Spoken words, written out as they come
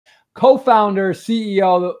co-founder,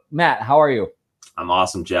 CEO, Matt. How are you? I'm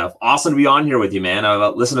awesome, Jeff. Awesome to be on here with you, man.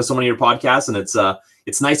 I've listened to so many of your podcasts, and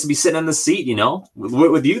it's nice to be sitting in the seat,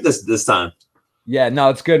 with you this time. Yeah, no,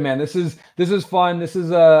 it's good, man. This is fun. This is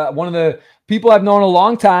one of the people I've known a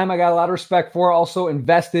long time. I got a lot of respect for. Also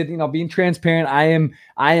invested, being transparent.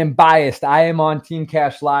 I am biased. I am on Team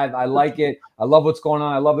Cash Live. I like it. I love what's going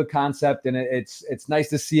on. I love the concept, and it's nice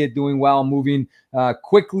to see it doing well, moving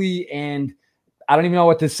quickly. And I don't even know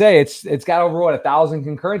what to say. It's got over 1,000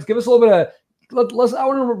 concurrents. Give us a little bit of I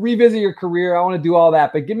want to revisit your career. I want to do all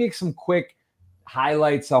that, but give me some quick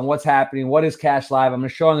highlights on what's happening. What is Cash Live? I'm going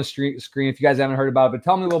to show on the screen if you guys haven't heard about it, but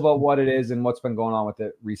tell me a little about what it is and what's been going on with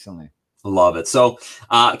it recently. Love it. So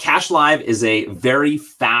Cash Live is a very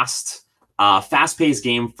fast-paced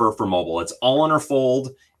game for mobile. It's all in or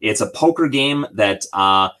fold. It's a poker game that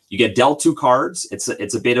you get dealt 2 cards.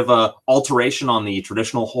 It's a bit of a alteration on the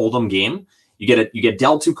traditional Hold'em game. You get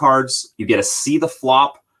dealt 2 cards. You get to see the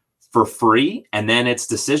flop for free, and then it's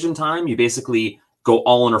decision time. You basically go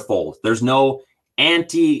all in or fold. There's no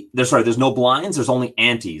there's no blinds. There's only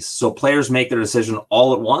antes. So players make their decision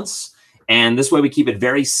all at once, and this way we keep it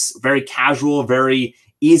very, very casual, very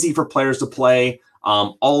easy for players to play.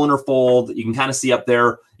 All in or fold. You can kind of see up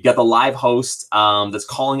there. You got the live host that's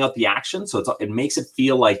calling out the action, so it makes it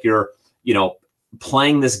feel like you're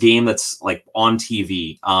playing this game that's like on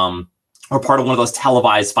TV. Or part of one of those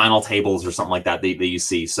televised final tables or something like that that you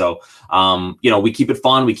see. So, we keep it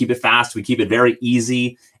fun, we keep it fast, we keep it very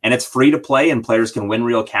easy, and it's free to play, and players can win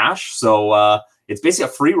real cash. So it's basically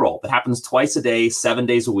a free roll that happens twice a day, 7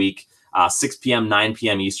 days a week, 6 p.m., 9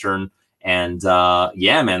 p.m. Eastern. And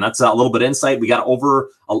yeah, man, that's a little bit of insight. We're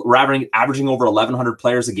averaging over 1,100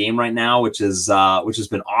 players a game right now, which has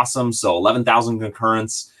been awesome. So 11,000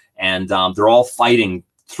 concurrents, and they're all fighting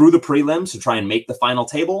through the prelims to try and make the final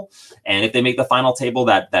table. And if they make the final table,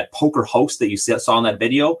 that poker host that you saw in that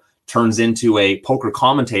video turns into a poker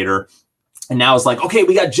commentator. And now it's like, okay,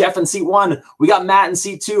 we got Jeff in seat 1, we got Matt in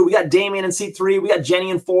seat 2, we got Damien in seat 3, we got Jenny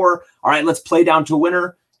in 4. All right, let's play down to a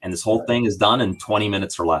winner. And this whole thing is done in 20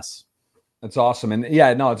 minutes or less. That's awesome. And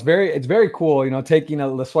yeah, no, it's very cool, taking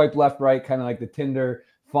the swipe left, right, kind of like the Tinder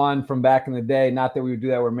fun from back in the day. Not that we would do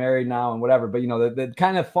that, we're married now and whatever, but the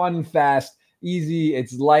kind of fun, fast, easy,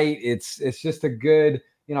 it's light, it's just a good,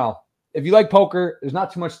 if you like poker, there's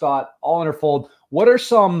not too much thought, all in or fold. What are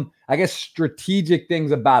some, I guess, strategic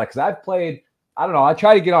things about it? Because I've played, I don't know, I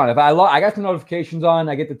try to get on. If I got the notifications on,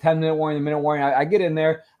 I get the 10-minute warning, the minute warning, I get in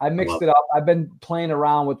there, I mixed it up. I've been playing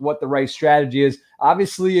around with what the right strategy is.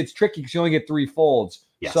 Obviously, it's tricky because you only get 3 folds.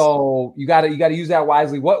 Yes. So you got to use that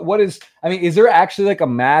wisely. What is, is there actually like a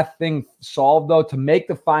math thing solved though to make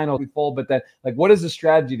the final fold? But then, like, what is the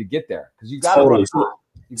strategy to get there? Because you got to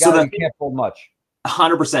you can't fold much.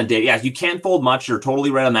 100%, Dave. Yeah, you can't fold much. You're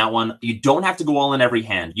totally right on that one. You don't have to go all in every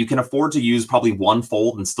hand. You can afford to use probably 1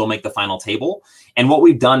 fold and still make the final table. And what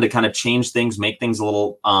we've done to kind of change things, make things a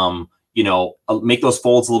little, make those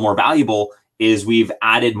folds a little more valuable, is we've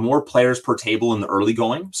added more players per table in the early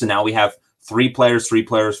going. So now we have 3 players,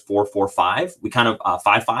 4, 4, 5. We kind of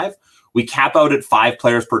 5, 5. We cap out at 5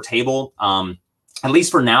 players per table, at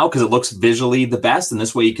least for now, because it looks visually the best. And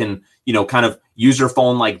this way you can, kind of use your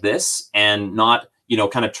phone like this and not,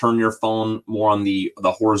 kind of turn your phone more on the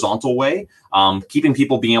horizontal way, keeping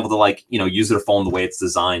people being able to use their phone the way it's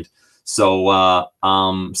designed. So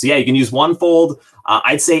yeah, you can use 1 fold.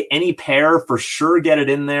 I'd say any pair for sure, get it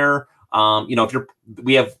in there. The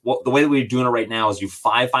way that we're doing it right now is you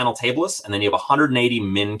 5 final tablists, and then you have 180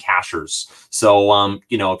 min cashers. So,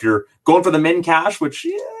 if you're going for the min cash, which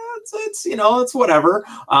it's whatever.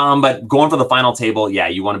 But going for the final table, yeah,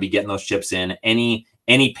 you want to be getting those chips in.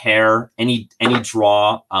 Any pair, any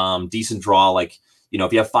draw, decent draw, like,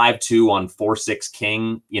 if you have 5-2 on 4-6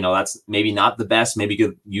 king, that's maybe not the best. Maybe you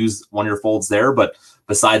could use one of your folds there, but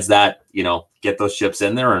besides that, get those chips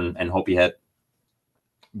in there and hope you hit.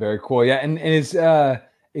 Very cool. Yeah. And is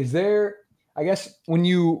there, I guess, when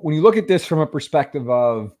you look at this from a perspective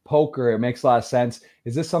of poker, it makes a lot of sense.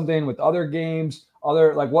 Is this something with other games,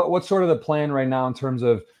 what's sort of the plan right now in terms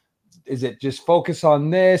of, is it just focus on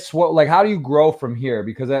this? How do you grow from here?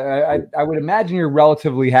 Because I would imagine you're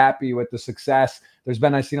relatively happy with the success.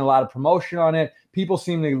 I've seen a lot of promotion on it. People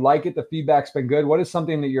seem to like it. The feedback's been good. What is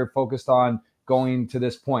something that you're focused on going to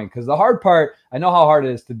this point? Because the hard part, I know how hard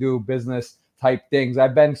it is to do business type things.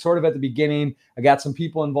 I've been sort of at the beginning. I got some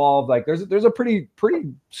people involved. Like there's a pretty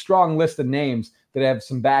strong list of names that have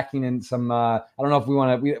some backing and some, I don't know if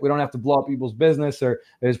we don't have to blow up people's business or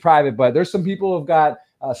it's private, but there's some people who've got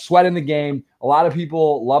sweat in the game. A lot of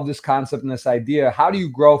people love this concept and this idea. How do you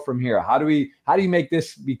grow from here? How do you make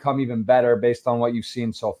this become even better based on what you've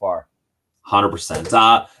seen so far?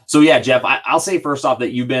 100%. So yeah, Jeff, I'll say first off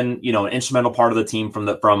that you've been, an instrumental part of the team from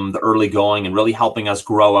the early going and really helping us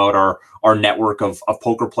grow out our network of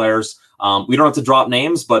poker players. We don't have to drop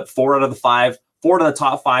names, but four out of the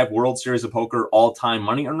top 5 World Series of Poker all-time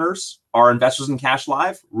money earners are investors in Cash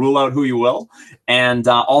Live. Rule out who you will. And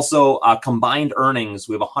also combined earnings,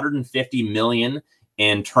 we have 150 million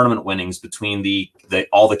in tournament winnings between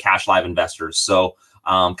all the Cash Live investors. So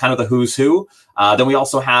kind of the who's who. Then we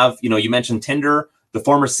also have, you mentioned Tinder. The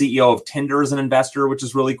former CEO of Tinder is an investor, which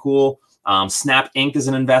is really cool. Snap Inc. is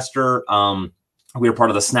an investor. We are part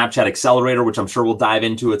of the Snapchat Accelerator, which I'm sure we'll dive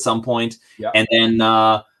into at some point. Yep. And then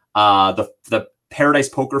the Paradise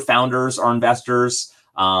Poker founders are investors.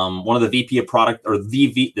 One of the VP of product, or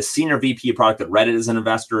the senior VP of product at Reddit, is an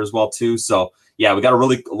investor as well too. So yeah, we got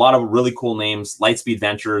a lot of really cool names. Lightspeed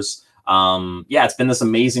Ventures. Yeah, it's been this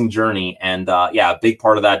amazing journey, and yeah, a big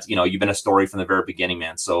part of that, you've been a story from the very beginning,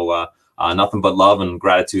 man. So nothing but love and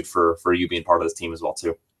gratitude for you being part of this team as well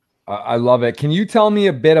too. I love it. Can you tell me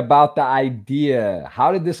a bit about the idea?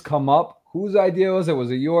 How did this come up? Whose idea was it? Was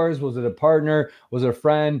it yours? Was it a partner? Was it a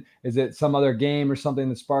friend? Is it some other game or something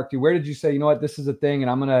that sparked you? Where did you say, you know what, this is a thing, and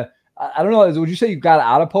I'm gonna, I don't know, would you say you got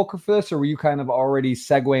out of poker for this, or were you kind of already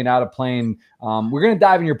segueing out of playing? We're going to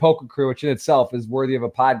dive in your poker career, which in itself is worthy of a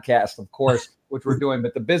podcast, of course, which we're doing.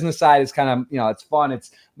 But the business side is kind of, it's fun,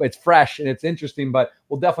 it's fresh, and it's interesting. But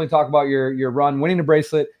we'll definitely talk about your run, winning the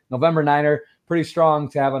bracelet, November 9er. Pretty strong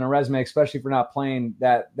to have on a resume, especially if you're not playing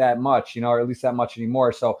that much, or at least that much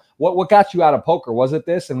anymore. So what got you out of poker? Was it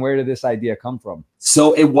this, and where did this idea come from?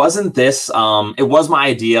 So it wasn't this. It was my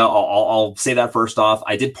idea. I'll say that first off.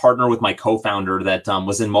 I did partner with my co-founder that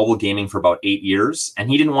was in mobile gaming for about 8 years, and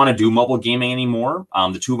he didn't want to do mobile gaming anymore.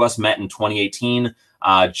 The two of us met in 2018,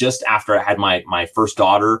 just after I had my first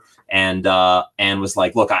daughter, and was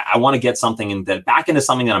like, look, I want to get something back into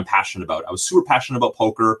something that I'm passionate about. I was super passionate about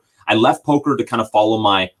poker. I left poker to kind of follow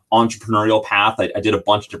my entrepreneurial path. I did a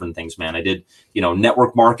bunch of different things, man. I did,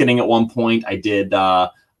 network marketing at one point. I did, I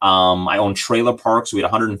owned trailer parks. We had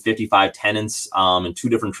 155 tenants in 2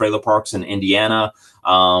 different trailer parks in Indiana.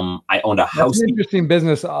 I owned a house. That's an interesting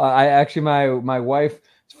business. I actually, my wife's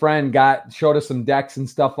friend showed us some decks and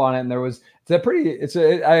stuff on it, and there was,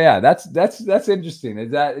 yeah, that's interesting.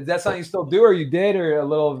 Is that something you still do, or you did, or a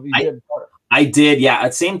little? I did, yeah.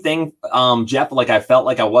 Same thing, Jeff. Like I felt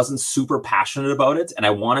like I wasn't super passionate about it, and I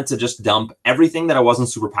wanted to just dump everything that I wasn't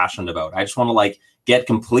super passionate about. I just want to get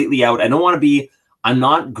completely out. I don't want to be. I'm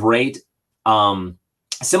not great.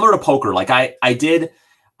 Similar to poker, like I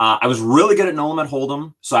was really good at no limit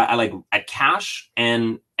hold'em, so I like at cash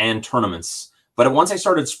and tournaments. But once I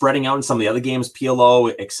started spreading out in some of the other games,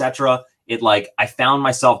 PLO, etc., I found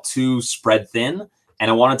myself too spread thin. And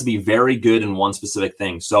I wanted to be very good in one specific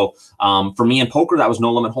thing. So for me in poker, that was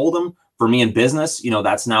no limit hold'em. For me in business,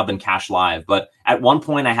 that's now been Cash Live. But at one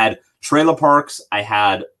point I had trailer parks. I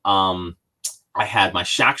had my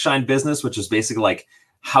Shack Shine business, which is basically like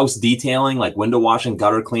house detailing, like window washing,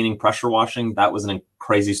 gutter cleaning, pressure washing. That was a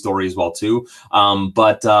crazy story as well too.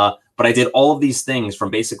 But I did all of these things from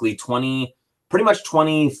basically pretty much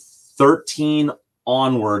 2013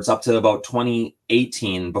 onwards up to about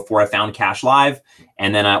 2018 before I found Cash Live.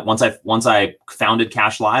 And then once I founded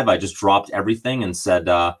Cash Live, I just dropped everything and said,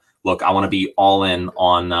 look, I want to be all in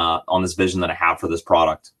on this vision that I have for this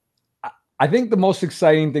product. I think the most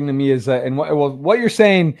exciting thing to me is and what you're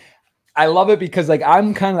saying, I love it, because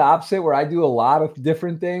I'm kind of the opposite, where I do a lot of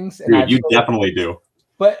different things. And dude, you definitely do.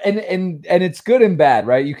 But and it's good and bad,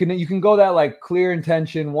 right? You can go that clear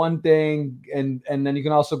intention, one thing, and then you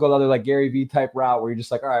can also go the other Gary Vee type route, where you're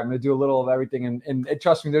just all right, I'm going to do a little of everything, and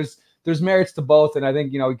trust me, there's merits to both. And I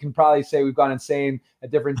think we can probably say we've gone insane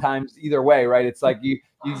at different times either way, right? It's like you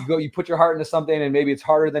put your heart into something, and maybe it's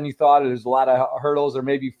harder than you thought, or there's a lot of hurdles, or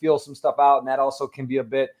maybe you feel some stuff out, and that also can be a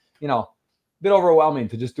bit overwhelming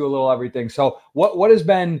to just do a little everything. So what has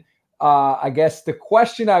been I guess the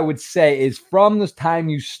question I would say is, from this time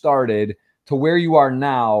you started to where you are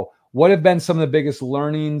now, what have been some of the biggest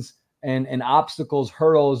learnings and obstacles,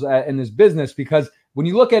 hurdles in this business? Because when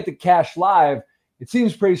you look at the Cash Live, it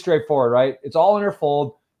seems pretty straightforward, right? It's all in your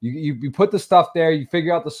fold. You put the stuff there, you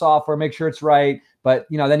figure out the software, make sure it's right. But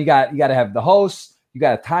then you got to have the hosts, you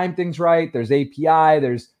got to time things right. There's API,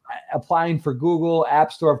 there's applying for Google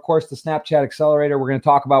App Store, of course, the Snapchat Accelerator we're going to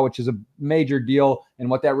talk about, which is a major deal and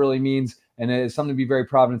what that really means. And it's something to be very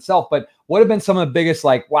proud of itself. But what have been some of the biggest,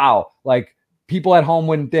 like, wow, like people at home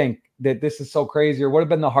wouldn't think that this is so crazy, or what have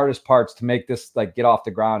been the hardest parts to make this like get off the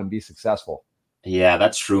ground and be successful? Yeah,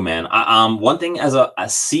 that's true, man. One thing as a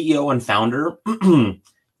CEO and founder,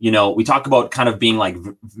 we talk about kind of being like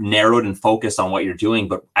narrowed and focused on what you're doing,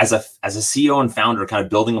 but as a CEO and founder, kind of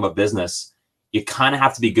building up a business, you kind of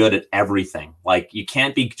have to be good at everything. Like you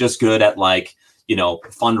can't be just good at like,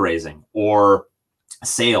 fundraising or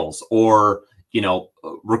sales or,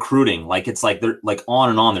 recruiting. Like it's like they're like on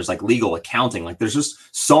and on. There's like legal, accounting, like there's just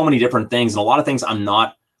so many different things. And a lot of things I'm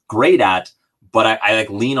not great at, but I like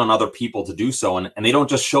lean on other people to do so. And they don't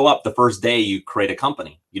just show up the first day you create a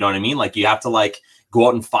company. You know what I mean? Like you have to like go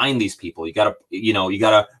out and find these people. You gotta, you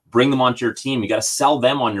gotta bring them onto your team. You gotta sell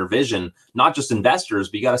them on your vision, not just investors,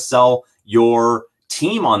 but you gotta sell your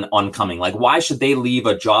team on coming. Like why should they leave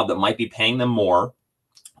a job that might be paying them more,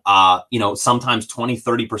 sometimes 20,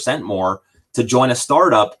 30% more to join a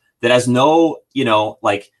startup that has no,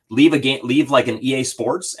 like leave like an EA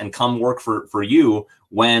Sports and come work for you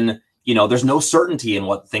when, there's no certainty in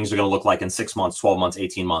what things are going to look like in 6 months, 12 months,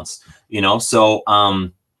 18 months, so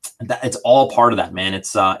it's all part of that, man.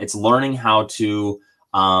 It's learning how to,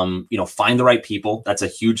 find the right people. That's a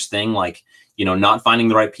huge thing. Like, not finding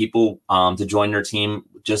the right people to join your team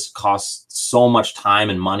just costs so much time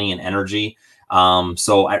and money and energy.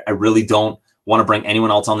 So I really don't want to bring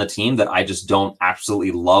anyone else on the team that I just don't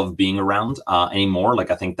absolutely love being around anymore.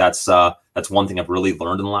 Like I think that's one thing I've really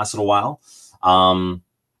learned in the last little while.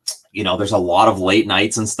 There's a lot of late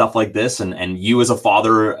nights and stuff like this, and you as a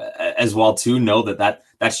father as well too know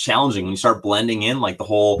that's challenging when you start blending in like the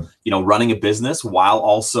whole running a business while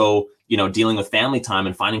also dealing with family time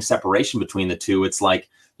and finding separation between the two. It's like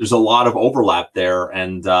there's a lot of overlap there,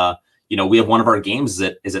 and we have one of our games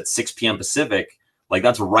that is at 6 p.m. Pacific. Like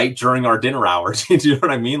that's right during our dinner hours. Do you know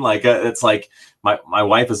what I mean? Like it's like my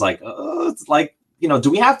wife is like, it's like, do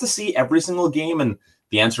we have to see every single game? And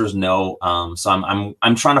the answer is no. So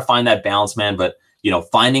I'm trying to find that balance, man. But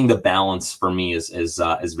finding the balance for me is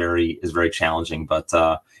very challenging. But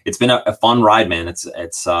it's been a fun ride, man. It's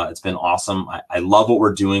been awesome. I love what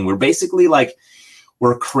we're doing. We're basically like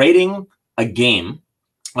we're creating a game,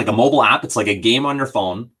 like a mobile app. It's like a game on your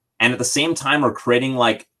phone, and at the same time, we're creating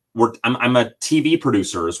like I'm a TV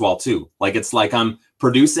producer as well too. Like it's like I'm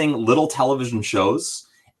producing little television shows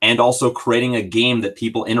and also creating a game that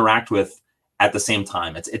people interact with at the same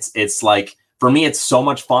time. It's like for me, it's so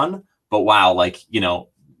much fun, but wow, like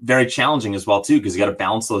very challenging as well too, because you got to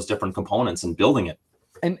balance those different components and building it.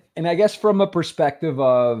 And I guess from a perspective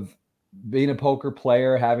of being a poker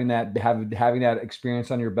player, having that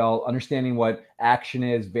experience on your belt, understanding what action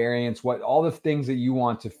is, variance, what all the things that you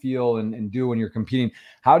want to feel and do when you're competing.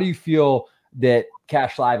 How do you feel that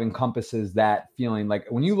Cash Live encompasses that feeling? Like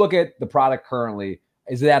when you look at the product currently,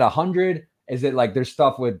 is it at 100? Is it like there's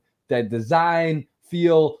stuff with that design,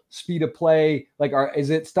 feel, speed of play? Like, is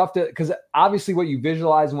it stuff that, because obviously what you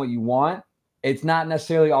visualize and what you want, it's not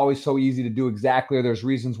necessarily always so easy to do exactly, or there's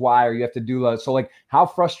reasons why, or you have to do so like how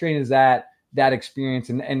frustrating is that experience?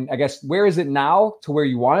 And I guess where is it now to where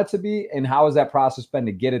you want it to be? And how has that process been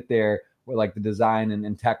to get it there with like the design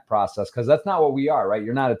and tech process? Because that's not what we are, right?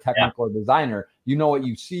 You're not a technical designer. You know what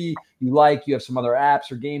you see, you like, you have some other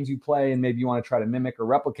apps or games you play, and maybe you want to try to mimic or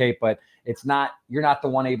replicate, but you're not the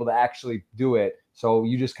one able to actually do it. So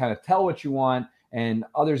you just kind of tell what you want and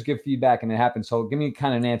others give feedback and it happens. So give me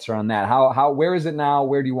kind of an answer on that. Where is it now?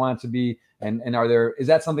 Where do you want it to be? And is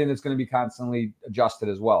that something that's going to be constantly adjusted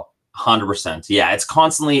as well? 100%. Yeah. It's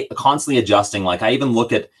constantly adjusting. Like I even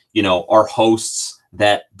look at, our hosts,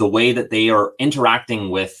 that the way that they are interacting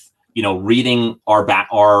with, reading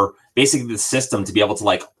our basically the system to be able to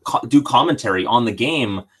like do commentary on the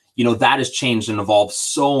game, that has changed and evolved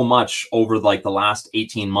so much over like the last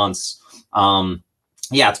 18 months.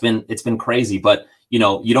 It's been crazy, but you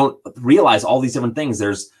don't realize all these different things.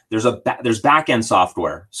 There's back end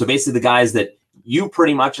software. So basically the guys that you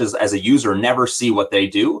pretty much as a user never see what they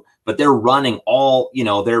do, but they're running all,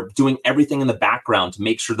 they're doing everything in the background to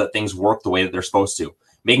make sure that things work the way that they're supposed to,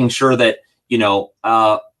 making sure that,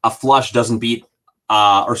 a flush doesn't beat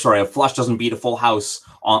a flush doesn't beat a full house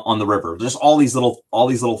on the river. Just all these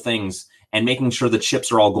little things, and making sure the chips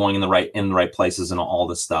are all going in the right places and all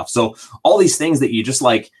this stuff. So all these things that you just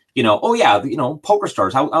like, Poker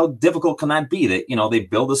Stars, how difficult can that be? That, they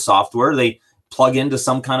build a software, they plug into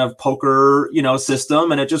some kind of poker,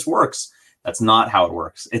 system, and it just works. That's not how it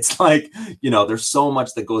works. It's like, there's so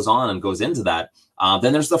much that goes on and goes into that.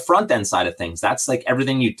 Then there's the front end side of things. That's like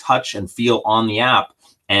everything you touch and feel on the app.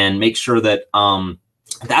 and make sure that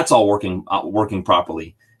that's all working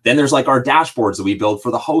properly. Then there's like our dashboards that we build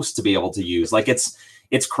for the host to be able to use. Like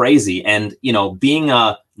it's crazy. And, you know, being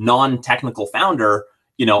a non-technical founder,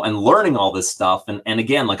 you know, and learning all this stuff. And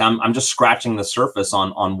again, like I'm just scratching the surface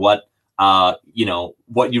on what, you know,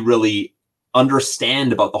 what you really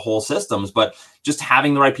understand about the whole systems, but just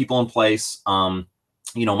having the right people in place.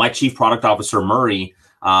 You know, my chief product officer, Murray,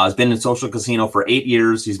 has been in social casino for 8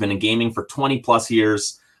 years. He's been in gaming for 20+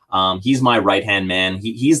 years. He's my right-hand man.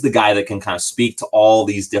 He's the guy that can kind of speak to all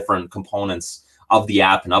these different components of the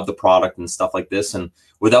app and of the product and stuff like this. And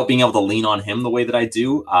without being able to lean on him the way that I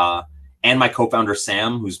do, and my co-founder,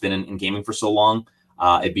 Sam, who's been in gaming for so long,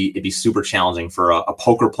 it'd be super challenging for a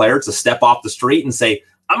poker player to step off the street and say,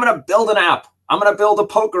 I'm going to build an app. I'm going to build a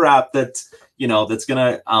poker app that, you know, that's going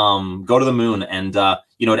to go to the moon. And,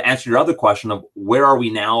 you know, to answer your other question of where are we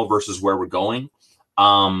now versus where we're going,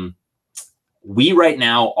 we right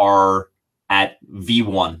now are at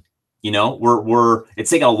V1. You know,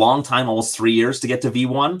 it's taken a long time, almost 3 years to get to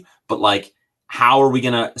V1, but like, how are we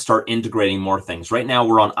going to start integrating more things? Right now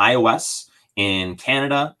we're on iOS in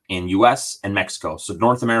Canada, in US and Mexico. So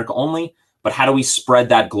North America only, but how do we spread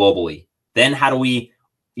that globally? Then how do we,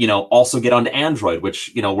 you know, also get onto Android,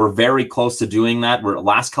 which, you know, we're very close to doing that. We're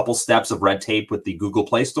last couple steps of red tape with the Google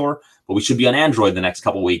Play Store, but we should be on Android the next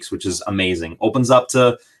couple weeks, which is amazing. Opens up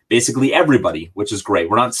to basically everybody, which is great.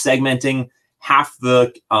 We're not segmenting half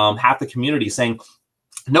the community saying,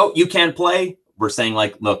 no, you can't play. We're saying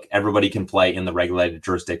like, look, everybody can play in the regulated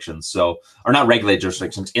jurisdictions. So, or not regulated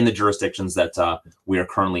jurisdictions, in the jurisdictions that we are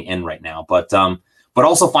currently in right now. But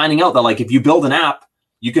also finding out that like, if you build an app,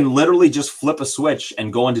 you can literally just flip a switch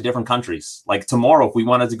and go into different countries. Like tomorrow, if we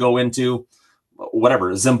wanted to go into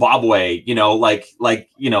whatever, Zimbabwe, you know, like,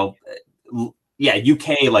 you know, yeah,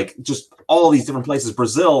 UK, like just all these different places,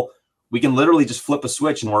 Brazil, we can literally just flip a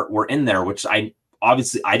switch and we're in there, which I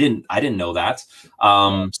didn't know that.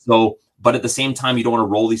 So, but at the same time, you don't want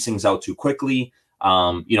to roll these things out too quickly.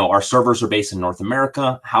 You know, our servers are based in North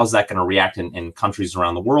America. How's that going to react in countries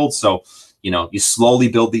around the world? So, you know, you slowly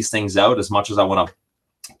build these things out. As much as I want to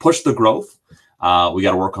push the growth, we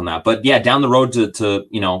got to work on that. But yeah, down the road to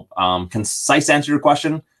you know, concise answer your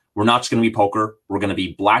question, we're not just going to be poker. We're going to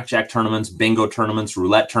be blackjack tournaments, bingo tournaments,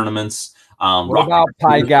 roulette tournaments. What about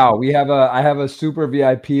Pai Gow? I have a super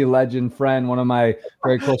VIP legend friend, one of my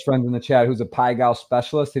very close friends in the chat, who's a Pai Gow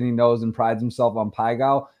specialist, and he knows and prides himself on Pai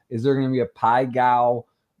Gow. Is there going to be a Pai Gow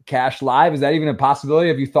Cash Live? Is that even a possibility?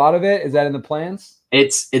 Have you thought of it? Is that in the plans?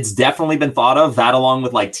 It's definitely been thought of. That along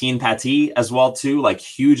with like Teen Patti as well too, like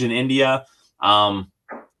huge in India.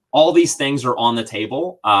 All these things are on the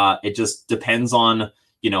table. It just depends on,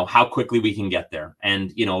 you know, how quickly we can get there.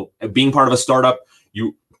 And, you know, being part of a startup,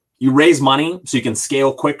 you raise money so you can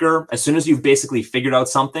scale quicker. As soon as you've basically figured out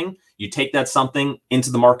something, you take that something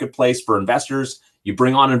into the marketplace for investors. You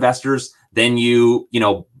bring on investors, then you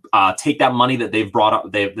know, take that money that they've brought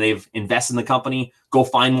up, they've invested in the company, go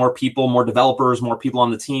find more people, more developers, more people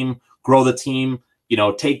on the team, grow the team. You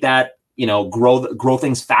know, take that, you know, grow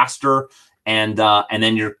things faster, and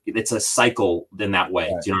then it's a cycle in that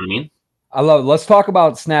way. Right. Do you know what I mean? I love it. Let's talk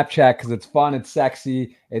about Snapchat because it's fun, it's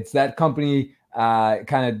sexy. It's that company kind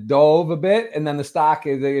of dove a bit, and then the stock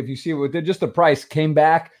is, if you see what just the price came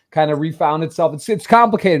back, kind of refound itself. It's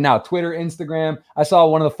complicated now. Twitter, Instagram. I saw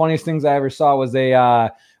one of the funniest things I ever saw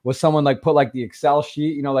was someone like put like the Excel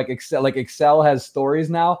sheet, you know, like Excel has stories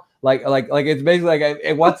now. Like it's basically like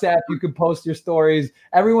a WhatsApp, you can post your stories.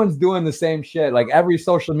 Everyone's doing the same shit. Like every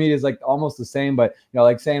social media is like almost the same, but you know,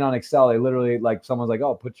 like saying on Excel, they literally like someone's like,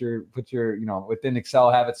 oh, put your, you know, within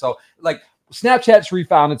Excel have it. So like Snapchat's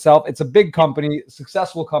refound itself. It's a big company,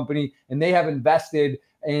 successful company, and they have invested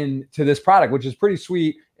into this product, which is pretty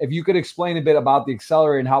sweet. If you could explain a bit about the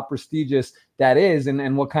accelerator and how prestigious that is,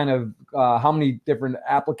 and what kind of how many different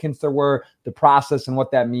applicants there were, the process, and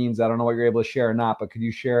what that means. I don't know what you're able to share or not, but could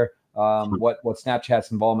you share what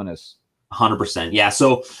Snapchat's involvement is? 100%. Yeah.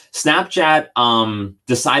 So Snapchat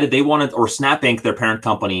decided they wanted, or Snap Inc., their parent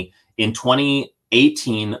company, in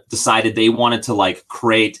 2018 decided they wanted to like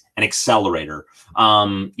create an accelerator.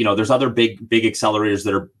 You know, there's other big accelerators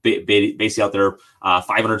that are basically out there,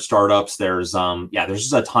 500 startups. There's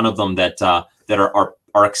just a ton of them that are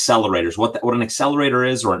accelerators. What an accelerator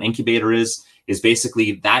is, or an incubator is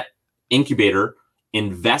basically that incubator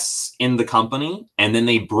invests in the company, and then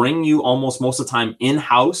they bring you almost most of the time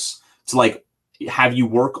in-house to like have you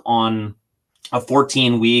work on a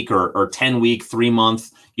 14-week or 10-week,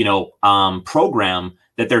 3-month, you know, program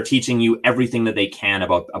that they're teaching you everything that they can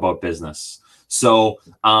about business. So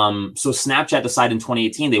Snapchat decided in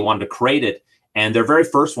 2018 they wanted to create it, And their very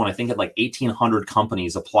first one, I think, had like 1,800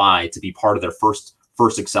 companies apply to be part of their first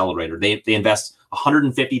accelerator. They invest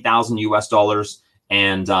 $150,000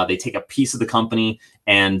 and they take a piece of the company,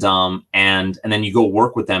 and then you go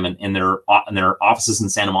work with them in their offices in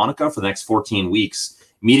Santa Monica for the next 14 weeks,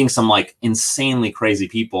 meeting some like insanely crazy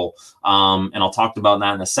people. And I'll talk about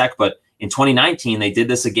that in a sec. But in 2019, they did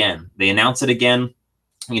this again. They announced it again.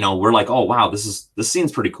 We're like, oh wow, this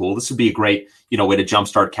seems pretty cool. This would be a great way to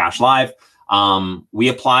jumpstart Cash Live. We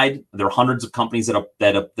applied. There are hundreds of companies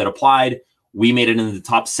that applied. We made it into the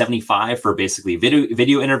top 75 for basically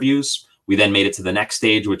video interviews. We then made it to the next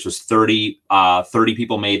stage, which was 30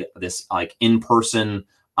 people made this like in-person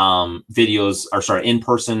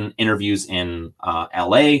in-person interviews in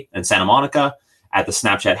LA and Santa Monica at the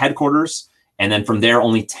Snapchat headquarters. And then from there,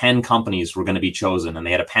 only 10 companies were going to be chosen. And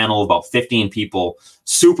they had a panel of about 15 people,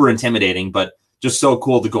 super intimidating, but just so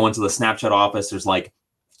cool to go into the Snapchat office. There's like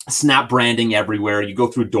Snap branding everywhere. You go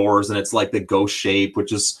through doors and it's like the ghost shape,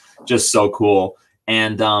 which is just so cool.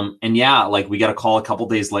 And yeah, like we got a call a couple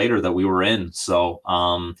days later that we were in. So,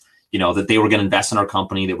 that they were going to invest in our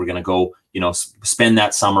company, that we're going to go, spend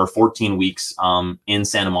that summer, 14 weeks in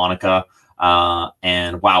Santa Monica.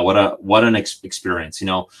 And wow, what an experience,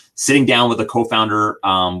 sitting down with a co-founder,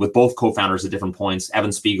 with both co-founders at different points,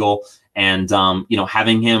 Evan Spiegel, and,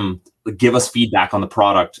 having him give us feedback on the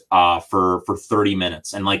product for 30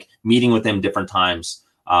 minutes and like meeting with him different times.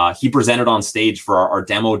 He presented on stage for our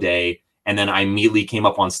demo day. And then I immediately came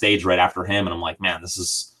up on stage right after him. And I'm like, man, this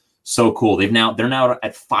is so cool. They're now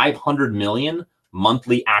at 500 million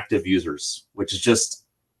monthly active users, which is just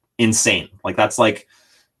insane. Like that's like,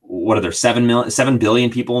 what are there, 7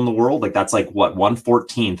 billion people in the world? Like that's like what,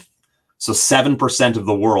 1/14. So 7% of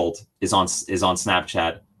the world is on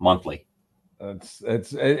Snapchat monthly.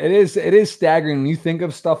 It is staggering when you think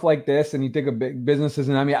of stuff like this and you think of big businesses.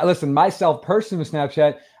 And I mean, listen, myself personally with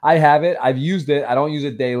Snapchat, I have it. I've used it. I don't use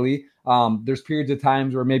it daily. There's periods of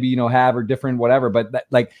times where maybe, have or different, whatever. But that,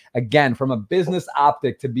 like, again, from a business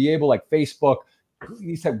optic to be able, like Facebook,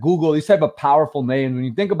 these type Google, these type of powerful names, when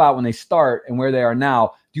you think about when they start and where they are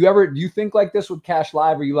now, do you think like this with Cash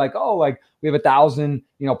Live? Are you like, oh, like we have 1,000,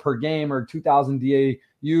 per game or 2,000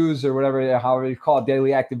 DAUs or whatever, however you call it,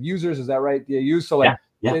 daily active users? Is that right? DAUs. So like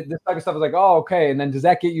this type of stuff is like, oh, okay. And then does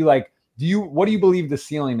that get you like, what do you believe the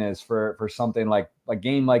ceiling is for something like a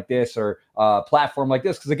game like this or a platform like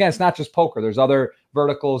this? Because again, it's not just poker. There's other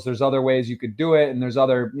verticals. There's other ways you could do it. And there's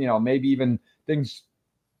other, maybe even things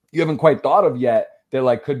you haven't quite thought of yet that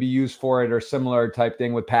like could be used for it or similar type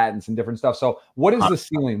thing with patents and different stuff. So what is the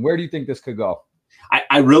ceiling? Where do you think this could go?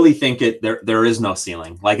 I really think there is no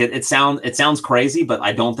ceiling. Like it sounds crazy, but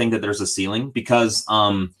I don't think that there's a ceiling because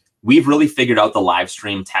we've really figured out the live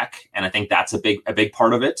stream tech. And I think that's a big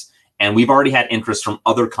part of it. And we've already had interest from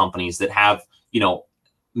other companies that have,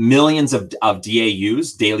 millions of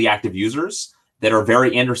DAUs, daily active users, that are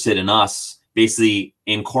very interested in us basically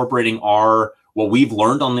incorporating what we've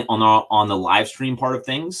learned on the live stream part of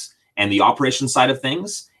things and the operation side of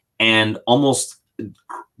things, and almost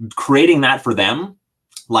creating that for them.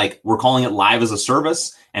 Like we're calling it live as a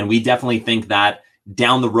service. And we definitely think that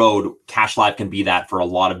down the road, Cash Live can be that for a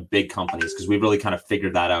lot of big companies, because we've really kind of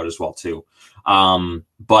figured that out as well too.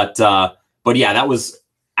 But yeah, that was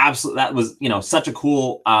such a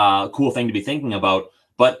cool thing to be thinking about.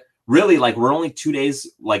 But really, like, we're only 2 days,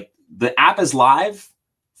 like the app is live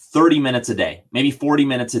 30 minutes a day, maybe 40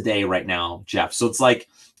 minutes a day right now, Jeff. So it's like,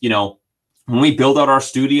 when we build out our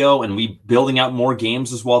studio and we building out more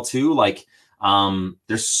games as well too, like,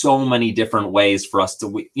 there's so many different ways for us to,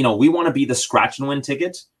 we want to be the scratch and win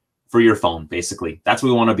ticket for your phone. Basically, that's what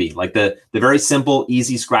we want to be, like the very simple,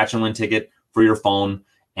 easy scratch and win ticket for your phone.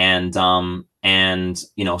 And so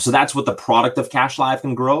that's what the product of Cash Live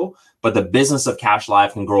can grow, but the business of Cash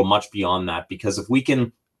Live can grow much beyond that, because if we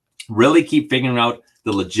can really keep figuring out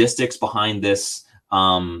the logistics behind this,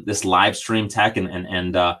 this live stream tech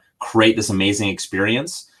and create this amazing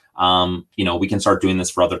experience, we can start doing this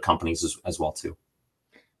for other companies as well too.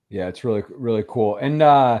 Yeah, it's really, really cool. And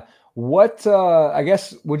what I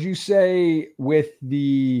guess would you say with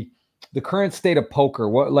the current state of poker?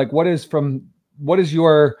 What is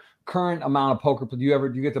your current amount of poker? Do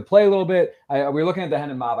you get to play a little bit? We're looking at the Hen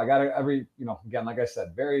and Mob. I got again, like I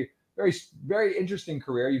said, very, very, very interesting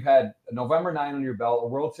career. You've had a November 9 on your belt, a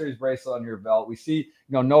World Series bracelet on your belt. We see,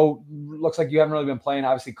 looks like you haven't really been playing.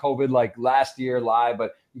 Obviously, COVID like last year live,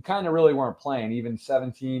 but you kind of really weren't playing. Even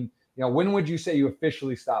 17. When would you say you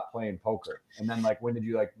officially stopped playing poker? And then like when did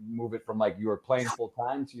you like move it from like you were playing full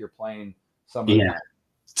time to you're playing some? Yeah.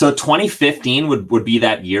 So 2015 would be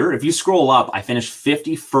that year. If you scroll up, I finished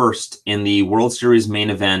 51st in the World Series main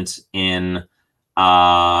event in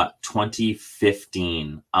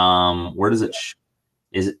 2015. Where does it?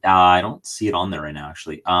 Is it? I don't see it on there right now,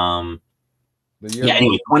 actually. Yeah.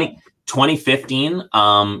 Anyway, 2015.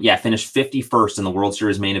 Yeah, finished 51st in the World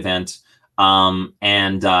Series main event.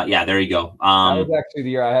 Yeah, there you go. That was actually the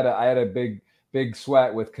year I had a big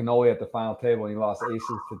sweat with Cannoli at the final table, and he lost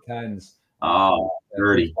aces to tens. Oh,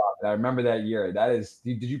 30. I remember that year. That is.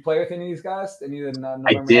 Did you play with any of these guys? Any of the November?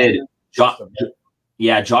 I did.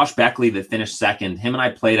 Yeah, Josh Beckley that finished second. Him and I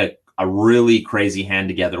played a really crazy hand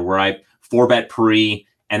together where I 4-bet pre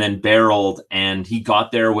and then barreled, and he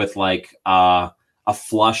got there with like a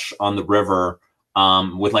flush on the river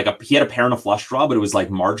with like he had a pair and a flush draw, but it was like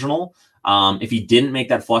marginal. If he didn't make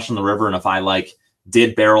that flush on the river, and if I like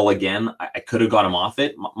did barrel again, I could have got him off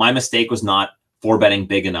it. My mistake was not 4-betting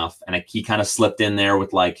big enough, and he kind of slipped in there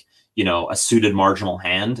with like, you know, a suited marginal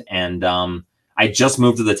hand. And I just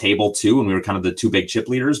moved to the table too, and we were kind of the two big chip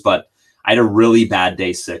leaders, but I had a really bad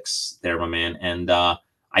day 6 there, my man. And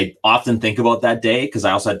I often think about that day because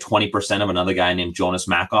I also had 20% of another guy named Jonas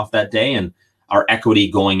Makoff that day, and our equity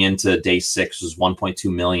going into day 6 was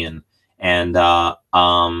 1.2 million. And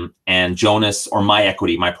Jonas, or my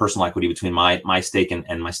equity, my personal equity between my stake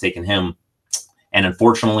and my stake in him. And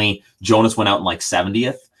unfortunately, Jonas went out in like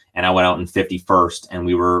 70th and I went out in 51st. And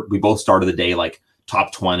we both started the day like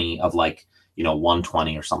top 20 of like, you know,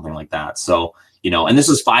 120 or something like that. So, you know, and this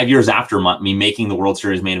was 5 years after me making the World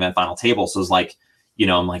Series main event final table. So it's like, you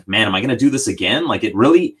know, I'm like, man, am I going to do this again? Like it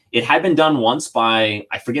had been done once by,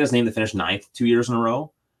 I forget his name, that finished 9th 2 years in a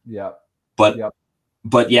row. Yeah. But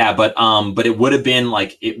it would have been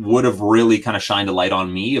like, it would have really kind of shined a light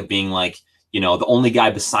on me of being like, you know, the only guy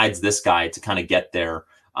besides this guy to kind of get there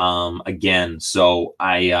again. So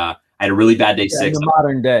I had a really bad day 6. In the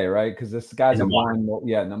modern day, right? Because this guy's in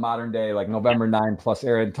the modern day, like November 9 plus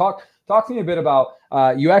era. And talk to me a bit about,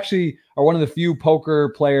 you actually are one of the few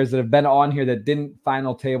poker players that have been on here that didn't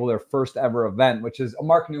final table their first ever event, which is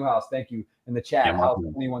Mark Newhouse. Thank you in the chat. House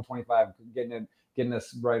 2125 getting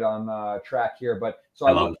us right on track here. But so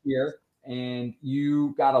I look here and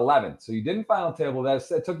you got 11. So you didn't final table. That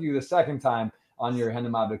took you the second time on your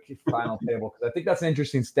Hennemade final table, because I think that's an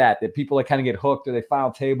interesting stat that people that kind of get hooked, or they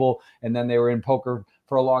final table and then they were in poker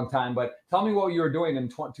for a long time. But tell me what you were doing in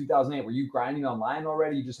 2008. Were you grinding online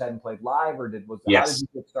already? You just hadn't played live, or how did you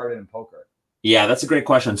get started in poker? Yeah, that's a great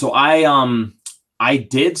question. So I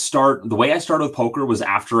did start, the way I started with poker was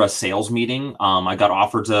after a sales meeting. I got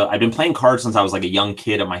offered I'd been playing cards since I was like a young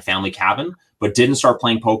kid at my family cabin, but didn't start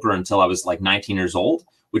playing poker until I was like 19 years old,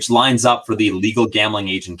 which lines up for the legal gambling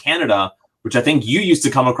age in Canada, which I think you used to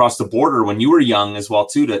come across the border when you were young as well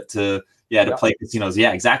too, to play casinos.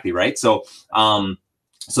 Yeah, exactly. Right. So,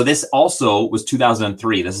 so this also was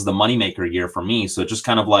 2003. This is the moneymaker year for me. So it just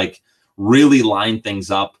kind of like really lined things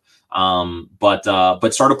up.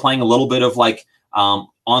 But started playing a little bit of like,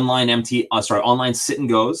 online sit and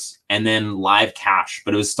goes, and then live cash.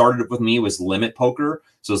 But it started with me was limit poker.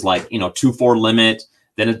 So it was like, you know, 2-4 limit,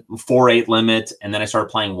 then a 4-8 limit. And then I started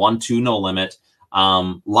playing 1-2 no limit.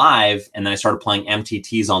 Live, and then I started playing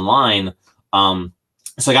MTTs online.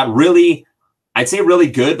 So I got really, I'd say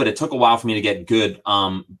really good, but it took a while for me to get good.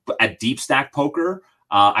 But at deep stack poker,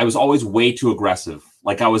 I was always way too aggressive.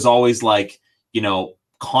 Like I was always like, you know,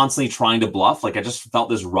 constantly trying to bluff. Like I just felt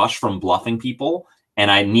this rush from bluffing people,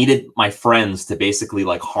 and I needed my friends to basically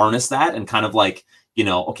like harness that and kind of like, you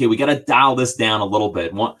know, okay, we got to dial this down a little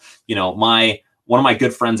bit. One of my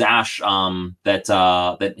good friends, Ash,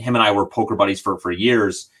 that him and I were poker buddies for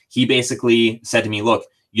years. He basically said to me, look,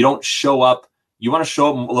 you don't show up. You want to show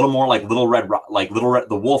up a little more like the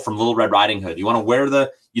wolf from Little Red Riding Hood. You want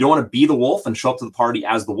to you don't want to be the wolf and show up to the party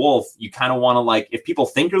as the wolf. You kind of want to, like, if people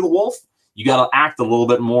think you're the wolf, you got to act a little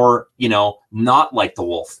bit more, you know, not like the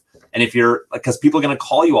wolf. And if you're, because people are going to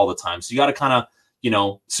call you all the time. So you got to kind of, you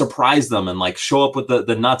know, surprise them and like show up with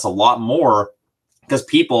the nuts a lot more. Because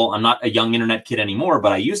people, I'm not a young internet kid anymore,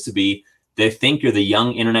 but I used to be, they think you're the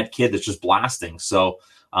young internet kid that's just blasting. So,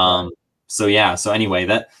 so anyway,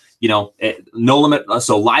 that, you know, no limit.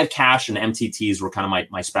 So live cash and MTTs were kind of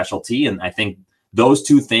my specialty. And I think those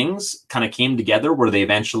two things kind of came together where they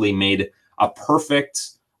eventually made a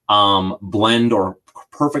perfect blend or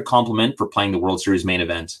perfect complement for playing the World Series main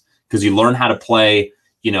event. Because you learn how to play,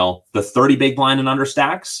 you know, the 30 big blind and under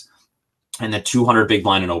stacks and the 200 big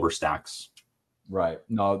blind and over stacks. Right.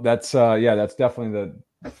 No, that's that's definitely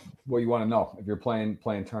what you want to know. If you're playing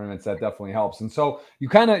tournaments, that definitely helps. And so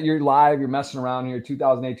you're live, you're messing around here,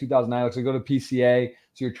 2008, 2009. Looks like you go to PCA.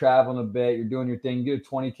 So you're traveling a bit, you're doing your thing, you get a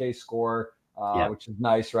 20K score, which is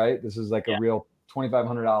nice, right? This is like a real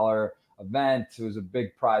 $2,500 event. It was a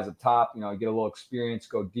big prize up top. You know, you get a little experience,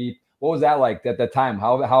 go deep. What was that like at that time?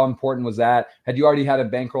 How important was that? Had you already had a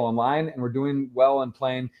bankroll online and were doing well and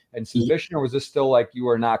playing in submission, or was this still like you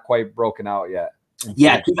were not quite broken out yet?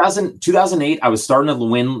 Yeah, 2008, I was starting to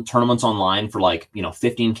win tournaments online for like, you know,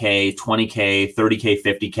 15K, 20K, 30K,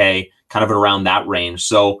 50K, kind of around that range.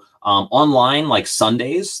 So online, like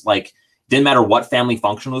Sundays, like didn't matter what family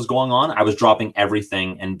function was going on, I was dropping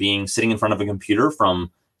everything and sitting in front of a computer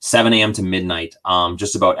from 7 a.m. to midnight,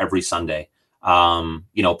 just about every Sunday. You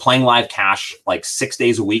know, playing live cash like 6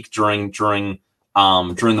 days a week during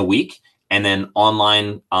the week. And then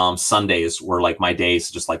online Sundays were like my days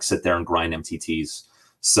to just like sit there and grind MTTs.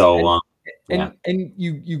 So and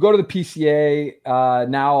you go to the PCA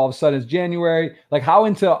now. All of a sudden it's January. Like how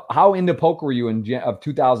into poker were you of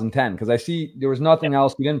 2010? Because I see there was nothing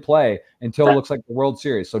else. You didn't play until it looks like the World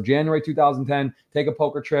Series. So January 2010, take a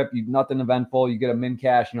poker trip. You nothing eventful. You get a min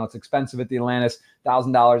cash. You know it's expensive at the Atlantis,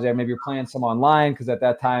 $1,000 there. Maybe you're playing some online because at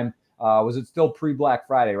that time. Was it still pre-Black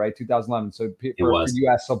Friday, right? 2011. So for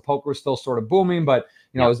US, so poker was still sort of booming, but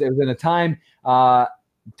you know, it was in a time.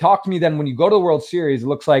 Talk to me then when you go to the World Series, it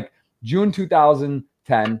looks like June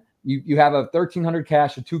 2010, you have a 1,300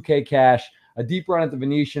 cash, a 2K cash, a deep run at the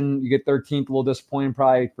Venetian. You get 13th, a little disappointing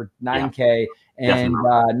probably for 9K. And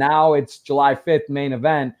now it's July 5th, main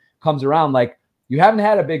event comes around. Like you haven't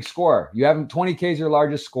had a big score. You haven't 20K is your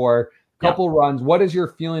largest score. Couple runs. What is your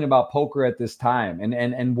feeling about poker at this time?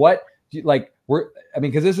 And what like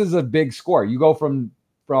because this is a big score. You go from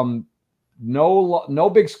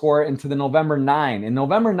no big score into the November 9. In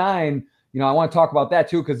November 9, you know, I want to talk about that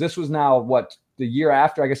too, because this was now what the year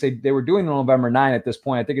after. I guess they were doing November 9 at this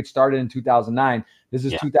point. I think it started in 2009. This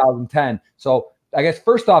is 2010. So I guess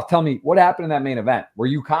first off, tell me what happened in that main event. Were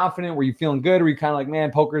you confident? Were you feeling good? Were you kind of like,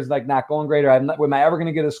 man, poker's like not going great? Or am I ever going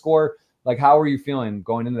to get a score? Like, how were you feeling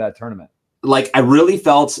going into that tournament? Like, I really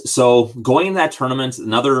felt so going into that tournament.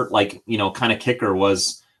 Another like, you know, kind of kicker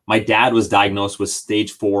was my dad was diagnosed with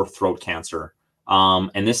stage 4 throat cancer.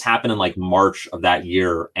 And this happened in like March of that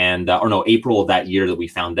year or no, April of that year that we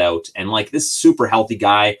found out. And like this super healthy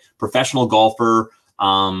guy, professional golfer,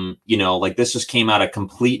 you know, like this just came out of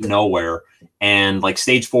complete nowhere. And like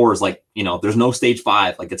stage 4 is like, you know, there's no stage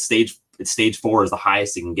 5, like it's stage 4 is the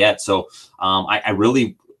highest you can get. So I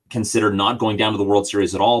really considered not going down to the World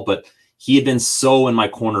Series at all, but he had been so in my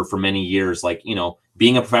corner for many years, like, you know,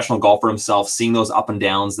 being a professional golfer himself, seeing those up and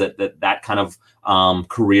downs that kind of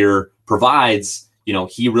career provides, you know,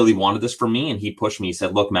 he really wanted this for me. And he pushed me. He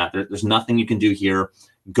said, look, Matt, there's nothing you can do here.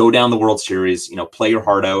 Go down the World Series, you know, play your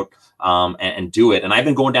heart out and do it. And I've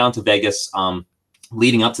been going down to Vegas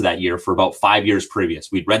leading up to that year for about 5 years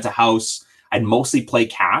previous. We'd rent a house. I'd mostly play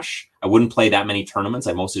cash. I wouldn't play that many tournaments.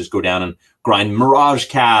 I mostly just go down and grind Mirage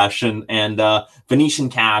cash and Venetian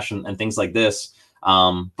cash and things like this.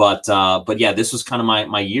 But yeah, this was kind of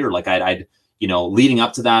my year. Like I'd you know, leading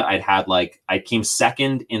up to that, I came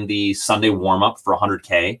second in the Sunday warm up for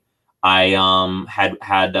 100K. I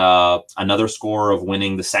had another score of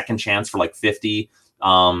winning the second chance for like 50.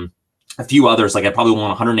 A few others, like I probably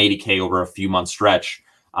won 180K over a few month stretch.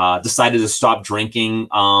 Decided to stop drinking,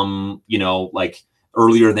 you know, like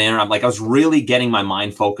earlier there. I was really getting my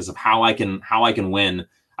mind focused of how I can win.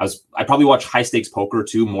 I probably watched high stakes poker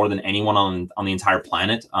too, more than anyone on the entire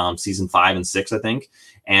planet, season 5 and 6, I think.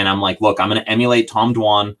 And I'm like, look, I'm going to emulate Tom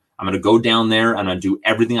Dwan. I'm going to go down there. I'm going to do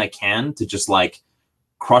everything I can to just like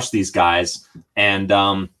crush these guys. And,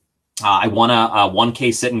 I won a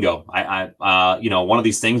 1K sit and go. You know, one of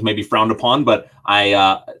these things may be frowned upon, but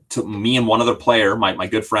me and one other player, my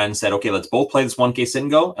good friend said, okay, let's both play this 1K sit and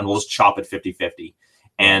go and we'll just chop it 50-50.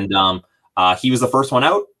 And he was the first one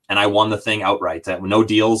out and I won the thing outright. No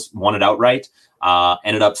deals, won it outright.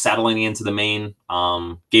 Ended up settling into the main,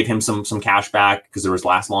 gave him some cash back because there was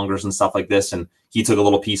last longers and stuff like this. And he took a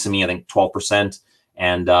little piece of me, I think 12%.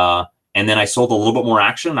 And then I sold a little bit more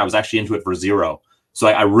action and I was actually into it for 0. So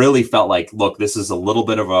I really felt like, look, this is a little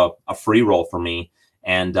bit of a free roll for me.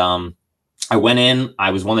 And I went in,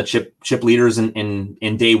 I was one of the chip leaders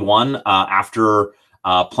in day one after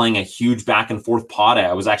playing a huge back and forth pot.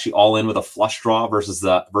 I was actually all in with a flush draw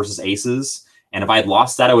versus aces. And if I had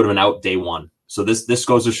lost that, I would have been out day one. So this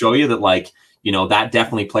goes to show you that, like, you know, that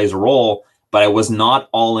definitely plays a role, but I was not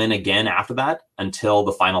all in again after that until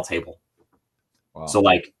the final table. Wow. So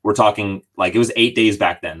like we're talking like it was 8 days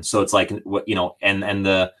back then. So it's like, you know, and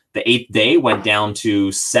the 8th day went down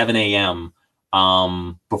to 7 a.m.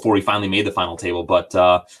 Before we finally made the final table. But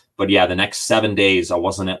yeah, the next 7 days I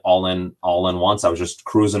wasn't all in once. I was just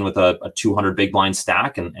cruising with a 200 big blind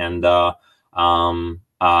stack and you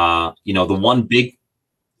know, the one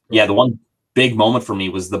big moment for me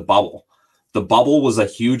was the bubble. the bubble was a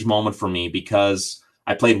huge moment for me because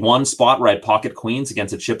I played one spot where I had pocket queens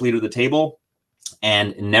against a chip leader of the table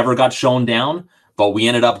and never got shown down. But we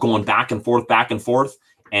ended up going back and forth, back and forth.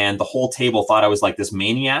 And the whole table thought I was like this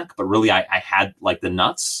maniac, but really I had like the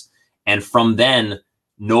nuts. And from then,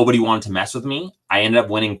 nobody wanted to mess with me. I ended up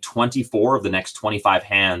winning 24 of the next 25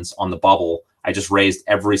 hands on the bubble. I just raised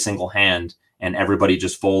every single hand and everybody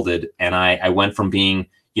just folded. And I went from being,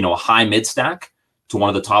 you know, a high mid stack to one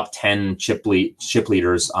of the top 10 chip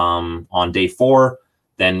leaders on day 4.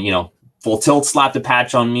 Then, you know, full tilt slapped a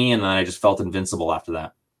patch on me, and then I just felt invincible after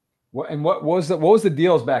that. What was the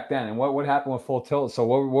deals back then, and what happened with full tilt? So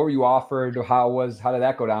what were you offered? How did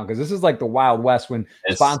that go down? Because this is like the Wild West when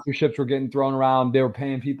sponsorships were getting thrown around. They were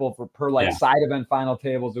paying people per side event final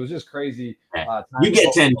tables. It was just crazy. You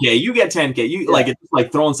get 10K. You get 10K. Like it's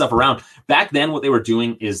like throwing stuff around. Back then, what they were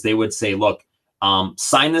doing is they would say, look,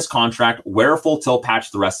 sign this contract, wear a full tilt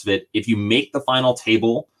patch the rest of it. If you make the final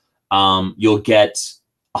table, you'll get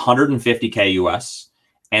 150K US.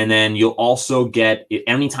 And then you'll also get,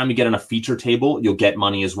 anytime you get on a feature table, you'll get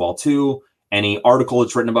money as well too. Any article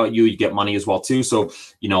that's written about you, you get money as well too. So,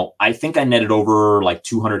 you know, I think I netted over like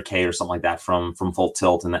 200K or something like that from full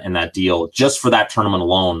tilt in that deal, just for that tournament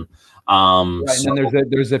alone. Right, and then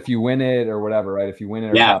there's if you win it or whatever, right? If you win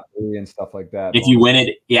it, or top 3 and stuff like that. If you win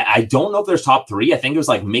it, I don't know if there's top 3. I think it was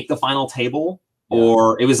like make the final table,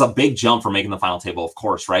 or it was a big jump for making the final table, of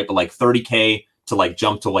course, right? But like 30K to like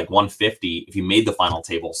jump to like 150 if you made the final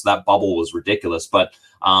table. So that bubble was ridiculous, but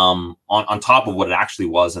on top of what it actually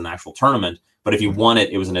was in the actual tournament. But if you won it,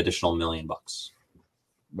 it was an additional $1 million.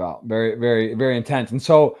 Wow, very, very, very intense. And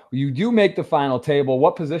so you do make the final table.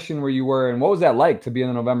 What position were you and what was that like to be in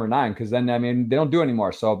the November 9? Because then, I mean, they don't do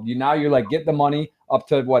anymore. So now you're like, get the money up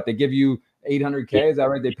to what? They give you 800K. Is that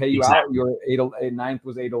right? They pay you out. Your 9th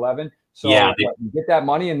was 811. So you get that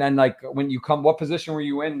money, and then like when you come, what position were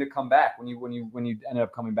you in to come back when you ended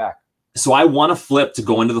up coming back? So I won a flip to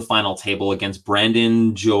go into the final table against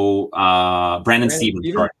Brandon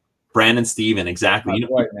Stevens. Sorry. Brandon Steven, exactly. You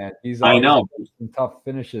know, right, man. He's I know some tough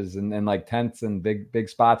finishes and like tenths and big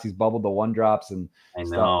spots. He's bubbled the 1-drops and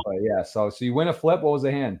stuff. But yeah, so you win a flip. What was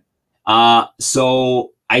the hand?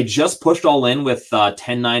 So I just pushed all in with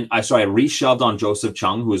 10-9. I reshoved on Joseph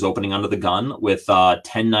Chung, who was opening under the gun with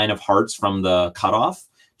 10-9 of hearts from the cutoff.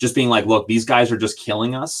 Just being like, look, these guys are just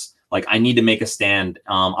killing us. Like, I need to make a stand.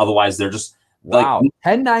 Otherwise, they're just wow. Like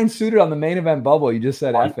 10-9 suited on the main event bubble. You just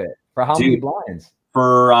said F it. For how many blinds?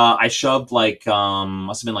 For I shoved like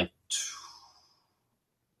must have been like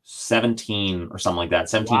 17 or something like that.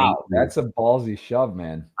 17. Wow, that's a ballsy shove,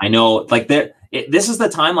 man. I know. Like this is the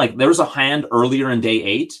time. Like there was a hand earlier in day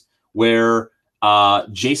 8 where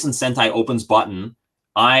Jason Sentai opens button.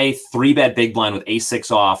 I 3-bet big blind with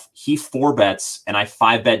ace-6 off. He 4-bets and I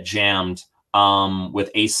 5-bet jammed with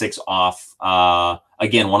ace-6 off.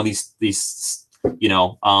 Again, one of these. You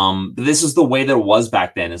know, this is the way that it was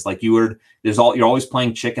back then. It's like you're always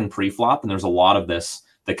playing chicken pre-flop, and there's a lot of this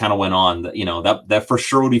that kind of went on. That, you know, that for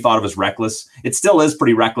sure would be thought of as reckless. It still is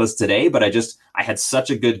pretty reckless today, but I had such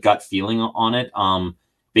a good gut feeling on it,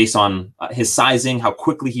 based on his sizing, how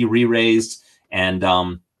quickly he re-raised, and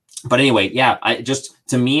but anyway, yeah,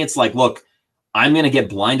 to me, it's like, look, I'm gonna get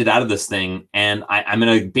blinded out of this thing, and I'm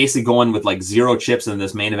gonna basically go in with like 0 chips in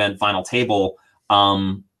this main event final table.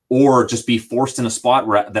 Or just be forced in a spot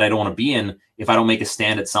that I don't want to be in if I don't make a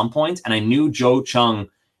stand at some point. And I knew Joe Chung,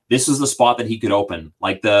 this was the spot that he could open.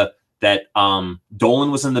 Like Dolan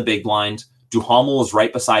was in the big blind. Duhamel was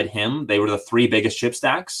right beside him. They were the 3 biggest chip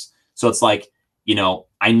stacks. So it's like, you know,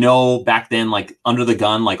 I know back then, like under the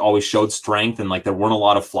gun, like always showed strength, and like there weren't a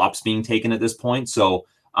lot of flops being taken at this point. So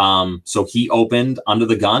he opened under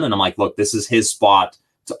the gun, and I'm like, look, this is his spot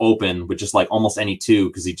to open with just like almost any 2,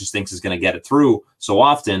 because he just thinks he's going to get it through so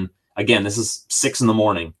often. Again, this is 6 in the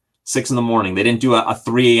morning. They didn't do a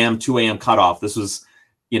 3 a.m., 2 a.m. cutoff. This was,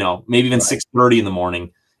 you know, maybe even 6:30 in the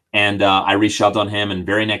morning. And I reshoved on him, and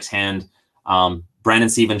very next hand, Brandon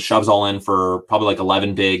Stevens shoves all in for probably like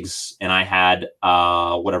 11 bigs. And I had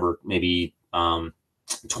maybe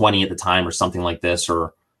 20 at the time or something like this,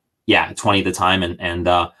 or 20 at the time. And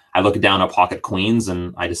I look down at pocket queens,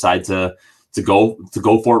 and I decide to go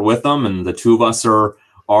for it with them, and the 2 of us are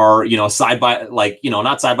you know, side by, like, you know,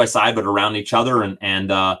 not side by side but around each other,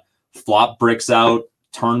 and flop bricks out,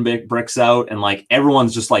 turn big bricks out, and like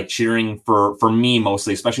everyone's just like cheering for me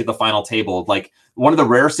mostly, especially at the final table. Like one of the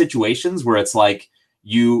rare situations where it's like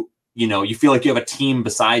you feel like you have a team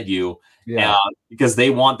beside you, because they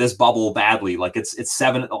want this bubble badly. Like it's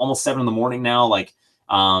almost 7 in the morning now, like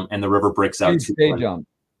and the river bricks out. Huge pay jump.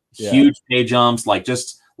 Huge pay jumps, like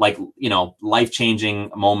just like, you know,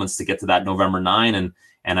 life-changing moments to get to that November 9, and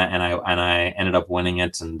I ended up winning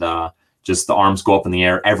it, and just the arms go up in the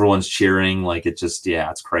air, everyone's cheering, like it just,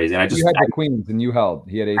 yeah, it's crazy. And you had the queens and you held.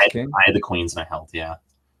 He had ace king. I had the queens and I held, yeah.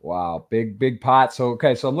 Wow, big pot. So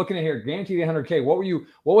okay, so I'm looking at here, guaranteed 800K.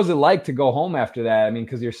 What was it like to go home after that? I mean,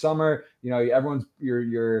 because your summer, you know, everyone's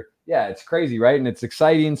you're yeah, it's crazy, right? And it's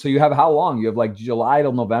exciting. So you have how long? You have like July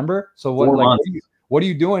till November. So what 4 like months. what are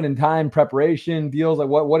you doing in time, preparation, deals? Like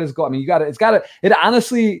what is going? I mean, it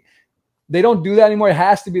honestly, they don't do that anymore. It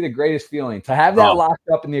has to be the greatest feeling to have that locked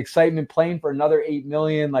up and the excitement, playing for another 8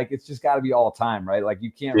 million. Like it's just got to be all time, right? Like you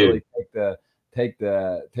can't really take the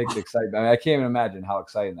excitement. I mean, I can't even imagine how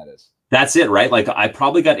exciting that is. That's it, right? Like I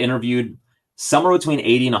probably got interviewed somewhere between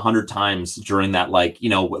 80 and 100 times during that, like, you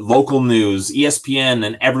know, local news, ESPN,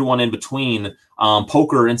 and everyone in between,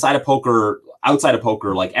 poker, inside of poker, outside of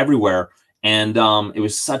poker, like everywhere. And it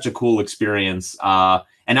was such a cool experience.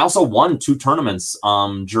 And I also won 2 tournaments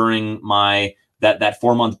during my that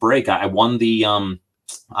 4-month break. I won the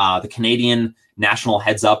Canadian National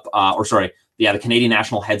Heads Up, the Canadian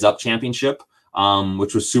National Heads Up Championship,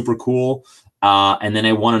 which was super cool. And then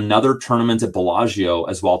I won another tournament at Bellagio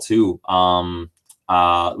as well too. It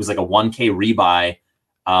was like a 1K rebuy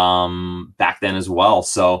back then as well.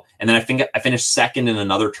 So, and then I think I finished second in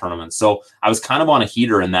another tournament. So I was kind of on a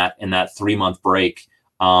heater in that 3-month break,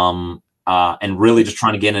 and really just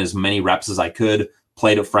trying to get in as many reps as I could.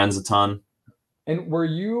 Played with friends a ton. And were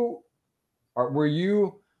you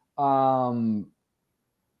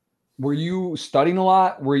studying a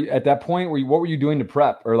lot? Were you at that point? What were you doing to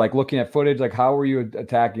prep, or like looking at footage? Like how were you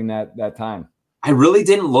attacking that time? I really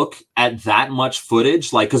didn't look at that much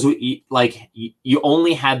footage, like, because you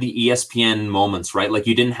only had the ESPN moments, right? Like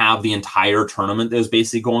you didn't have the entire tournament that was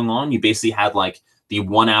basically going on. You basically had like the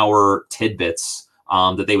 1-hour tidbits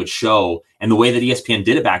that they would show. And the way that ESPN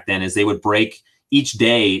did it back then is they would break each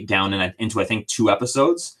day down into I think 2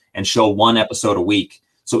 episodes and show 1 episode a week.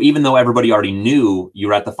 So even though everybody already knew you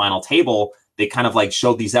were at the final table, they kind of like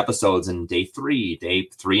showed these episodes in day 3, day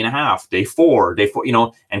 3.5, day 4, you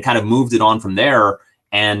know, and kind of moved it on from there.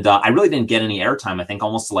 And I really didn't get any airtime, I think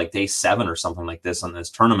almost to like day 7 or something like this on this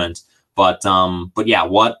tournament. But yeah,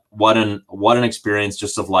 what an experience,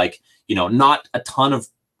 just of like, you know, not a ton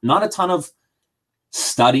of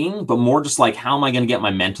studying, but more just like, how am I going to get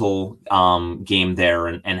my mental game there,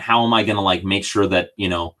 and how am I going to like make sure that, you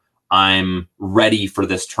know, I'm ready for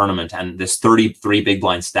this tournament and this 33 big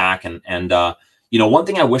blind stack. And you know, one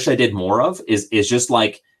thing I wish I did more of is just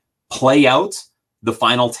like play out the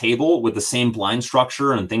final table with the same blind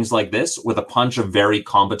structure and things like this with a bunch of very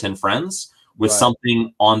competent friends with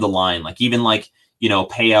something on the line. Like even like, you know,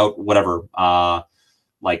 pay out whatever,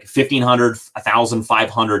 like 1,500,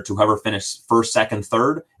 1,500 to whoever finished first, second,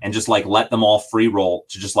 third, and just like let them all free roll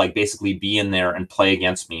to just like basically be in there and play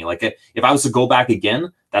against me. Like if I was to go back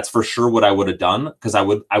again, that's for sure what I would have done, because I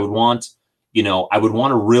would want, you know, I would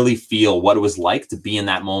want to really feel what it was like to be in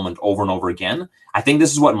that moment over and over again. I think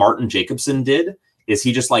this is what Martin Jacobson did, is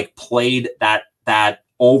he just like played that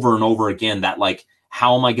over and over again, that like,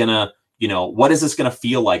 how am I gonna, you know, what is this going to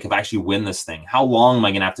feel like if I actually win this thing? How long am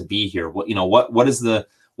I going to have to be here? What, you know, what is that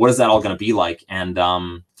all going to be like? And,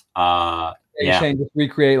 yeah. You're saying just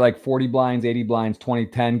recreate like 40 blinds, 80 blinds, 20,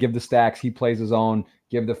 10, give the stacks. He plays his own,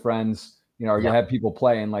 give the friends, you know, or you have people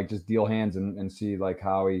play and like just deal hands and see like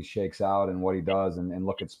how he shakes out and what he does, and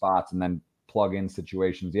look at spots and then plug in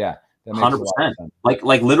situations. Yeah. That makes 100%. A lot of sense.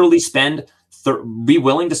 Like literally be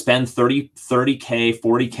willing to spend 30K,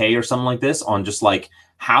 40K or something like this on just like,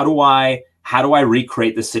 how do I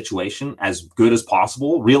recreate this situation as good as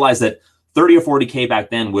possible? Realize that 30 or 40K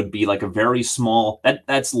back then would be like a very small,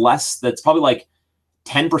 that's probably like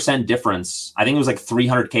 10% difference. I think it was like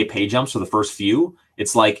 300K pay jumps for the first few.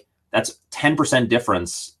 It's like, that's 10%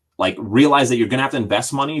 difference. Like realize that you're going to have to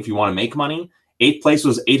invest money if you want to make money. 8th place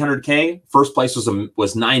was 800K. First place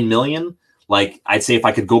was 9 million. Like I'd say if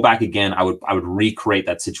I could go back again, I would recreate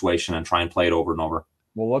that situation and try and play it over and over.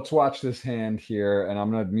 Well, let's watch this hand here, and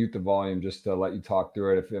I'm going to mute the volume just to let you talk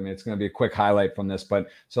through it. I mean, it's going to be a quick highlight from this, but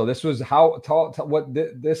so this was how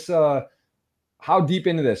deep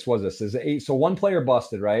into this was this? Is 8? So one player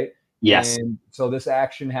busted, right? Yes. And so this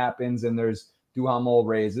action happens, and there's Duhamel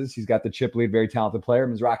raises. He's got the chip lead, very talented player.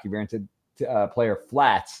 Mizrachi, very talented player,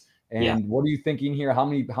 flats. And what are you thinking here? How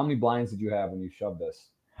many blinds did you have when you shoved this?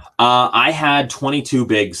 I had 22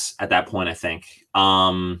 bigs at that point, I think.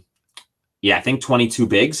 Yeah, I think 22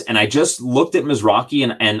 bigs. And I just looked at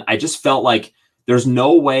Mizrachi and I just felt like there's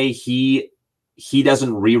no way he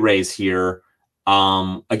doesn't re-raise here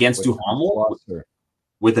against Duhamel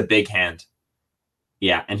with a big hand.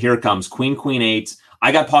 Yeah, and here it comes. Queen, Queen 8.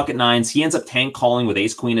 I got pocket nines. He ends up tank calling with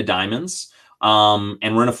ace queen of diamonds.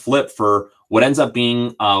 And we're in a flip for what ends up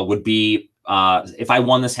being would be if I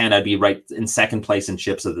won this hand, I'd be right in second place in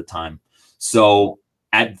chips at the time. So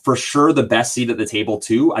at for sure the best seat at the table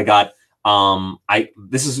too. I got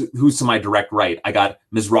this is who's to my direct right. I got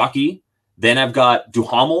Mizrachi, then I've got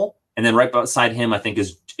Duhamel, and then right beside him I think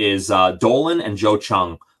is Dolan and Joe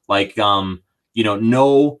Chung. Like you know,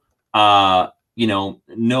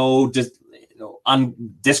 no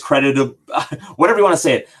discredited, whatever you want to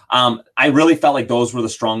say it. I really felt like those were the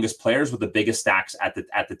strongest players with the biggest stacks at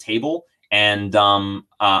the table, and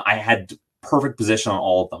I had perfect position on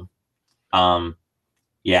all of them.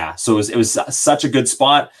 Yeah, so it was such a good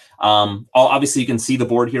spot. Obviously, you can see the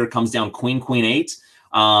board here. It comes down queen, queen, 8.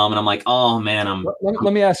 And I'm like, oh man,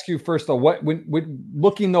 Let me ask you first though. When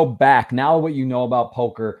looking though back now, what you know about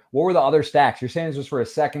poker, what were the other stacks? You're saying this was for a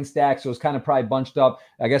second stack, so it's kind of probably bunched up.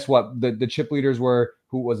 I guess what the chip leaders were.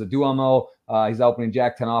 Who was a Duomo? He's opening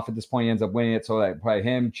Jack 10 off at this point. He ends up winning it. So like probably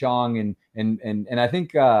him, Chung, and I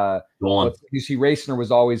think you see Raciner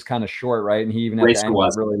was always kind of short, right? And he even at the end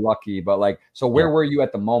got really lucky. But like, so where were you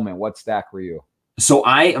at the moment? What stack were you? So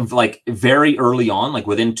I like very early on, like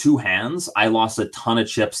within 2 hands, I lost a ton of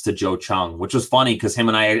chips to Joe Chung, which was funny because him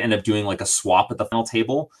and I ended up doing like a swap at the final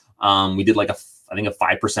table. We did like I think a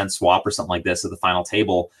 5% swap or something like this at the final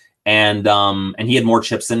table. And he had more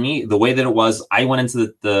chips than me. The way that it was, I went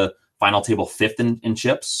into the final table 5th in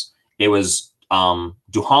chips. It was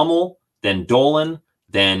Duhamel, then Dolan,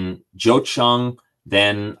 then Joe Chung,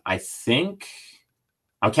 then I think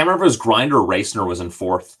I can't remember if it was Grinder or Raciner was in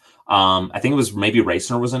 4th. I think it was maybe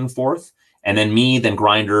Raciner was in 4th, and then me, then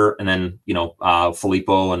Grinder, and then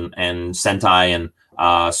Filippo and Sentai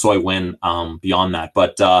and Soy Win beyond that.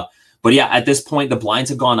 But yeah, at this point the blinds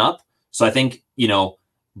have gone up, so I think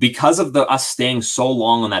because of us staying so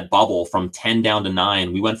long on that bubble from 10 down to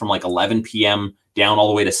 9, we went from like 11 p.m. down all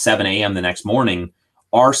the way to 7 a.m. the next morning.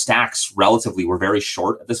 Our stacks relatively were very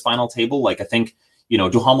short at this final table. Like I think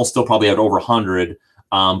Duhamel still probably had over 100.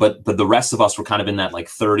 But the rest of us were kind of in that like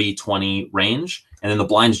 30-20 range, and then the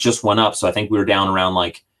blinds just went up. So I think we were down around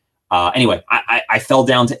like anyway, I fell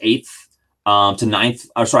down to 8th to 9th,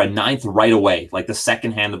 or sorry, 9th right away, like the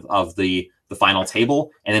second hand of the final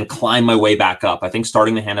table, and then climbed my way back up. I think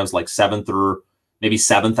starting the hand I was like 7th or maybe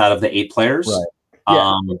 7th out of the 8 players. Right.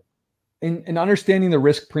 Yeah. And understanding the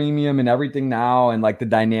risk premium and everything now, and like the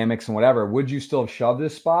dynamics and whatever, would you still have shoved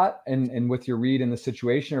this spot and with your read in the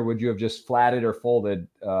situation, or would you have just flatted or folded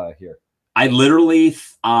here? I literally,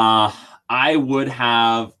 I would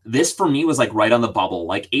have, this for me was like right on the bubble,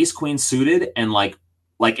 like ace queen suited, and like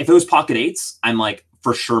if it was pocket 8s, I'm like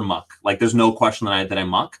for sure muck. Like there's no question that I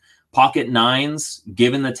muck. Pocket 9s,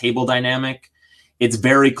 given the table dynamic, it's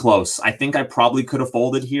very close. I think I probably could have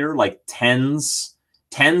folded here, like 10s.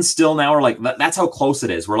 10s still now are like, that's how close it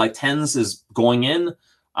is. We're like 10s is going in.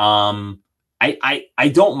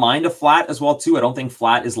 I don't mind a flat as well too. I don't think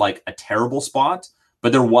flat is like a terrible spot,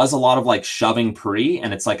 but there was a lot of like shoving pre,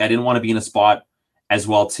 and it's like I didn't want to be in a spot as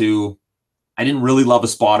well too. I didn't really love a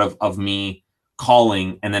spot of me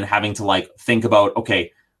calling and then having to like think about,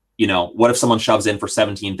 okay, what if someone shoves in for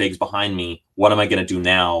 17 bigs behind me? What am I going to do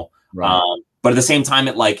now? Right. But at the same time,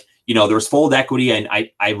 it like, there was fold equity, and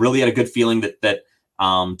I really had a good feeling that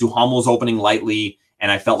Duhamel was opening lightly,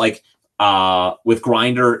 and I felt like with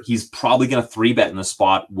Grinder, he's probably going to 3-bet in the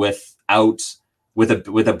spot with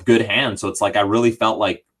a good hand. So it's like I really felt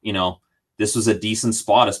like this was a decent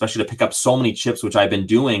spot, especially to pick up so many chips, which I've been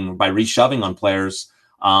doing by reshoving on players.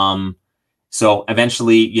 So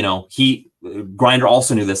eventually, Grinder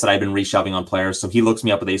also knew this, that I've been reshoving on players. So he looks me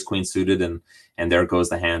up with ace queen suited, and there goes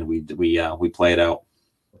the hand. We play it out.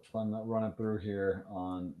 Let's run it through here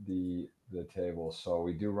on the table. So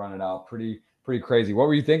we do run it out pretty crazy. What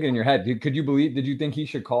were you thinking in your head? Did you think he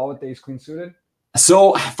should call with the ace queen suited?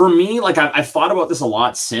 So for me, like I've thought about this a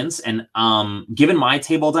lot since, and given my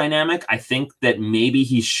table dynamic, I think that maybe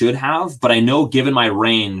he should have, but I know given my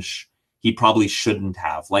range, he probably shouldn't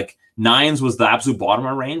have. Like 9s was the absolute bottom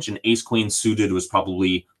of my range, and ace queen suited was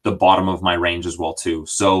probably the bottom of my range as well too.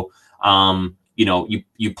 So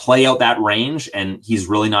you play out that range, and he's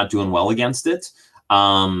really not doing well against it.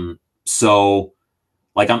 So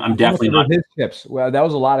like I'm definitely not his chips. Well, that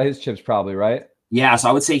was a lot of his chips probably, right? Yeah, so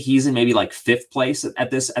I would say he's in maybe like 5th place at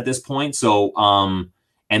this point. So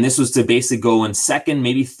and this was to basically go in 2nd,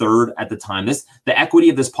 maybe 3rd at the time. The equity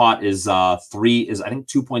of this pot is I think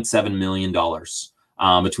 $2.7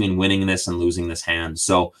 million between winning this and losing this hand.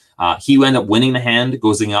 So he ended up winning the hand,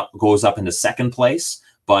 goes up into 2nd place.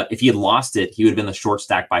 But if he had lost it, he would have been the short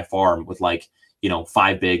stack by far with like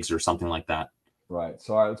 5 bigs or something like that. Right.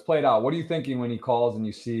 So all right, let's play it out. What are you thinking when he calls and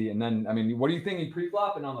you see, and then, I mean, what are you thinking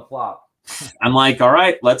pre-flop and on the flop? I'm like, all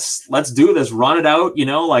right, let's do this, run it out. You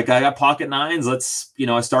know, like I got pocket nines. Let's, you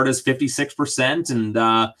know, I start as 56%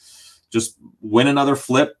 and just win another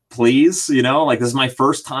flip, please. You know, like this is my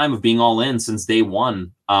first time of being all in since day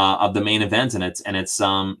one of the main event, and it's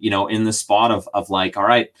you know, in the spot of like, all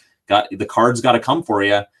right, got the cards got to come for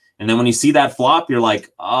you. And then when you see that flop, you're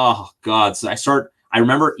like, oh God. So I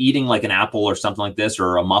remember eating like an apple or something like this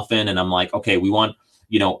or a muffin, and I'm like, okay, we want,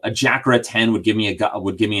 you know, a jack or a 10 would give me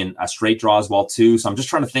a straight draw as well too. So I'm just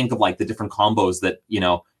trying to think of like the different combos that, you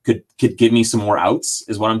know, could give me some more outs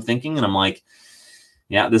is what I'm thinking. And I'm like,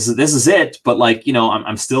 yeah, this is it. But like, you know,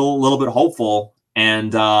 I'm still a little bit hopeful.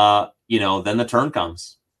 And you know, then the turn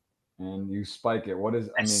comes. And you spike it. What is,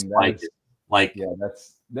 I mean, that is, like, yeah,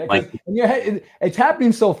 that's like, and it's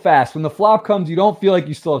happening so fast. When the flop comes, you don't feel like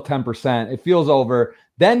you still have 10%. It feels over.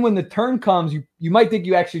 Then when the turn comes, you might think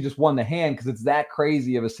you actually just won the hand because it's that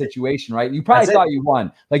crazy of a situation, right? You probably thought you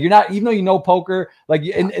won. Like you're not, even though you know poker, like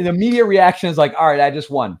an immediate reaction is like, all right, I just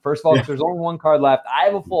won. First of all, there's only one card left. I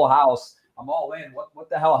have a full house. I'm all in. What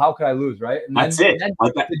the hell? How could I lose, right? And that's then,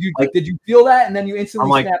 it. Did you feel that? And then you instantly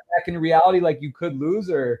like, snap back into reality, like you could lose,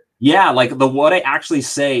 or yeah, like what I actually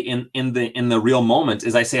say in the real moment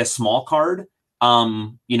is I say a small card.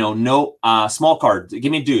 You know, no small card.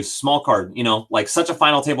 Give me a deuce, small card. You know, like such a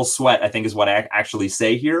final table sweat, I think is what I actually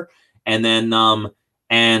say here. And then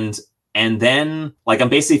and then like I'm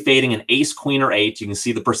basically fading an ace, queen, or 8. You can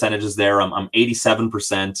see the percentages there. I'm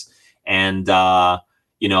 87%, and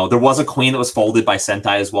you know, there was a queen that was folded by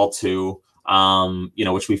Sentai as well too. You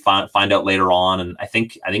know, which we find out later on, and I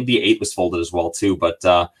think the 8 was folded as well too, but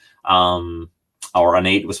or an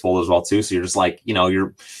 8 was folded as well too. So you're just like, you know,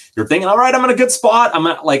 you're thinking, all right, I'm in a good spot.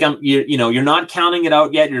 You know, you're not counting it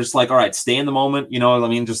out yet. You're just like, all right, stay in the moment. You know what I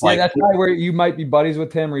mean? Just like, that's probably where you might be buddies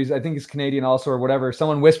with him, or I think he's Canadian also, or whatever.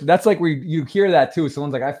 Someone whispered. That's like where you hear that too.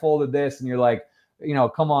 Someone's like, I folded this, and you're like, you know,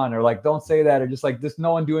 come on, or like, don't say that, or just like, just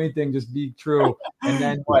no one do anything, just be true. And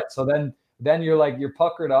then what? So then you're like, you're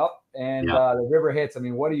puckered up, and the river hits. I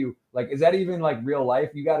mean, what do you like? Is that even like real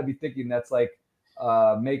life? You got to be thinking that's like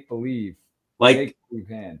make believe, like make believe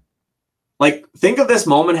hand. Like think of this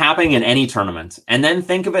moment happening in any tournament, and then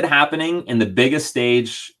think of it happening in the biggest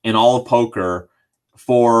stage in all of poker.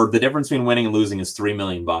 For the difference between winning and losing is $3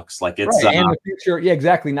 million. Like it's right. And the future, yeah,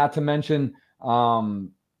 exactly. Not to mention,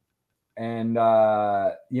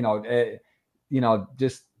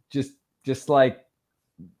 just like,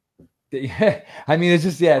 I mean, it's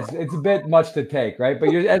just, yeah, it's a bit much to take, right? But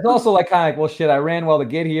it's also like kind of like, well, shit, I ran well to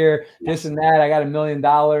get here, this and that. I got $1 million,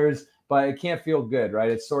 but it can't feel good, right?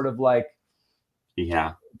 It's sort of like,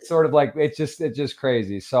 it's just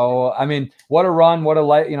crazy. So, I mean, what a run, what a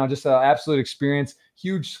light, you know, just an absolute experience,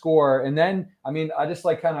 huge score. And then, I mean, I just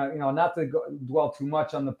like kind of, you know, not to dwell too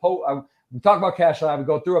much on the we talk about cash live, we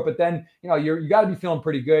go through it, but then, you know, you got to be feeling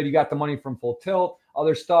pretty good. You got the money from Full Tilt,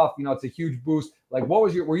 other stuff, you know, it's a huge boost. Like,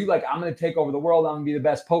 were you like, I'm going to take over the world, I'm going to be the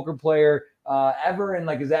best poker player ever? And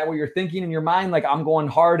like, is that what you're thinking in your mind? Like, I'm going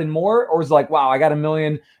hard and more? Or is it like, wow, I got $1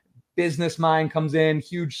 million, business mind comes in,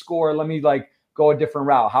 huge score, let me like go a different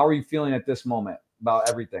route? How are you feeling at this moment about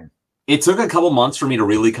everything? It took a couple months for me to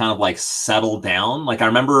really kind of like settle down. Like I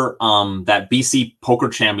remember that BC Poker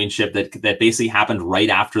Championship that basically happened right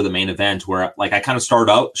after the main event, where like I kind of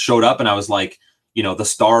showed up and I was like, you know, the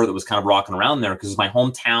star that was kind of rocking around there because it's my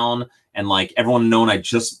hometown, and like everyone known I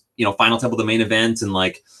just, you know, final table the main event, and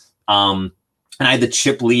like and I had the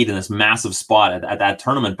chip lead in this massive spot at that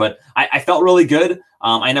tournament. But I felt really good.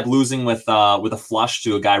 I ended up losing with a flush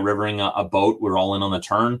to a guy rivering a boat. We were all in on the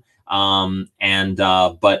turn.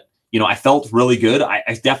 But you know, I felt really good. I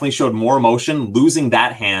definitely showed more emotion losing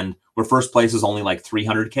that hand where first place is only like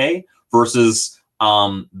 300K versus,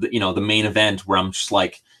 the main event where I'm just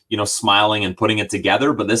like, you know, smiling and putting it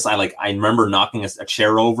together. But this, I remember knocking a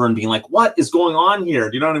chair over and being like, what is going on here?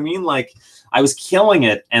 Do you know what I mean? Like I was killing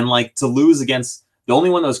it. And like to lose against the only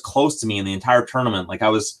one that was close to me in the entire tournament. Like I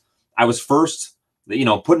was first, you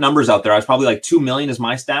know, put numbers out there. I was probably like 2 million is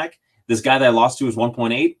my stack. This guy that I lost to was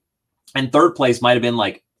 1.8, and third place might've been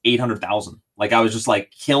like 800,000. Like I was just like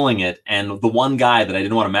killing it. And the one guy that I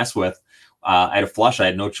didn't want to mess with, I had a flush. I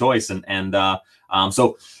had no choice.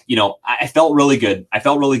 So, you know, I felt really good.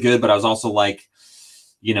 But I was also like,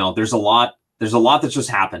 you know, there's a lot there's a lot that's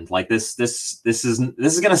just happened. Like this is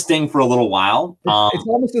gonna sting for a little while. It's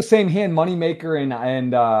almost the same hand, Moneymaker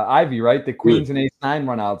and Ivy, right? The queens and ace nine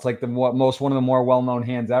run out. It's like one of the more well-known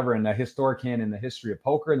hands ever, and a historic hand in the history of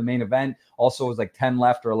poker. In the main event, also was like 10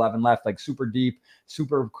 left or 11 left, like super deep,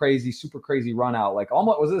 super crazy run out. Like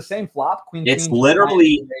almost, was it the same flop? It's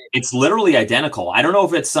literally identical. I don't know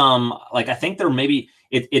if it's like, I think there maybe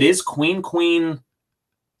it is queen.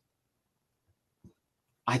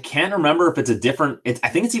 I can't remember if it's a different. I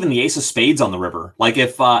think it's even the ace of spades on the river. Like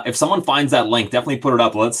if someone finds that link, definitely put it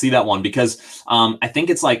up. Let's see that one, because I think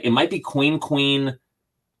it's like, it might be queen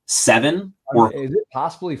 7. Or is it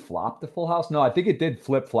possibly flop the full house? No, I think it did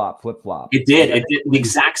flip flop. It did. It did the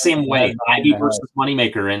exact same way. Ivy versus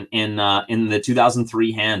Moneymaker in the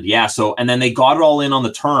 2003 hand. Yeah. So, and then they got it all in on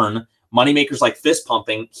the turn. Moneymaker's like fist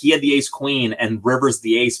pumping. He had the ace queen and Rivers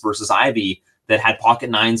the ace versus Ivy that had pocket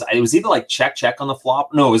nines. It was either like check on the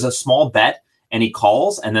flop. No, it was a small bet, and he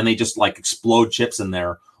calls, and then they just like explode chips in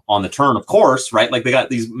there on the turn, of course, right? Like they got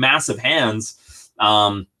these massive hands,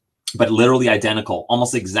 but literally identical,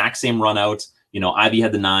 almost the exact same run out. You know, Ivy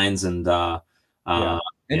had the nines, and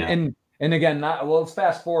and again, let's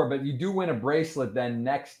fast forward, but you do win a bracelet then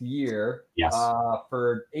next year, yes,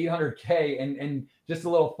 for $800K. And just a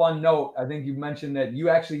little fun note, I think you mentioned that you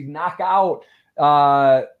actually knock out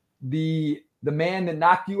the man that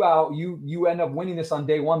knocked you out. You end up winning this on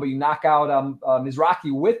day one, but you knock out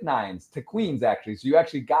Mizrachi with nines to queens, actually. So you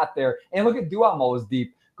actually got there. And look at Duomo is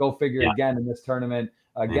deep. Go figure again in this tournament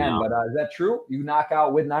again. But is that true? You knock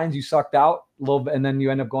out with nines, you sucked out a little bit, and then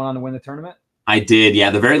you end up going on to win the tournament? I did,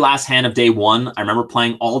 yeah. The very last hand of day one, I remember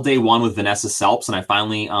playing all day one with Vanessa Selps, and I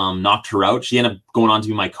finally knocked her out. She ended up going on to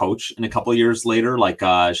be my coach in a couple of years later. Like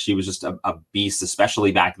she was just a beast,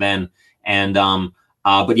 especially back then. And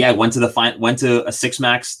but yeah, went to a six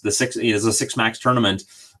max. It is a six max tournament,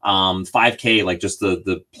 5K, like just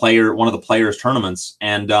one of the players' tournaments.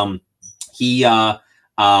 And we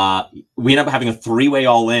ended up having a 3-way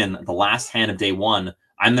all in the last hand of day one.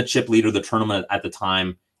 I'm the chip leader of the tournament at the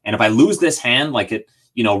time. And if I lose this hand, like it,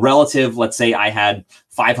 you know, relative, let's say I had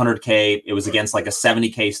 500K, it was against like a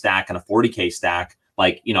 70K stack and a 40K stack.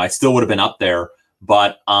 Like, you know, I still would have been up there,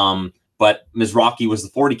 but Mizrachi was the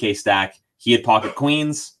 40K stack. He had pocket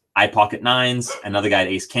queens, I had pocket nines, another guy had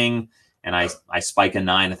ace king, and I spike a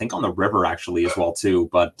 9, I think on the river actually as well too.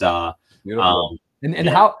 But how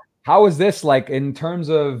is this like in terms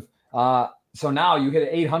of so now you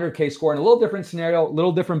hit an 800K score in a little different scenario, a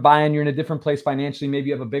little different buy-in. You're in a different place financially. Maybe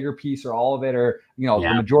you have a bigger piece or all of it, or the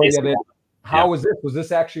majority of it. How was this? Was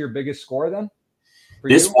this actually your biggest score then?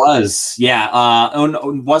 This was,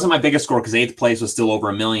 it wasn't my biggest score because 8th place was still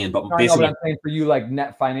over $1 million. But basically, I'm saying for you, like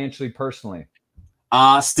net financially, personally.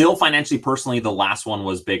 Still financially, personally, the last one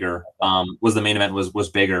was bigger. Was the main event was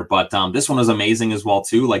bigger, but this one was amazing as well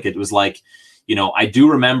too. Like it was like, you know, I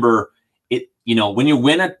do remember it. You know, when you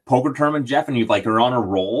win a poker tournament, Jeff, and you like are on a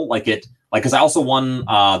roll, because I also won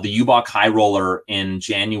the UBOC High Roller in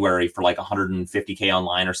January for like 150K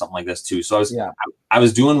online or something like this too. So I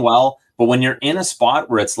was doing well. But when you're in a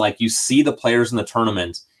spot where it's like you see the players in the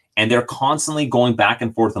tournament and they're constantly going back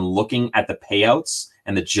and forth and looking at the payouts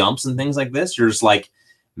and the jumps and things like this, you're just like,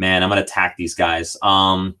 man, I'm going to attack these guys.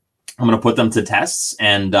 I'm going to put them to tests.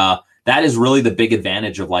 And that is really the big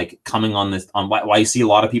advantage of like coming on this, on why you see a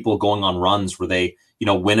lot of people going on runs where they, you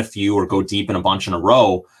know, win a few or go deep in a bunch in a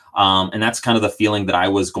row. And that's kind of the feeling that I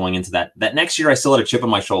was going into that next year. I still had a chip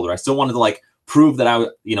on my shoulder. I still wanted to like prove that I was,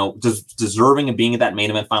 you know, deserving of being at that main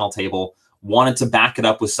event final table, wanted to back it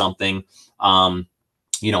up with something.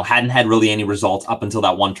 You know, hadn't had really any results up until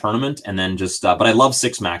that one tournament. And then just, but I love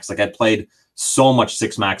six max. Like I played so much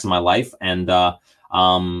six max in my life. And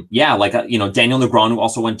yeah, like, you know, Daniel Negreanu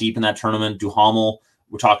also went deep in that tournament. Duhamel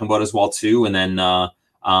we're talking about as well too. And then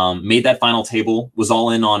made that final table, was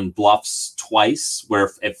all in on bluffs twice, where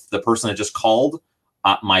if the person had just called,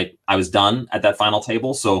 I was done at that final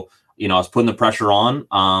table. So, you know, I was putting the pressure on.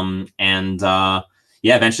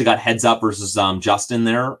 Yeah, eventually got heads up versus Justin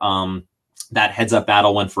there. That heads up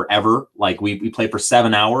battle went forever. Like we played for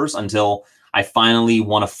 7 hours until I finally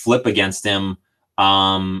won a flip against him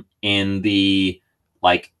in the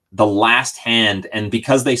last hand. And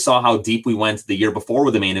because they saw how deep we went the year before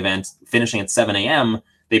with the main event, finishing at 7 a.m.,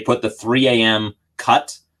 they put the 3 a.m.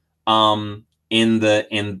 cut in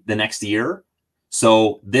the next year.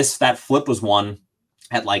 So that flip was won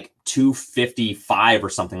at like 2:55 or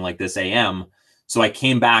something like this a.m. So I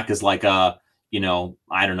came back as like a, you know,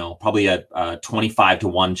 I don't know, probably a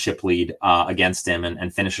 25-1 chip lead against him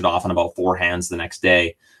and finish it off in about 4 hands the next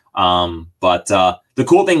day. But the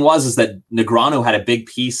cool thing is that Negreanu had a big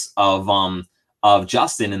piece of of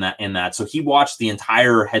Justin in that. So he watched the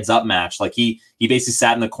entire heads up match. Like he basically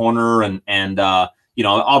sat in the corner and you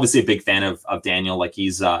know, obviously a big fan of Daniel. Like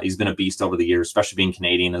he's been a beast over the years, especially being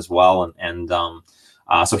Canadian as well.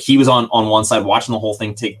 So he was on one side watching the whole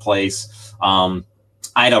thing take place.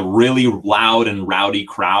 I had a really loud and rowdy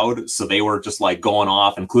crowd, so they were just like going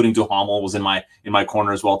off, including Duhamel was in my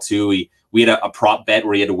corner as well too. We had a prop bet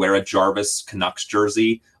where he had to wear a Jarvis Canucks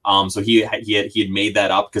jersey. So he had made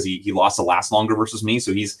that up because he lost the last longer versus me.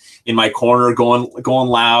 So he's in my corner going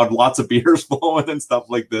loud, lots of beers flowing and stuff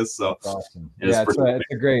like this. So awesome.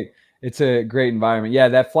 It's a great environment. Yeah,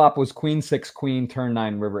 that flop was Queen 6 Queen turn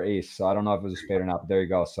 9 River Ace. So I don't know if it was a spade or not, but there you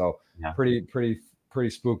go. So yeah. Pretty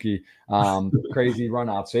spooky, crazy run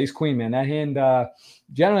out. So Ace Queen, man, that hand,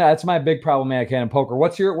 generally that's my big problematic hand in poker.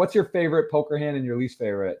 What's your favorite poker hand and your least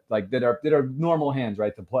favorite? Like that are normal hands,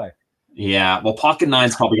 right, to play? Yeah, well, pocket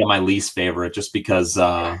nine's probably got my least favorite just because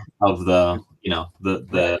of the, you know,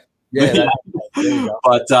 the yeah.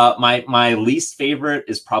 But my least favorite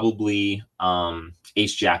is probably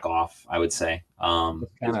ace jack off, I would say. Kind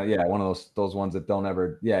of, yeah, one of those ones that don't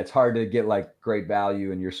ever, yeah, it's hard to get like great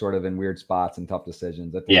value and you're sort of in weird spots and tough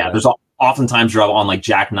decisions. Yeah, there's oftentimes you're on like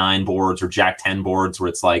jack 9 boards or jack 10 boards where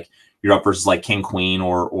it's like you're up versus like king queen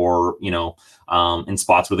or you know, in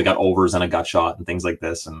spots where they got overs and a gut shot and things like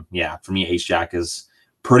this. And yeah, for me, ace jack is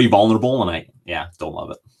pretty vulnerable, and I don't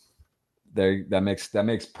love it. That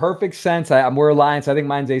makes perfect sense. We're alliance. I think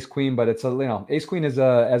mine's ace queen, but it's ace queen is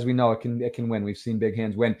as we know, it can win. We've seen big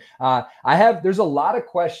hands win. There's a lot of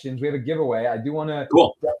questions. We have a giveaway. I do want to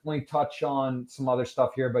definitely touch on some other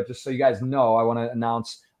stuff here, but just so you guys know, I want to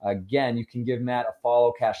announce again, you can give Matt a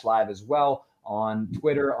follow, Cash Live as well on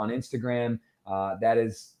Twitter, on Instagram. That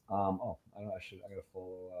is I gotta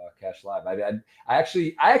follow Cash Live. I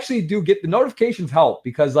actually do get the notifications help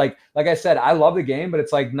because like I said, I love the game, but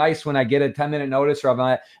it's like nice when I get a 10-minute notice or I'm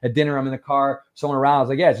at dinner, I'm in the car, someone around. I was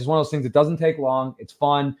like, yeah, it's just one of those things that doesn't take long. It's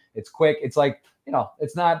fun. It's quick. It's like, you know,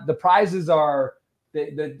 it's not, the prizes are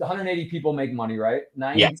the 180 people make money, right?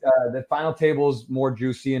 90, yes. The final table is more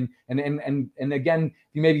juicy. And again,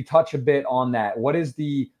 if you maybe touch a bit on that, what is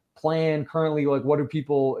the plan currently? Like, what do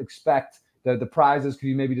people expect? The prizes, could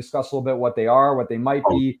you maybe discuss a little bit what they are, what they might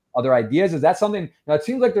be, other ideas? Is that something, now it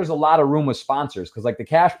seems like there's a lot of room with sponsors because like the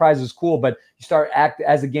cash prize is cool, but you start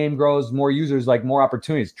as the game grows, more users, like more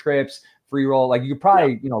opportunities, trips, free roll, like you could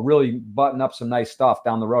probably, you know, really button up some nice stuff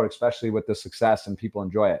down the road, especially with the success and people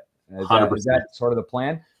enjoy it. Is that sort of the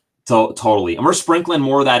plan? Totally. And we're sprinkling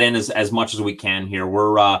more of that in as much as we can here.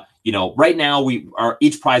 We're, you know, right now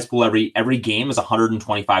each prize pool, every game is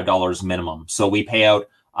 $125 minimum. So we pay out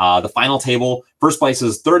the final table. First place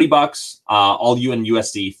is $30, all in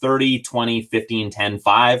USD, 30, 20, 15, 10,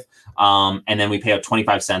 5. And then we pay out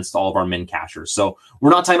 25 cents to all of our min cashers. So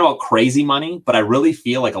we're not talking about crazy money, but I really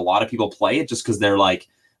feel like a lot of people play it just because they're like,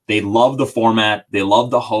 they love the format. They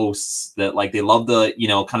love the hosts, that like, they love the, you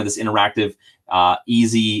know, kind of this interactive,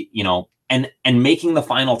 easy, you know, and making the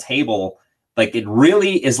final table, like it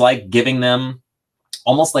really is like giving them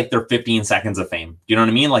almost like their 15 seconds of fame. You know what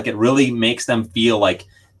I mean? Like it really makes them feel like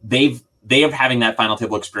they are having that final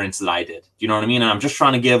table experience that I did. You know what I mean? And I'm just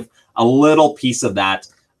trying to give a little piece of that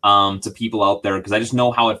to people out there because I just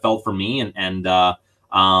know how it felt for me. And the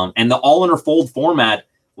all in or fold format,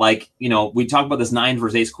 like, you know, we talk about this 9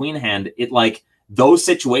 versus ace queen hand. It like those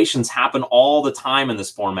situations happen all the time in this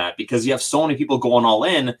format because you have so many people going all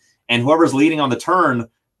in, and whoever's leading on the turn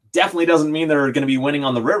definitely doesn't mean they're going to be winning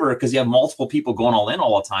on the river because you have multiple people going all in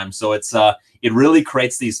all the time. So it's it really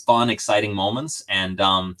creates these fun, exciting moments. And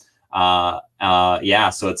yeah,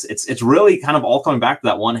 so it's really kind of all coming back to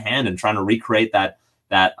that one hand and trying to recreate that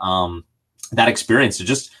experience. So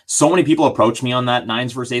just so many people approach me on that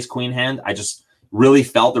 9s versus ace queen hand. I just really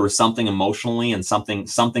felt there was something emotionally and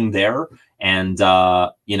something there. And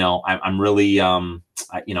you know, I'm really you know,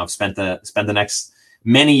 I've spent the next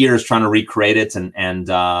many years trying to recreate it, and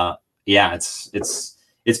yeah,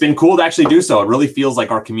 it's been cool to actually do so. It really feels like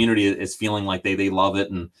our community is feeling like they love it,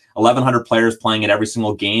 and 1,100 players playing it every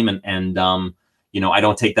single game, and you know, I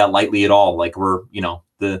don't take that lightly at all. Like we're, you know,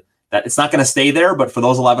 that it's not going to stay there, but for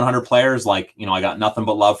those 1,100 players, like, you know, I got nothing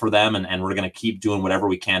but love for them, and we're going to keep doing whatever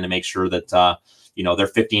we can to make sure that you know, their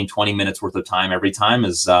 15-20 minutes worth of time every time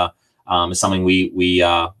is something we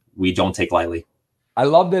don't take lightly. I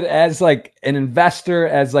loved it as like an investor,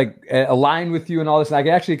 as like aligned with you and all this. And I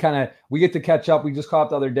can actually we get to catch up. We just caught up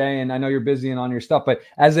the other day, and I know you're busy and on your stuff, but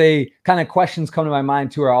as a kind of questions come to my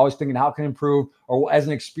mind too, are always thinking how can improve, or as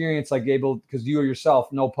an experience, like because you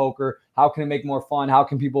yourself know poker, how can it make more fun? How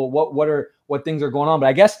can people, what things are going on? But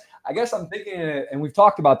I guess I'm thinking, and we've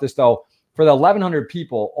talked about this though, for the 1,100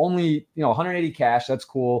 people, only 180 cash. That's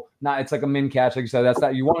cool. Not it's like a min cash, like you said. That's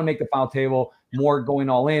not you want to make the final table more going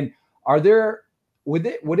all in. Would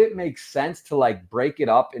it make sense to like break it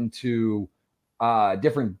up into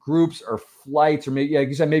different groups or flights, or maybe like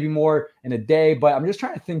you said, maybe more in a day? But I'm just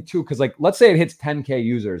trying to think too, because like let's say it hits 10K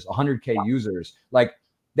users, 100K users, like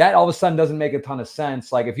that all of a sudden doesn't make a ton of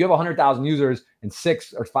sense. Like if you have 100,000 users and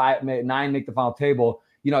 6 or 5, 9 make the final table,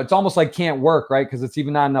 it's almost like can't work, right? Because it's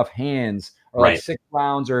even not enough hands or like 6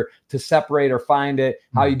 rounds or to separate or find it,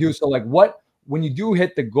 how you do. So like when you do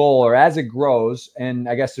hit the goal or as it grows, and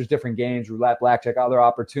I guess there's different games, roulette, blackjack, other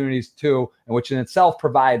opportunities too, and which in itself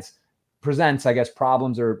presents, I guess,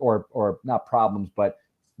 problems or not problems, but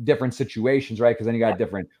different situations, right? Because then you got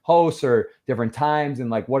different hosts or different times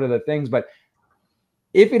and like what are the things. But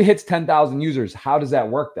if it hits 10,000 users, how does that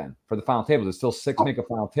work then for the final table? Is it still 6 make a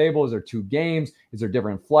final table? Is there 2 games? Is there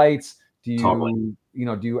different flights? Do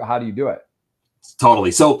you, how do you do it?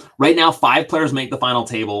 Totally. So right now, 5 players make the final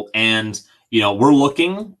table, and we're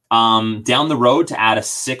looking down the road to add a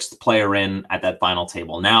 6th player in at that final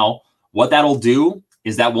table. Now, what that'll do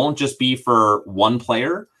is that won't just be for 1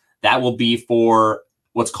 player. That will be for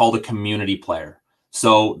what's called a community player.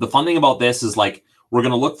 So the fun thing about this is like, we're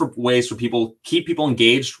going to look for ways for keep people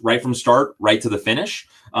engaged right from start, right to the finish,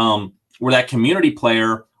 where that community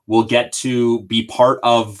player will get to be part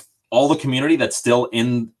of all the community that's still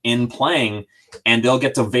in playing, and they'll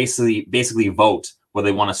get to basically vote whether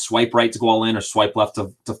they want to swipe right to go all in or swipe left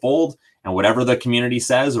to fold, and whatever the community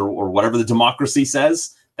says or whatever the democracy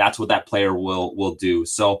says, that's what that player will do.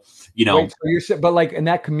 So, Wait, so but like in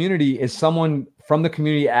that community, is someone from the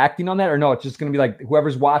community acting on that, or no? It's just going to be like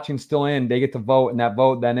whoever's watching still in, they get to vote, and that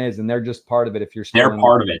vote then is, and they're just part of it. If they're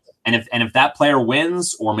part of it, and if that player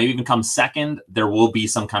wins or maybe even comes second, there will be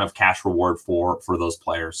some kind of cash reward for those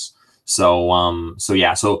players. So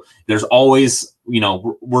so there's always,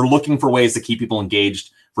 we're looking for ways to keep people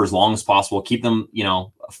engaged for as long as possible, keep them,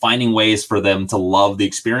 finding ways for them to love the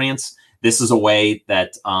experience. This is a way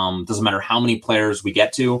that doesn't matter how many players we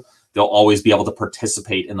get to, they'll always be able to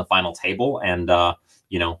participate in the final table and,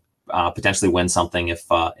 potentially win something if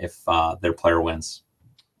their player wins.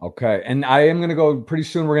 Okay. And I am going to go pretty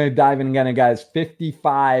soon. We're going to dive in again, guys.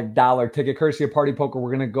 $55 ticket, courtesy of Party Poker. We're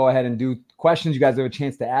going to go ahead and do questions. You guys have a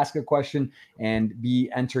chance to ask a question and be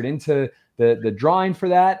entered into the drawing for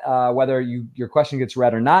that, whether your question gets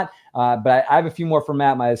read or not. But I have a few more for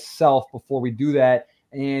Matt myself before we do that.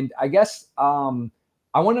 And I guess I want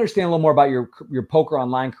to understand a little more about your poker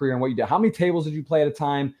online career and what you did. How many tables did you play at a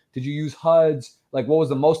time? Did you use HUDs? Like, what was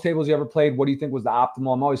the most tables you ever played? What do you think was the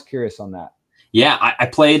optimal? I'm always curious on that. Yeah, I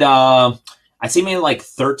played, I'd say maybe like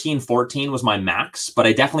 13, 14 was my max, but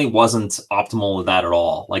I definitely wasn't optimal with that at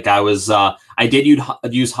all. Like I did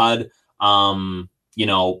use HUD. I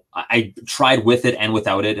tried with it and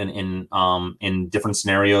without it in different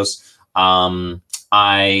scenarios. My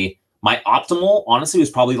optimal, honestly, was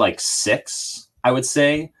probably like 6, I would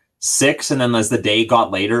say 6. And then as the day got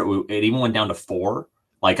later, it even went down to 4.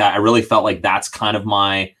 Like I really felt like that's kind of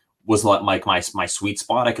my sweet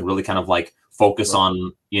spot. I could really kind of like focus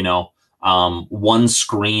on, one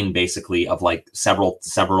screen basically of like several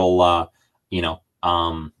tables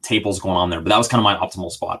going on there. But that was kind of my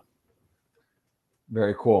optimal spot.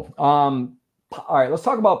 Very cool. All right, let's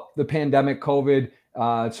talk about the pandemic, COVID.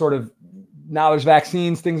 Sort of now there's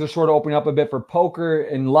vaccines, things are sort of opening up a bit for poker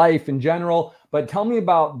and life in general. But tell me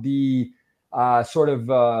about the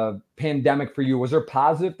pandemic for you. Was there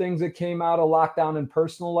positive things that came out of lockdown in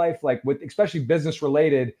personal life, like with especially business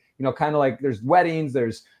related? Kind of like there's weddings,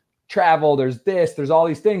 there's travel, there's all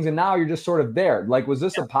these things, and now you're just sort of there. Like, was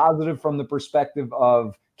this a positive from the perspective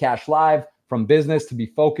of Cash Live, from business to be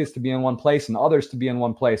focused, to be in one place, and others to be in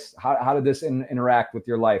one place? How did this interact with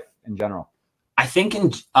your life in general? I think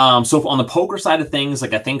so on the poker side of things,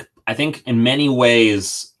 like I think in many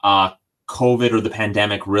ways, COVID or the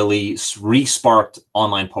pandemic really re-sparked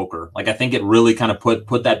online poker. Like I think it really kind of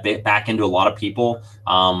put that bit back into a lot of people.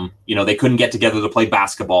 They couldn't get together to play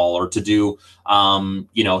basketball or to do all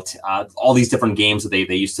these different games that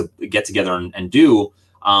they used to get together and do.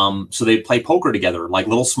 So they play poker together, like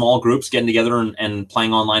little small groups getting together and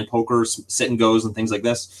playing online poker, sit and goes and things like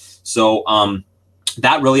this. So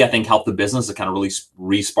that really, I think, helped the business to kind of really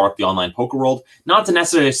re-spark the online poker world. Not to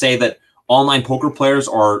necessarily say that online poker players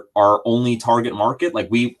are our only target market. Like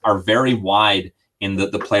we are very wide in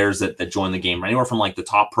the players that join the game, anywhere from like the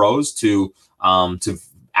top pros to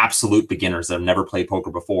absolute beginners that have never played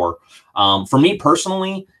poker before. For me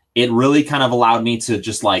personally, it really kind of allowed me to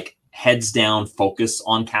just like heads down focus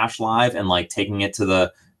on Cash Live and like taking it to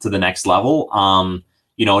the next level.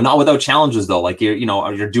 you know, not without challenges though. Like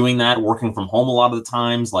you're doing that, working from home a lot of the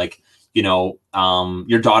times. Like, you know,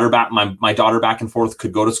 your daughter my daughter back and forth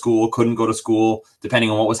could go to school, couldn't go to school, depending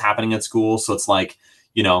on what was happening at school. So it's like,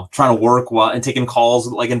 you know, trying to work while and taking calls,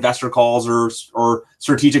 like investor calls or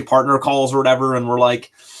strategic partner calls or whatever. And we're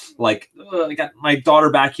like, I got my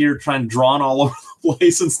daughter back here trying to draw all over the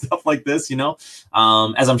place and stuff like this, you know.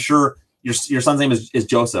 As I'm sure your son's name is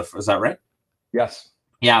Joseph. Is that right? Yes.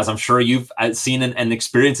 Yeah, as I'm sure you've seen and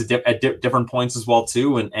experienced at different points as well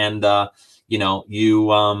too. And you know,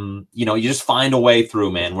 you just find a way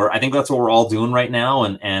through, man. I think that's what we're all doing right now.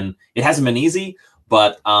 And it hasn't been easy,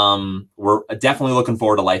 but we're definitely looking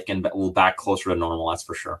forward to life getting back closer to normal. That's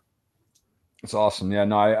for sure. It's awesome. Yeah,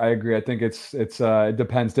 no, I agree. I think it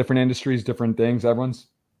depends. Different industries, different things. Everyone's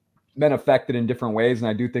been affected in different ways. And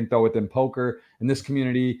I do think though, within poker in this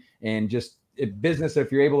community and just business,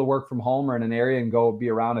 if you're able to work from home or in an area and go be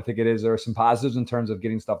around, I think there are some positives in terms of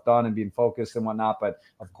getting stuff done and being focused and whatnot. But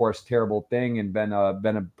of course, terrible thing and been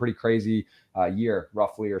a pretty crazy year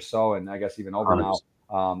roughly or so. And I guess even over 100%.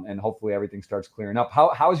 Now. And hopefully everything starts clearing up.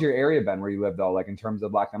 How's your area been where you live though? Like in terms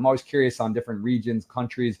of lockdown, I'm always curious on different regions,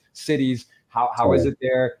 countries, cities. How is it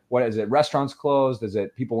there? What is it? Restaurants closed? Is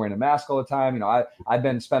it people wearing a mask all the time? You know,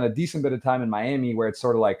 I've spent a decent bit of time in Miami where it's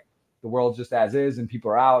sort of like the world just as is and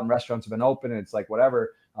people are out and restaurants have been open and it's like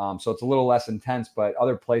whatever. So it's a little less intense, but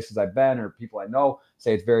other places I've been or people I know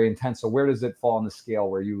say it's very intense. So where does it fall on the scale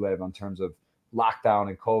where you live in terms of lockdown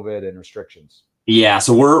and COVID and restrictions? Yeah,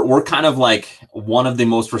 so we're kind of like one of the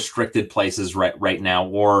most restricted places right now,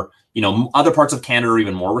 or you know, other parts of Canada are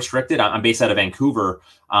even more restricted. I'm based out of Vancouver,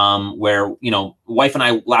 where you know, wife and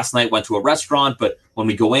I last night went to a restaurant, but when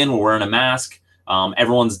we go in, we're wearing a mask.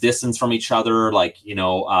 Everyone's distance from each other, like you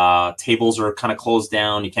know, tables are kind of closed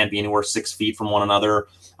down. You can't be anywhere 6 feet from one another.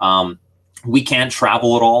 We can't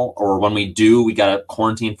travel at all, or when we do, we got to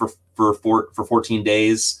quarantine for 14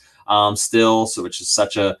 dafor still. So which is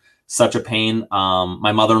such a pain.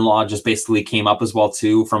 My mother-in-law just basically came up as well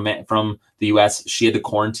too from the US. She had to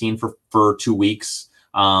quarantine for 2 weeks.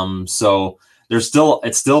 So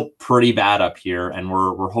it's still pretty bad up here, and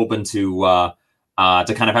we're hoping to kind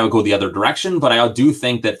of have it go the other direction. But I do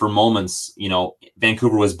think that for moments, you know,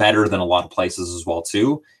 Vancouver was better than a lot of places as well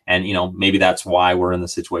too. And you know, maybe that's why we're in the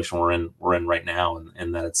situation we're in right now,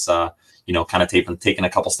 and that it's you know, kind of taking a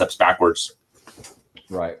couple steps backwards.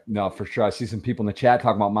 Right. No, for sure. I see some people in the chat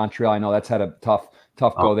talking about Montreal. I know that's had a tough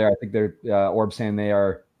go there. I think they're Orb saying they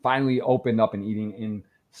are finally opened up and eating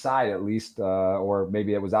inside at least, or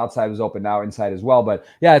maybe it was outside, it was open now inside as well. But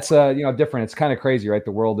yeah, it's you know, different. It's kind of crazy, right?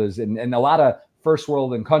 The world is and a lot of first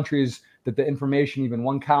world and countries that the information, even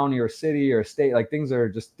one county or city or state, like things are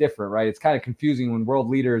just different, right? It's kind of confusing when world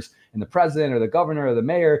leaders and the president or the governor or the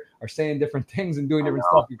mayor are saying different things and doing different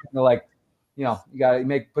stuff. You're kind of like, you know, you got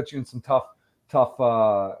to put you in some tough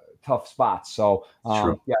spots. So yeah,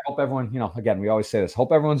 I hope everyone, you know, again, we always say this,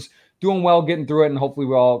 hope everyone's doing well, getting through it, and hopefully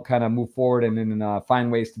we all kind of move forward and then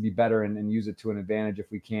find ways to be better and use it to an advantage if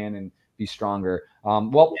we can and be stronger.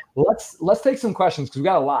 Well, let's take some questions because we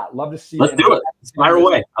got a lot. Love to see. Let's do it. Fire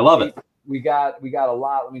away. I love it. We got a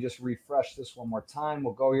lot. Let me just refresh this one more time.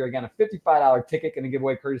 We'll go here again. A $55 ticket going to give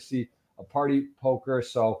away courtesy of Party Poker.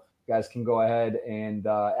 So you guys can go ahead and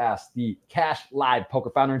ask the Cash Live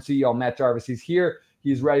Poker founder and CEO, Matt Jarvis. He's here.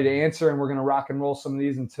 He's ready to answer, and we're going to rock and roll some of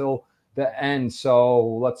these until the end.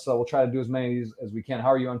 So we'll try to do as many of these as we can.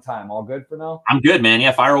 How are you on time? All good for now? I'm good, man.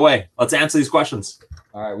 Yeah, fire away. Let's answer these questions.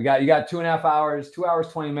 All right, you got 2.5 hours, 2 hours,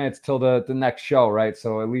 20 minutes till the next show, right?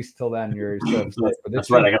 So at least till then you're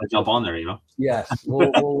that's right. I got to jump on there, you know. Yes,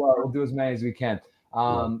 we'll do as many as we can.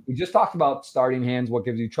 We just talked about starting hands, what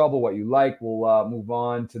gives you trouble, what you like. We'll move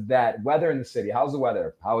on to that. Weather in the city. How's the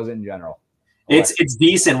weather? How is it in general? It's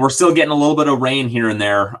decent. We're still getting a little bit of rain here and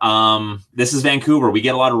there. This is Vancouver. We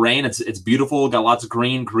get a lot of rain. It's beautiful. Got lots of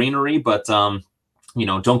greenery, but you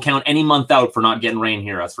know, don't count any month out for not getting rain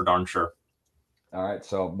here. That's for darn sure. All right.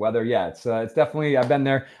 So weather, yeah, it's definitely, I've been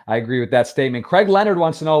there. I agree with that statement. Craig Leonard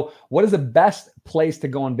wants to know, what is the best place to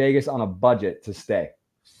go in Vegas on a budget to stay?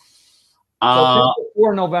 So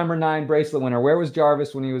before November 9 bracelet winner, where was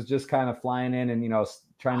Jarvis when he was just kind of flying in and, you know,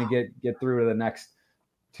 trying to get through to the next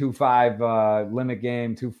 2-5 limit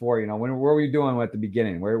game, 2-4, you know, where were you doing at the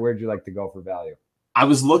beginning? Where'd you like to go for value? I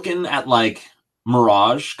was looking at like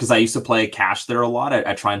Mirage because I used to play cash there a lot.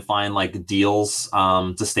 I try and find like deals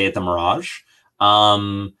to stay at the Mirage.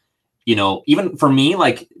 You know, even for me,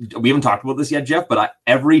 like we haven't talked about this yet, Jeff, but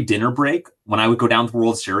every dinner break when I would go down to the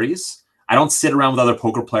World Series, I don't sit around with other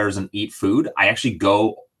poker players and eat food. I actually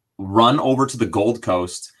run over to the Gold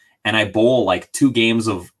Coast and I bowl like 2 games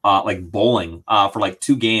of like bowling for like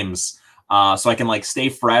 2 games so I can like stay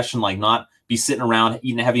fresh and like not be sitting around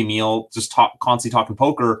eating a heavy meal, just constantly talking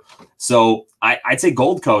poker. So I'd say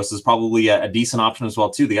Gold Coast is probably a decent option as well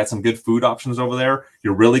too. They got some good food options over there.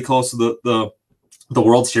 You're really close to the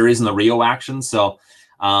World Series and the Rio action. So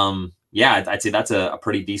yeah, I'd say that's a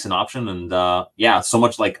pretty decent option. And yeah, so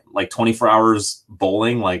much like 24 hours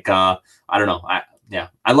bowling. Like I don't know.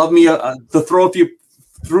 I love me to throw a few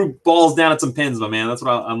balls down at some pins, my man. That's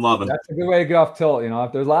what I'm loving. That's a good way to get off tilt. You know,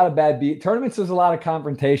 if there's a lot of bad tournaments, there's a lot of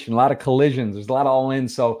confrontation, a lot of collisions. There's a lot of all in.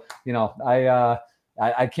 So, you know,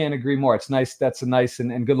 I can't agree more. It's nice. That's a nice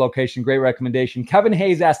and good location. Great recommendation. Kevin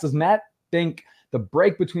Hayes asked, does Matt think the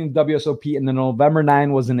break between WSOP and the November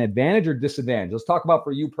 9 was an advantage or disadvantage? Let's talk about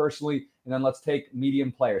for you personally, and then let's take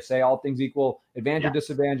medium players. Say all things equal, advantage or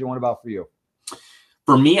disadvantage, and what about for you?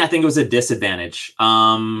 For me, I think it was a disadvantage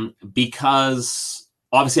because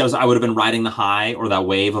obviously I would have been riding the high or that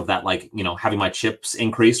wave of that, like, you know, having my chips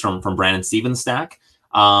increase from Brandon Stevens' stack.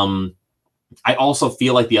 I also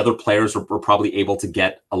feel like the other players were probably able to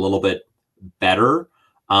get a little bit better.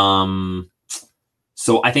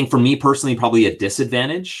 So I think for me personally, probably a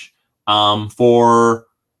disadvantage for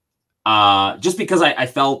just because I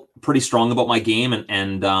felt pretty strong about my game.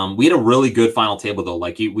 And we had a really good final table, though.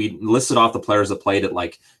 Like we listed off the players that played it,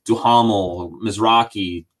 like Duhamel,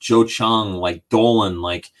 Mizraki, Joe Chung, like Dolan,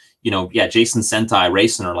 like, you know, yeah, Jason Sentai,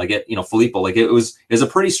 Raciner, like it, you know, Filippo, like it was a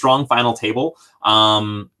pretty strong final table.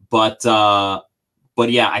 But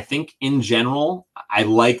yeah, I think in general, I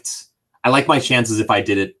like my chances if I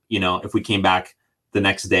did it, you know, if we came back the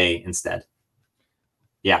next day instead.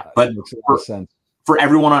 Yeah, but for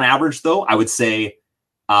everyone on average, though, I would say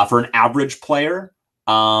for an average player,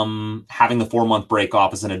 having the 4-month break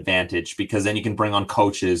off is an advantage, because then you can bring on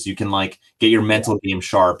coaches. You can like get your mental game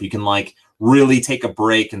sharp. You can like really take a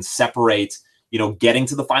break and separate, you know, getting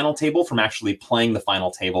to the final table from actually playing the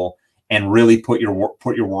final table, and really put your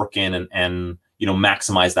work in and you know,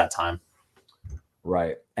 maximize that time.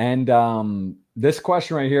 Right. And this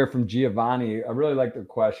question right here from Giovanni, I really like the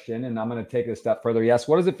question, and I'm going to take it a step further. Yes,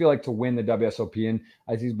 what does it feel like to win the WSOP? And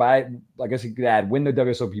I guess you could add win the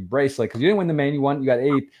WSOP bracelet, because you didn't win the main. You got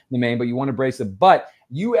 8th in the main, but you won a bracelet. But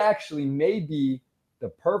you actually may be the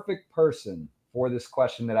perfect person for this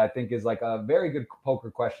question that I think is like a very good poker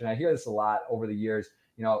question. I hear this a lot over the years.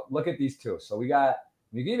 You know, look at these two. So you can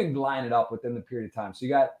even line it up within the period of time. So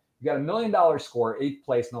you got $1 million score, 8th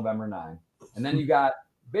place, November 9. And then you got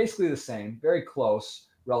basically the same, very close,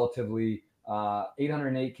 relatively,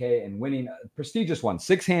 808K and winning a prestigious one,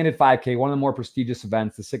 6-handed 5K, one of the more prestigious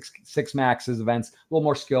events, the six maxes events, a little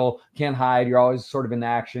more skill, can't hide. You're always sort of in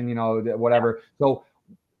action, you know, whatever. So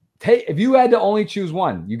if you had to only choose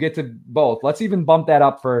one, you get to both. Let's even bump that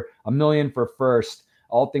up for $1 million for first,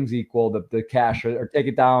 all things equal, the cash, or take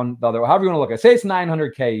it down the other, however you want to look at it. Say it's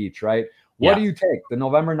 900K each, right? What do you take? The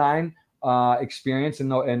November 9 experience in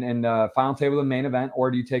the final table of the main event,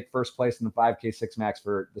 or do you take first place in the 5K 6 max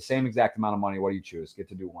for the same exact amount of money? What do you choose? Get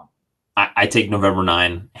to do one. I take November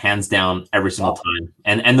 9 hands down every single time.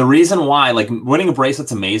 And the reason why, like, winning a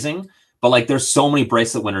bracelet's amazing, but like there's so many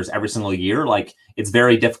bracelet winners every single year, like it's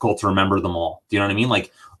very difficult to remember them all. Do you know what I mean?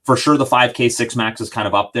 Like for sure the 5K 6 max is kind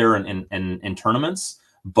of up there in tournaments,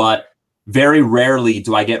 but very rarely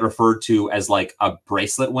do I get referred to as like a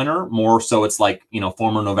bracelet winner. More so it's like, you know,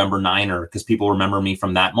 former November 9er, because people remember me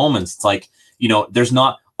from that moment. It's like, you know, there's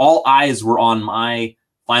not all eyes were on my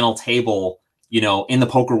final table, you know, in the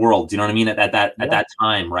poker world. Do you know what I mean? At that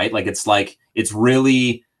time, right? Like it's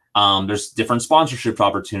really there's different sponsorship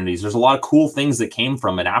opportunities. There's a lot of cool things that came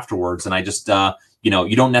from it afterwards. And I just you know,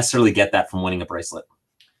 you don't necessarily get that from winning a bracelet.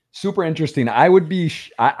 Super interesting.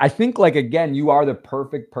 I think, like, again, you are the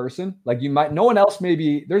perfect person. Like, you might, no one else,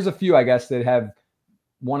 maybe there's a few, I guess, that have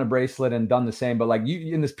won a bracelet and done the same, but like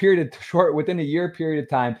you, in this period of within a year period of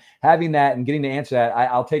time, having that and getting to answer that,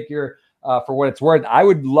 I'll take your, for what it's worth. I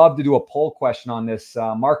would love to do a poll question on this.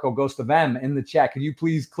 Marco Ghost of M in the chat. Could you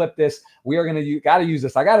please clip this? We are going to, got to use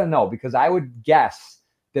this. I got to know, because I would guess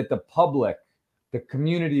that the public, the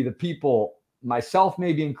community, the people, myself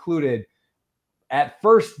maybe included, at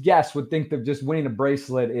first guess would think that just winning a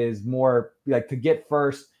bracelet is more like to get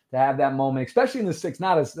first, to have that moment, especially in the 6,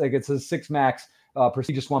 not as like it's a 6 max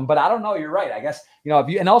prestigious one. But I don't know. You're right. I guess, you know, if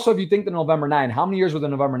you think the November 9, how many years was the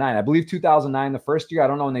November 9? I believe 2009, the first year. I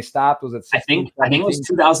don't know when they stopped. Was it 16, I think it was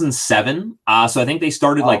 2007. So I think they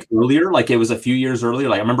started like earlier, like it was a few years earlier.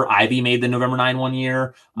 Like I remember Ivy made the November 9 one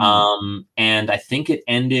year. And I think it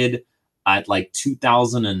ended at like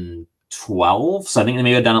 2000 12. So I think they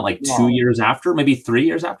may have done it like 2 years after, maybe 3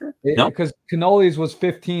 years after. No, because Cannolis was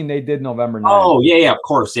 15. They did November 9th. Oh, yeah, of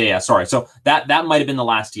course. Yeah. Sorry. So that might have been the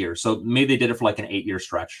last year. So maybe they did it for like an 8-year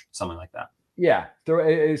stretch, something like that. Yeah,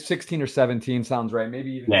 16 or 17 sounds right.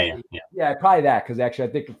 Maybe even yeah, probably that, because actually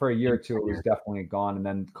I think for a year or two it was definitely gone, and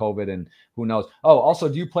then COVID and who knows. Oh, also,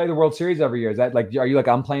 do you play the World Series every year? Is that like, are you like,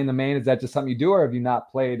 I'm playing the main? Is that just something you do, or have you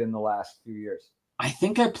not played in the last few years? I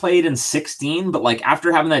think I played in 16, but like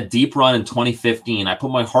after having that deep run in 2015, I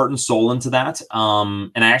put my heart and soul into that.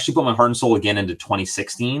 And I actually put my heart and soul again into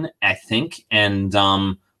 2016, I think. And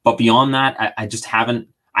but beyond that, I just haven't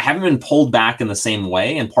been pulled back in the same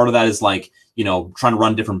way. And part of that is like, you know, trying to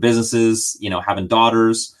run different businesses, you know, having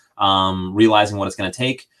daughters, realizing what it's going to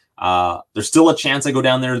take. There's still a chance I go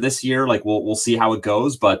down there this year. Like we'll see how it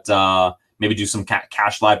goes, but maybe do some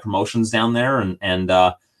cash live promotions down there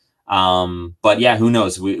but yeah, who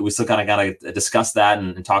knows? We still kind of got to discuss that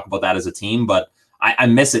and talk about that as a team. But I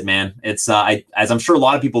miss it, man. It's as I'm sure a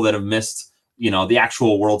lot of people that have missed, you know, the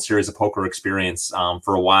actual World Series of Poker experience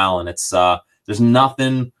for a while, and it's there's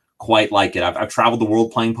nothing quite like it. I've traveled the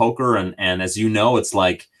world playing poker, and as you know, it's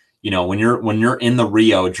like, you know, when you're in the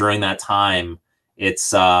Rio during that time,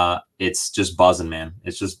 it's just buzzing, man.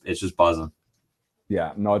 It's just buzzing.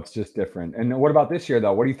 Yeah, no, it's just different. And what about this year,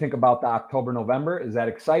 though? What do you think about the October, November? Is that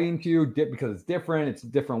exciting to you because it's different? It's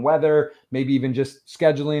different weather, maybe even just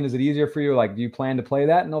scheduling. Is it easier for you? Like, do you plan to play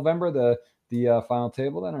that in November, the final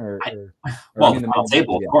table then?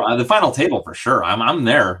 The final table for sure. I'm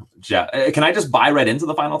there. Jeff. Can I just buy right into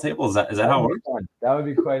the final table? Is that how it works? Fun. That would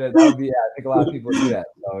be I think a lot of people do that.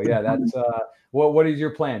 So yeah, that's what is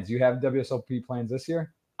your plans? Do you have WSOP plans this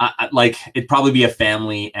year? Like it'd probably be a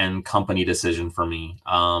family and company decision for me.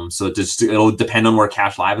 So it'll depend on where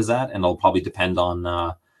Cash Live is at, and it'll probably depend on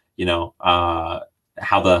how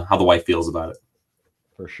the wife feels about it.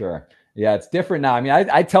 For sure. Yeah, it's different now. I mean,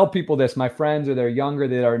 I tell people this, my friends, or they're younger,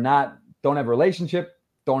 that don't have a relationship,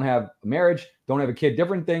 don't have a marriage, don't have a kid,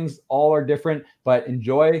 different things, all are different, but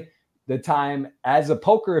enjoy the time as a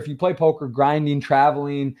poker. If you play poker, grinding,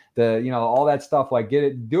 traveling, all that stuff, like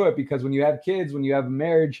do it, because when you have kids, when you have a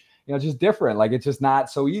marriage, it's just different. Like, it's just not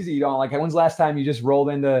so easy. You don't, like, when's the last time you just rolled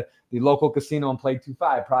into the local casino and played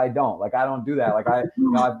 2-5? Probably don't. Like, I don't do that. Like, I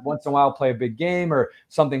once in a while play a big game or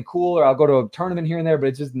something cool, or I'll go to a tournament here and there, but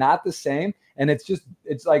it's just not the same. And it's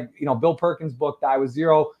like, Bill Perkins' book, Die With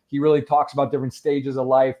Zero, he really talks about different stages of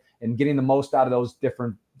life and getting the most out of those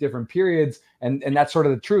different periods, and that's sort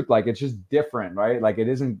of the truth. Like, it's just different, right? Like, it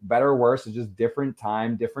isn't better or worse, it's just different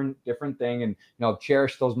time, different thing. And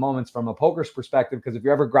cherish those moments from a poker's perspective, because if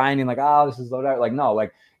you're ever grinding like, oh, this is low out, like, no,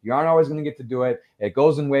 like, you aren't always going to get to do it. It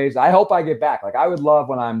goes in waves. I hope I get back. Like, I would love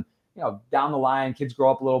when I'm down the line, kids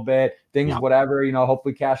grow up a little bit, things, whatever,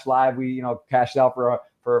 hopefully Cash Live, we cashed out for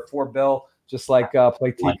 $4 bill, just like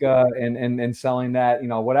Playtika and selling that,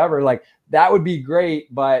 whatever, like, that would be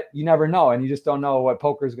great, but you never know. And you just don't know what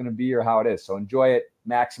poker is going to be or how it is. So enjoy it,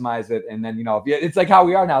 maximize it. And then, it's like how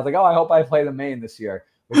we are now. It's like, oh, I hope I play the main this year,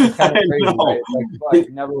 which is kind of crazy, right? It's like,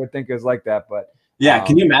 you never would think it was like that, but yeah.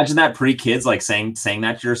 Can you imagine that pre-kids, like saying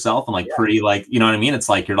that to yourself, and like like, you know what I mean? It's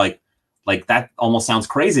like, you're like that almost sounds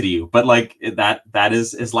crazy to you, but like that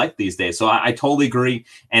is like these days. So I totally agree.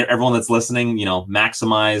 And everyone that's listening,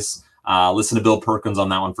 maximize, listen to Bill Perkins on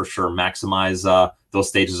that one for sure. Maximize those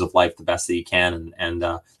stages of life the best that you can. And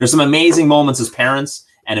there's some amazing moments as parents,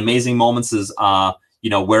 and amazing moments as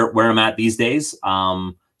where I'm at these days.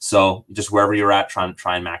 So just wherever you're at, try and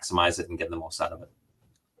maximize it and get the most out of it.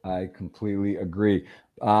 I completely agree.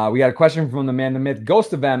 We got a question from the man, the myth,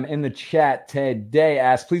 Ghost of M, in the chat today.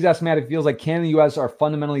 Asks, please ask Matt if it feels like Canada and the U.S. are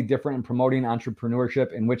fundamentally different in promoting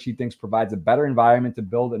entrepreneurship, in which he thinks provides a better environment to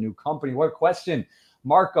build a new company. What a question.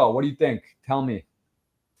 Marco, what do you think? Tell me.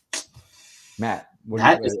 Matt,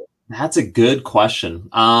 that's a good question.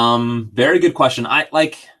 Very good question.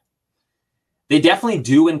 They definitely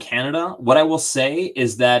do in Canada. What I will say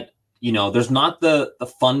is that, there's not the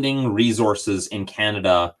funding resources in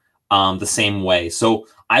Canada the same way. So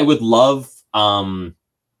I would love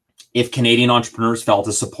if Canadian entrepreneurs felt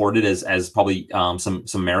as supported as probably some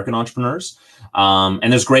American entrepreneurs.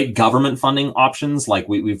 And there's great government funding options. Like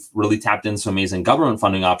we've really tapped into some amazing government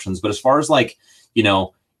funding options. But as far as like,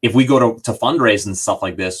 if we go to fundraise and stuff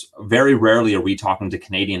like this, very rarely are we talking to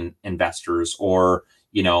Canadian investors or,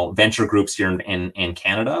 venture groups here in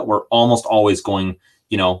Canada. We're almost always going,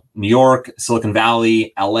 New York, Silicon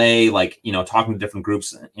Valley, LA, like, talking to different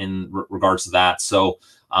groups in regards to that. So,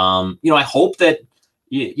 I hope that,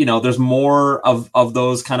 there's more of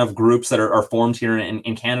those kind of groups that are formed here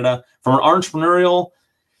in Canada. From an entrepreneurial,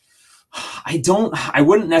 I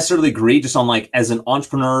wouldn't necessarily agree just on like, as an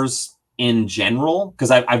entrepreneur's in general,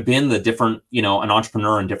 because I've been the different, you know, an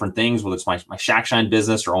entrepreneur in different things, whether it's my shack shine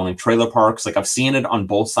business or owning trailer parks. Like I've seen it on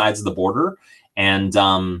both sides of the border. And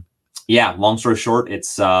yeah, long story short,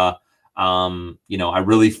 it's you know, I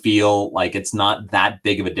really feel like it's not that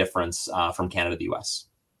big of a difference from Canada to the US.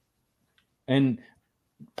 And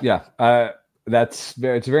yeah, it's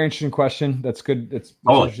a very interesting question. That's good. It's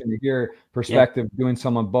interesting to hear perspective doing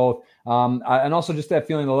some on both. And also just that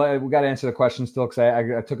feeling, we got to answer the question still, because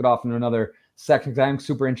I took it off into another section, because I'm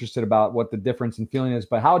super interested about what the difference in feeling is.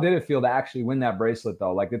 But how did it feel to actually win that bracelet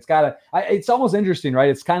though? Like it's almost interesting, right?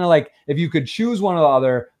 It's kind of like if you could choose one or the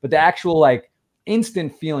other, but the actual like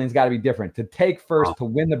instant feelings got to be different. To take first, to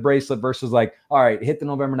win the bracelet versus like, all right, hit the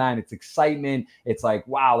November 9, it's excitement. It's like,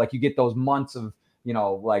 wow, like you get those months of, you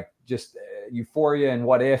know, like just euphoria and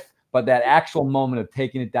what if, but that actual moment of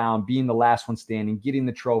taking it down, being the last one standing, getting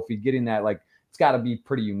the trophy, getting that, like, it's got to be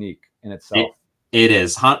pretty unique in itself. It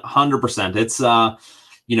is 100%. It's,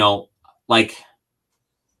 you know, like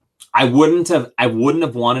I wouldn't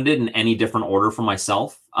have wanted it in any different order for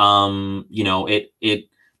myself. You know,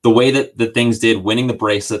 the way that things did, winning the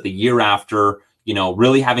bracelet the year after, you know,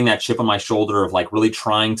 really having that chip on my shoulder of like really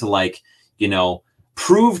trying to like, you know,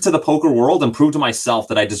 prove to the poker world and prove to myself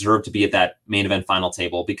that I deserve to be at that main event final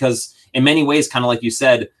table. Because in many ways, kind of like you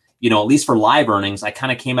said, you know, at least for live earnings, I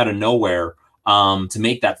kind of came out of nowhere to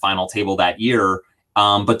make that final table that year.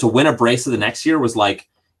 But to win a bracelet the next year was like,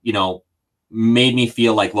 you know, made me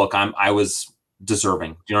feel like, look, I was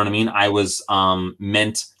deserving. Do you know what I mean? I was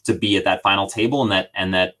meant to be at that final table,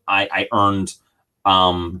 and that I earned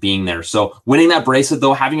being there. So winning that bracelet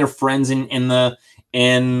though, having your friends in the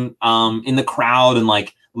crowd, and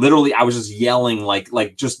like literally I was just yelling,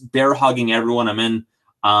 like just bear hugging everyone.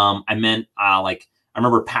 I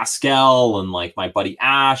remember Pascal and like my buddy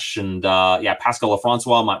Ash, and Pascal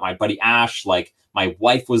Lafrancois, my buddy Ash, like my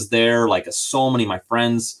wife was there, like so many of my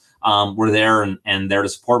friends were there and there to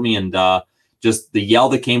support me, and just the yell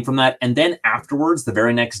that came from that. And then afterwards, the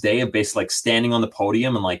very next day, of basically like standing on the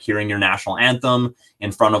podium and like hearing your national anthem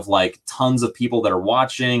in front of like tons of people that are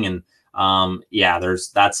watching. And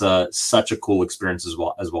that's such a cool experience as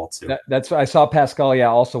well too. That's I saw Pascal. Yeah,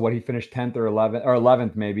 also what he finished 10th or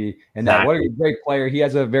 11th maybe, and what a great player. He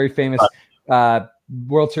has a very famous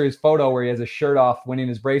World Series photo where he has a shirt off winning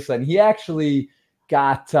his bracelet, and he actually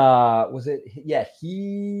got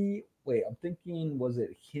I'm thinking, was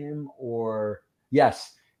it him or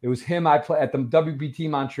yes, it was him. I played at the WPT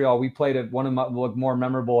Montreal. We played at one of my more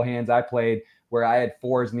memorable hands I played, where I had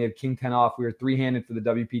fours and he had king 10 off. We were three-handed for the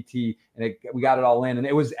WPT, and we got it all in. And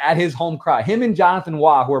it was at his home crowd. Him and Jonathan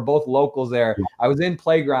Waugh, who are both locals there. I was in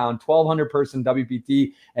Playground, 1,200 person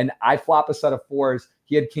WPT, and I flop a set of fours.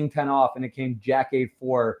 He had king 10 off, and it came jack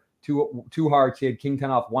 8-4, two hearts. He had king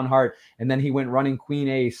 10 off, one heart, and then he went running queen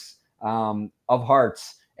ace of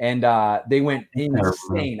hearts. And they went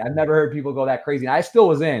insane. I've never heard people go that crazy. And I still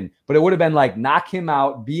was in, but it would have been like knock him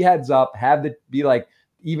out, be heads up, have it be like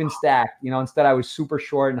even stacked. You know, instead I was super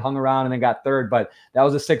short and hung around and then got third. But that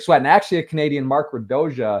was a sick sweat. And actually a Canadian, Mark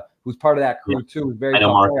Radoja, who's part of that crew too, was very tough.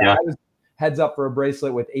 I was heads up for a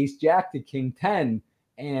bracelet with ace jack to king 10,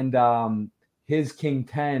 and his king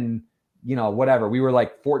 10, you know, whatever. We were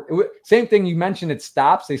like same thing you mentioned, it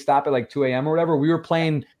stops. They stop at like 2 a.m. or whatever. We were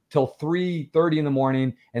playing till 3:30 in the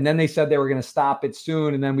morning, and then they said they were going to stop it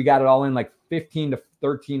soon, and then we got it all in like 15 to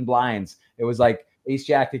 13 blinds. It was like ace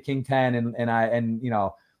jack to king 10, and you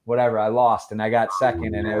know, whatever, I lost and I got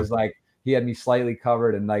second, and it was like he had me slightly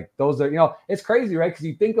covered. And like those are, you know, it's crazy, right? Because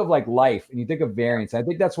you think of like life and you think of variance. I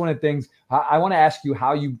think that's one of the things I want to ask you,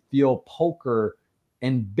 how you feel poker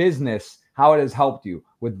and business, how it has helped you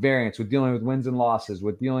with variance, with dealing with wins and losses,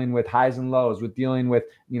 with dealing with highs and lows, with dealing with,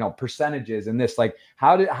 you know, percentages and this. Like,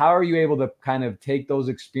 how are you able to kind of take those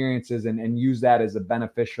experiences and use that as a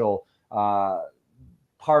beneficial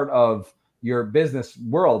part of your business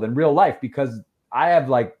world and real life? Because I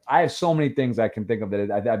have so many things I can think of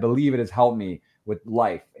that I believe it has helped me with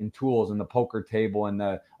life and tools and the poker table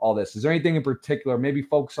and all this. Is there anything in particular, maybe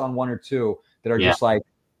focus on one or two that are just like,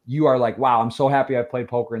 you are like, wow, I'm so happy I played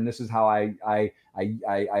poker, and this is how I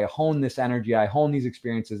hone this energy, I hone these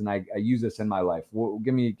experiences, and I use this in my life. Well,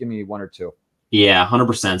 give me one or two. Yeah,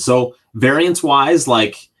 100%. So variance wise,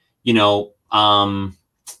 like, you know,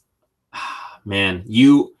 man,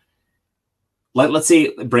 let's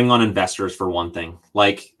say bring on investors for one thing.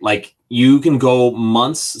 Like you can go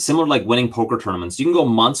months, similar to like winning poker tournaments. You can go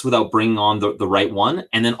months without bringing on the right one,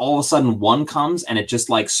 and then all of a sudden one comes and it just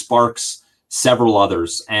like sparks several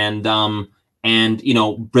others. And you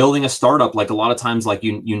know, building a startup, like a lot of times, like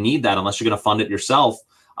you need that unless you're going to fund it yourself.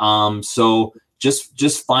 So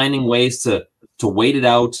just finding ways to wait it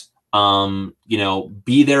out, You know,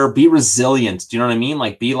 be there, be resilient. Do you know what I mean?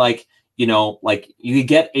 Like, be like, you know, like you could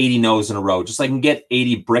get 80 no's in a row, just like you can get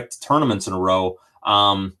 80 bricked tournaments in a row.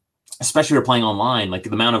 Especially if you're playing online, like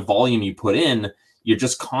the amount of volume you put in, you're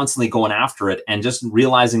just constantly going after it and just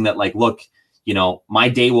realizing that, like, look, you know, my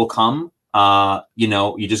day will come. You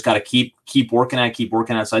know, you just got to keep working at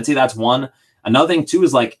it. So I'd say that's one. Another thing too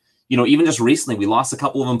is, like, you know, even just recently we lost a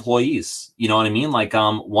couple of employees. You know what I mean? Like,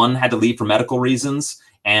 one had to leave for medical reasons,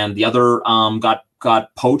 and the other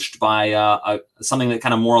got poached by something that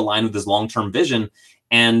kind of more aligned with his long-term vision.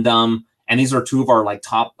 And these are two of our like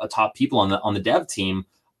top people on the dev team.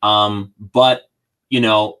 But you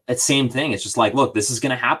know, it's same thing. It's just like, look, this is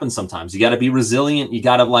going to happen sometimes. You got to be resilient. You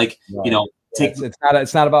got to, like, right. you know, take.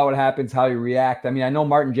 It's not about what happens, how you react. I mean, I know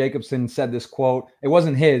Martin Jacobson said this quote. It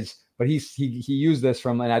wasn't his, but he used this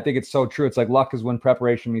from, and I think it's so true. It's like, luck is when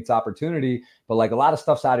preparation meets opportunity, but like a lot of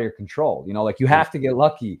stuff's out of your control. You know, like you have to get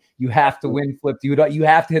lucky. You have to win flipped. You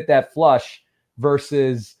have to hit that flush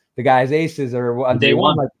versus the guy's aces or on day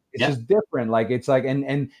one. Like, it's just different. Like, it's like,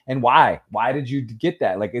 and why did you get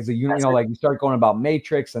that? Like, is it, you know, like you start going about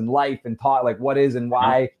matrix and life and talk, like what is and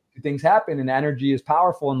why do things happen, and energy is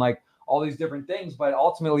powerful and like all these different things. But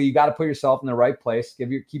ultimately you got to put yourself in the right place,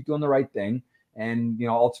 keep doing the right thing. And, you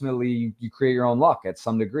know, ultimately you create your own luck at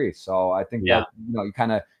some degree. So I think that, you know, you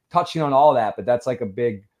kind of touching on all that, but that's like a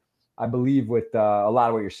big, I believe, with a lot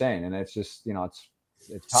of what you're saying. And it's just, you know,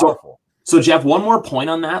 it's powerful. So Jeff, one more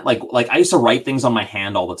point on that. Like I used to write things on my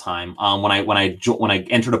hand all the time when I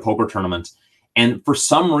entered a poker tournament, and for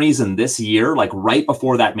some reason this year, like right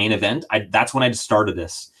before that main event, that's when I just started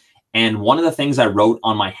this. And one of the things I wrote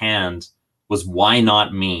on my hand was, "Why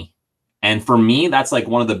not me?" And for me, that's like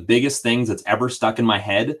one of the biggest things that's ever stuck in my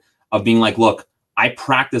head, of being like, look, I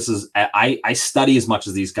practice I study as much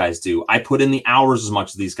as these guys do. I put in the hours as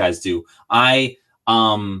much as these guys do.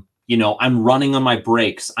 You know, I'm running on my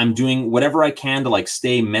breaks. I'm doing whatever I can to like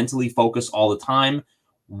stay mentally focused all the time.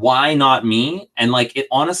 Why not me? And like, it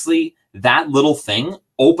honestly, that little thing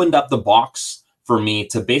opened up the box for me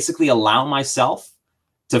to basically allow myself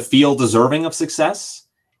to feel deserving of success.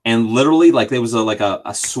 And literally, like, there was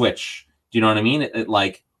a switch. Do you know what I mean? It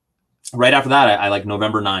like right after that, I like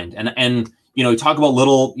November 9th. And you know, we talk about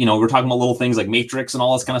little, you know, we're talking about little things like matrix and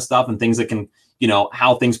all this kind of stuff, and things that can, you know,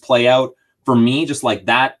 how things play out. For me, just like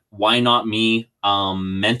that, why not me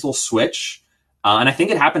mental switch. And I think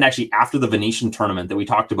it happened actually after the Venetian tournament that we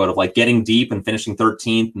talked about, of like getting deep and finishing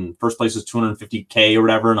 13th, and first place was 250K or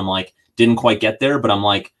whatever. And I'm like, didn't quite get there, but I'm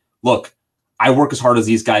like, look, I work as hard as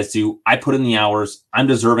these guys do. I put in the hours. I'm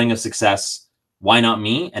deserving of success. Why not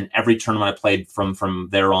me? And every tournament I played from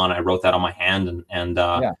there on, I wrote that on my hand, and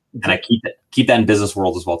I keep that in business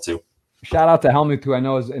world as well too. Shout out to Helmut, who I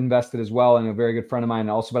know is invested as well, and a very good friend of mine,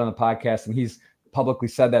 and also been on the podcast, and he's publicly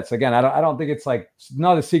said that. So again, I don't think it's like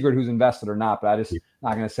not a secret who's invested or not, but I just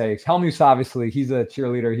not going to say. Helmut's obviously, he's a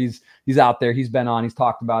cheerleader. He's out there. He's been on. He's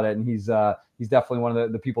talked about it, and he's definitely one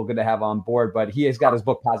of the people good to have on board. But he has got his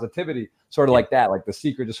book Positivity, sort of like that, like the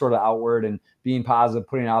secret to sort of outward and being positive,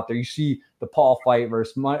 putting it out there. You see the Paul fight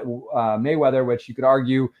versus Mayweather, which you could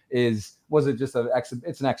argue was it just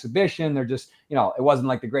it's an exhibition. They're just, you know, it wasn't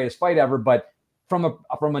like the greatest fight ever, but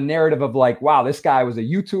from a narrative of like, wow, this guy was a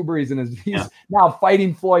YouTuber. He's now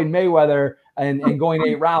fighting Floyd Mayweather and going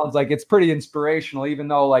 8 rounds. Like, it's pretty inspirational, even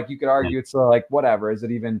though like you could argue it's like, whatever, is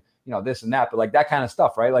it even, you know, this and that, but like that kind of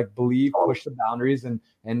stuff, right? Like, believe, push the boundaries, and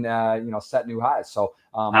you know, set new highs. So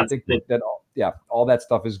I think that all that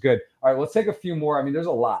stuff is good. All right, let's take a few more. I mean, there's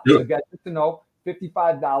a lot. So guys, just to know,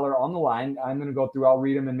 $55 on the line. I'm going to go through. I'll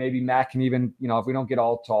read them, and maybe Matt can even, you know, if we don't get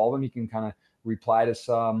all to all of them, he can kind of reply to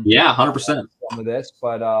some. 100%. Some of this,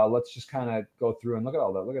 but let's just kind of go through and look at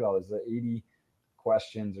all that. Look at all this, the 80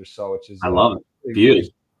 questions or so, which is I love it.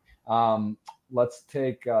 Beauty. Let's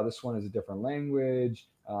take this one is a different language.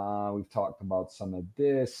 We've talked about some of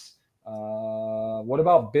this. What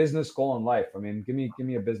about business goal in life? I mean, give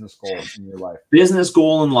me a business goal in your life. Business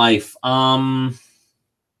goal in life.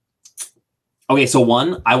 Okay, so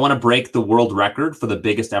one, I want to break the world record for the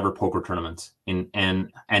biggest ever poker tournament and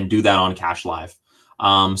do that on Cash Live.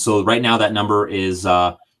 So right now that number is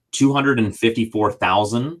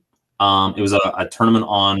 254,000. It was a tournament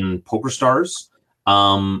on PokerStars.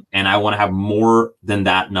 And I want to have more than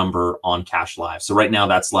that number on Cash Live. So right now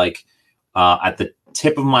that's like at the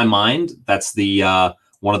tip of my mind. That's the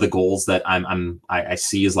one of the goals that I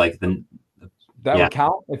see is like that would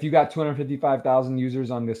count if you got 255,000 users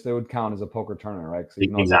on this. That would count as a poker tournament, right?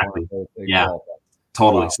 Exactly. Yeah,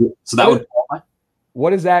 totally. Wow. So that would qualify.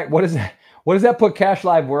 What is that? What does that put Cash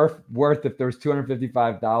Live worth if there's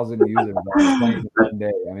 255,000 users playing in one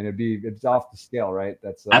day? I mean, it's off the scale, right?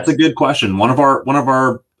 That's a good question. One of our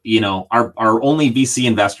our only VC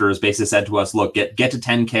investors basically said to us, look, get to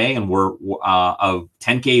 10K, and we're of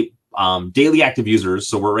 10K daily active users.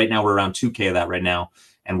 So we're around 2K of that right now,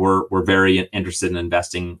 and we're very interested in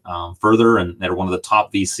investing further. And they're one of the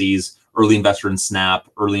top VCs, early investor in Snap,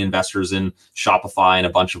 early investors in Shopify, and a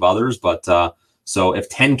bunch of others. But so if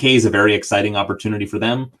 10K is a very exciting opportunity for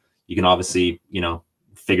them, you can obviously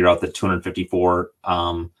figure out that 254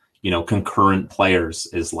 concurrent players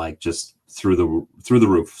is like just through the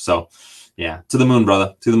roof. So yeah, to the moon,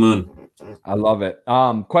 brother, to the moon. I love it.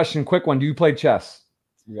 Quick one. Do you play chess?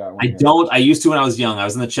 I don't. I used to when I was young. I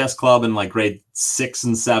was in the chess club in like grade 6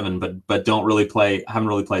 and 7, but don't really play. I haven't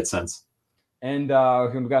really played since. And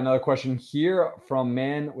we've got another question here from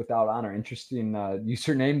Man Without Honor. Interesting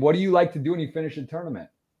username. What do you like to do when you finish a tournament?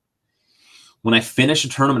 When I finish a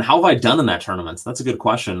tournament, how have I done in that tournament? That's a good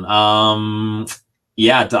question.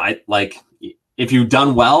 Yeah, if you've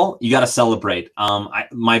done well, you got to celebrate.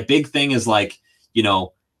 My big thing is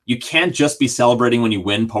you can't just be celebrating when you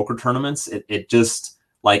win poker tournaments. It just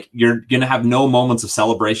you're going to have no moments of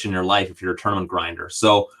celebration in your life if you're a tournament grinder.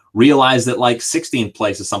 So realize that 16th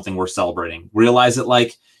place is something worth celebrating. Realize that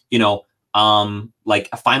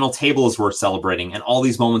a final table is worth celebrating, and all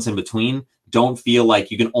these moments in between. Don't feel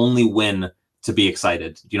like you can only win to be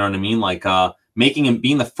excited. Do you know what I mean?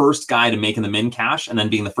 Being the first guy to making the min cash, and then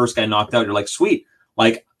being the first guy knocked out, you're like, sweet.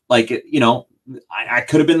 I could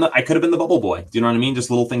have been the bubble boy. Do you know what I mean?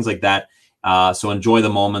 Just little things like that. So enjoy the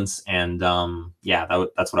moments, and yeah,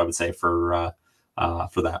 that's what I would say for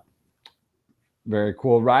that. Very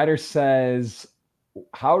cool. Ryder says,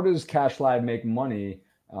 how does Cash Live make money?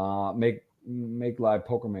 Make live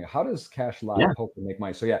poker make? How does Cash Live Poker make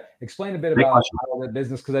money? So yeah, explain a bit about how the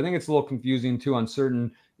business, because I think it's a little confusing too,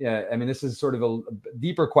 uncertain. Yeah, I mean, this is sort of a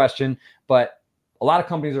deeper question, but a lot of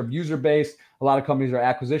companies are user based. A lot of companies are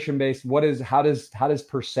acquisition based. How does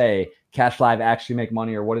per se Cash Live actually make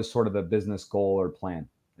money, or what is sort of the business goal or plan?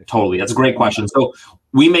 Totally, that's a great question. So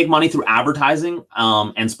we make money through advertising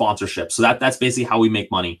and sponsorship. So that's basically how we make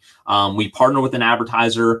money. We partner with an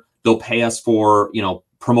advertiser. They'll pay us for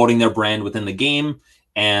promoting their brand within the game,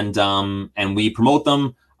 and we promote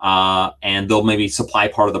them, and they'll maybe supply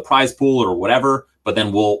part of the prize pool or whatever, but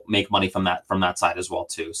then we'll make money from that side as well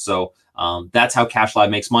too. So that's how Cash Live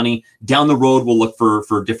makes money. Down the road, we'll look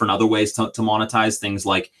for different other ways to monetize things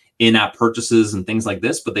like in-app purchases and things like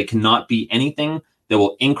this, but they cannot be anything that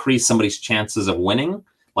will increase somebody's chances of winning,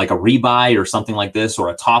 like a rebuy or something like this, or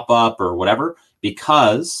a top up or whatever,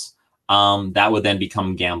 because that would then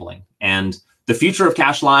become gambling. And the future of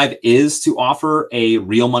Cash Live is to offer a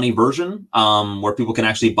real money version where people can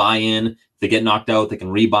actually buy in. If they get knocked out, they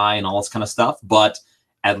can rebuy and all this kind of stuff. But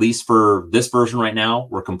at least for this version right now,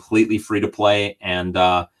 we're completely free to play, and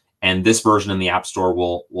this version in the App Store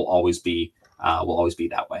will always be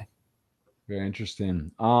that way. Very interesting.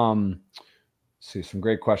 See some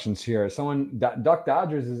great questions here. Someone, Duck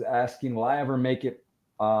Dodgers, is asking, will I ever make it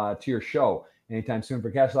to your show anytime soon for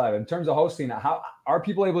Cash Live? In terms of hosting, how are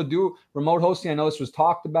people able to do remote hosting? I know this was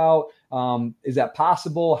talked about. Is that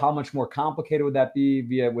possible? How much more complicated would that be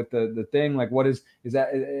with the thing? Like, what is that,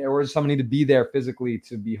 or does someone need to be there physically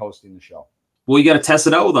to be hosting the show? Well, you got to test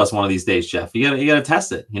it out with us one of these days, Jeff. You got to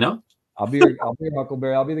test it. I'll be your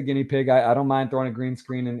Huckleberry. I'll be the guinea pig. I don't mind throwing a green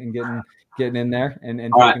screen and getting in there and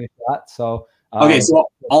taking a shot. So. Okay, so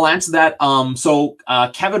I'll answer that. So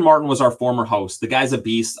Kevin Martin was our former host. The guy's a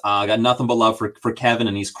beast. Got nothing but love for Kevin,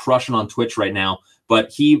 and he's crushing on Twitch right now. But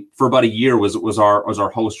he, for about a year, was our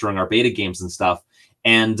host during our beta games and stuff.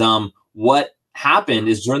 And what happened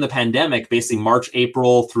is during the pandemic, basically March,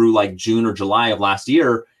 April through like June or July of last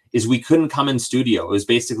year, is we couldn't come in studio. It was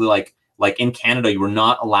basically like in Canada, you were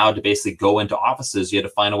not allowed to basically go into offices. You had to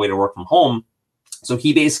find a way to work from home. So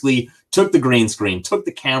he basically took the green screen, took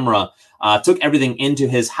the camera, took everything into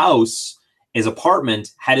his house, his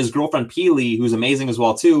apartment, had his girlfriend Peely, who's amazing as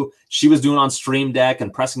well too. She was doing on Stream Deck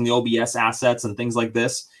and pressing the OBS assets and things like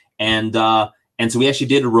this. And so we actually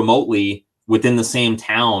did it remotely within the same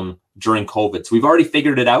town during COVID. So we've already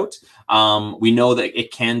figured it out. We know that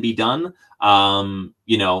it can be done.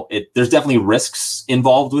 There's definitely risks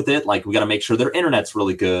involved with it. Like we got to make sure their internet's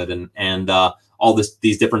really good and all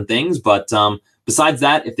these different things. But besides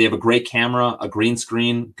that, if they have a great camera, a green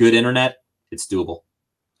screen, good internet, it's doable.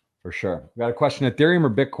 For sure. We got a question: Ethereum or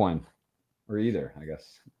Bitcoin, or either, I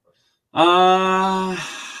guess.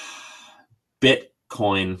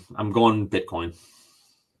 Bitcoin. I'm going Bitcoin.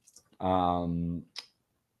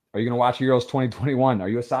 Are you going to watch Euros 2021? Are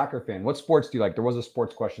you a soccer fan? What sports do you like? There was a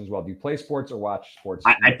sports question as well. Do you play sports or watch sports?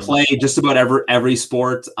 I play just about every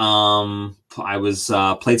sport. I was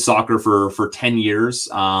played soccer for 10 years,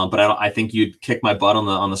 but I think you'd kick my butt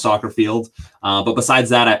on the soccer field. But besides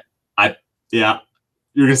that, yeah,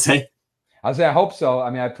 you're gonna say. I hope so. I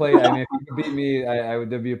mean, I mean, if you could beat me, I would,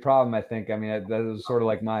 there'd be a problem, I think. I mean, that was sort of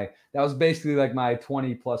like that was basically like my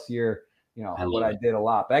 20 plus year, I did a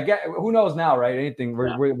lot. But who knows now, right? Anything.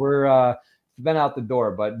 We're been out the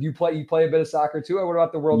door. But you play a bit of soccer too? Or what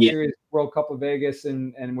about the World Series, World Cup of Vegas?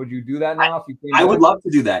 And would you do that now if you came I would love to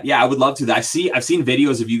do that. Yeah, I would love to. I've seen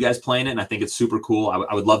videos of you guys playing it, and I think it's super cool.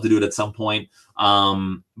 I would love to do it at some point.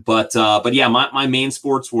 But yeah, my main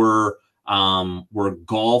sports were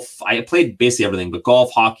golf. I played basically everything, but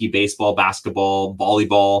golf, hockey, baseball, basketball,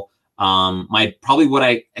 volleyball. Probably what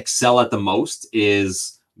I excel at the most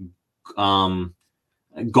is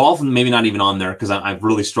golf, maybe not even on there because I've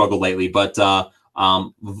really struggled lately, but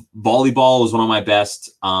volleyball was one of my best.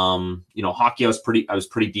 Hockey I was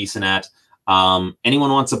pretty decent at.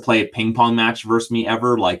 Anyone wants to play a ping pong match versus me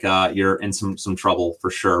ever, like you're in some trouble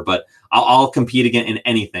for sure. But I'll compete again in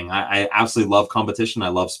anything. I absolutely love competition. I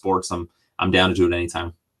love sports. I'm down to do it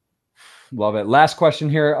anytime. Love it. Last question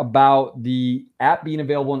here about the app being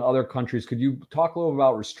available in other countries. Could you talk a little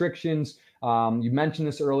about restrictions? You mentioned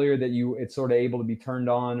this earlier that it's sort of able to be turned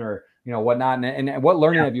on or whatnot. And what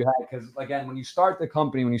learning have you had? Because again, when you start the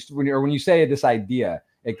company, when you say this idea,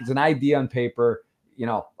 it's an idea on paper.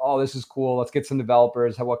 Oh, this is cool. Let's get some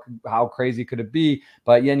developers. How crazy could it be?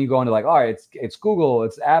 But then you go into like, all right, it's Google,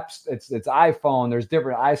 it's apps, it's iPhone. There's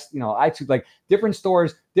different iTunes, like different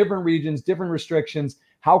stores, different regions, different restrictions.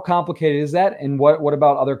 How complicated is that? And what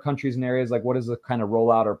about other countries and areas? Like, what is the kind of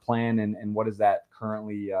rollout or plan, and what does that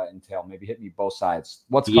currently entail? Maybe hit me both sides.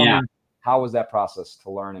 What's coming? Yeah. How was that process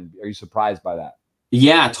to learn? And are you surprised by that?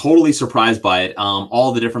 Yeah, totally surprised by it.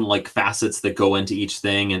 All the different like facets that go into each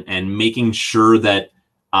thing, and making sure that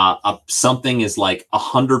something is like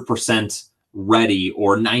 100% ready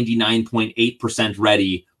or 99.8%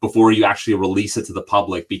 ready before you actually release it to the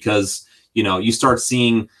public, because you start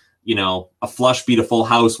seeing a flush beat a full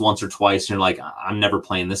house once or twice, and you're like, I'm never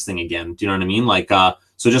playing this thing again. Do you know what I mean? Like,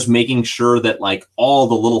 so just making sure that like all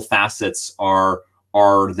the little facets are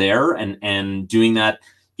there, and doing that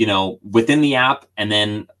within the app, and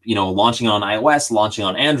then launching on iOS, launching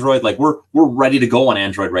on Android. Like we're ready to go on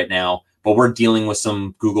Android right now, but we're dealing with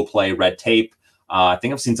some Google Play red tape. I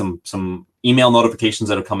think I've seen some email notifications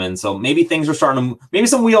that have come in, so maybe things are maybe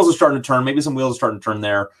some wheels are starting to turn. Maybe some wheels are starting to turn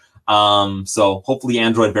there. So hopefully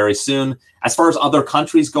Android very soon. As far as other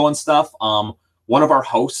countries go and stuff, one of our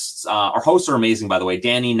hosts are amazing, by the way,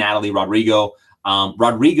 Danny, Natalie, Rodrigo.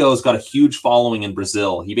 Rodrigo's got a huge following in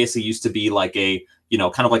Brazil. He basically used to be like a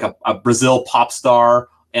kind of like a Brazil pop star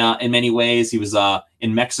in many ways. He was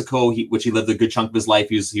in Mexico, which he lived a good chunk of his life.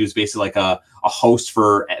 He was basically like a host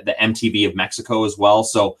for the MTV of Mexico as well.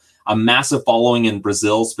 So a massive following in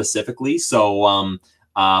Brazil specifically. So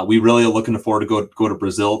we really are looking forward to go to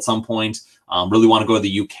Brazil at some point. Really want to go to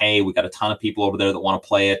the UK. We got a ton of people over there that want to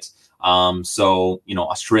play it. So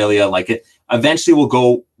Australia, like it. Eventually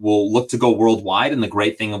we'll look to go worldwide. And the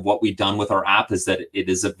great thing of what we've done with our app is that it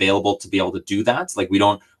is available to be able to do that. Like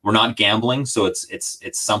we're not gambling. So it's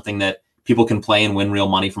something that people can play and win real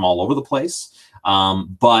money from all over the place.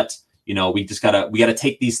 But we gotta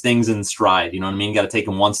take these things in stride. You know what I mean? Got to take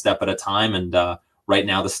them one step at a time. And right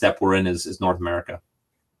now the step we're in is North America.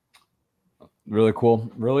 Really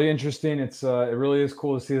cool. Really interesting. It really is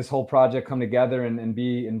cool to see this whole project come together and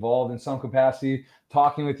be involved in some capacity,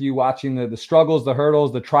 talking with you, watching the struggles, the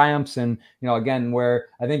hurdles, the triumphs. And, again, where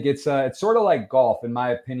I think it's sort of like golf, in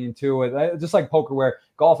my opinion, too. Just like poker, where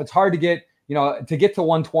golf, it's hard to get, to get to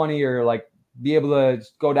 120 or like be able to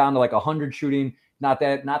go down to like 100 shooting. Not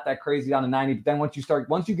that crazy down to 90. But then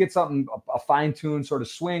once you get something, a fine-tuned sort of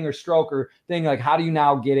swing or stroke or thing, like how do you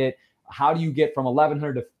now get it? How do you get from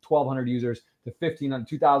 1,100 to 1,200 users to 1,500,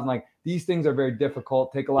 2,000? Like these things are very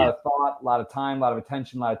difficult, take a lot of thought, a lot of time, a lot of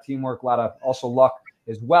attention, a lot of teamwork, a lot of also luck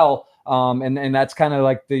as well. And that's kind of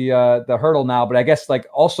like the hurdle now. But I guess like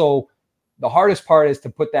also the hardest part is to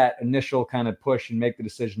put that initial kind of push and make the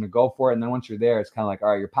decision to go for it. And then once you're there, it's kind of like, all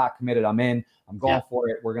right, you're pot committed. I'm in. I'm going for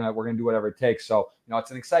it. We're gonna do whatever it takes. So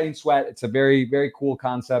it's an exciting sweat. It's a very, very cool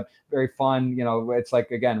concept. Very fun. It's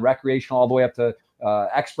like, again, recreational all the way up to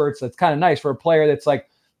experts. It's kind of nice for a player that's like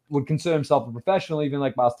would consider himself a professional. Even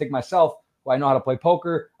like I'll take myself, I know how to play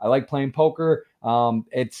poker. I like playing poker.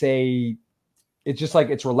 It's just like,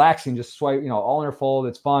 it's relaxing, just swipe, all in or fold.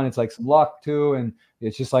 It's fun. It's like some luck too. And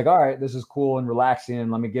it's just like, all right, this is cool and relaxing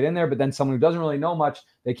and let me get in there. But then someone who doesn't really know much,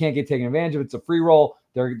 they can't get taken advantage of. It's a free roll.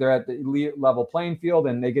 they're at the elite level playing field,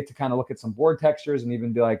 and they get to kind of look at some board textures and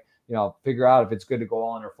even be like, figure out if it's good to go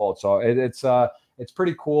all in or fold. So it's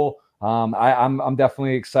pretty cool. I'm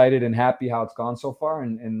definitely excited and happy how it's gone so far,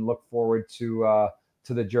 and look forward to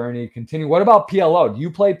the journey continue. What about PLO? Do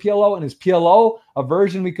you play PLO? And is PLO a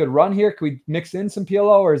version we could run here? Could we mix in some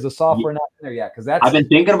PLO, or is the software not in there yet? Because I've been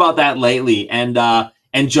thinking about that lately, and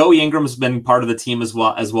Joey Ingram's been part of the team as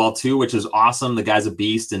well too, which is awesome. The guy's a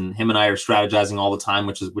beast, and him and I are strategizing all the time,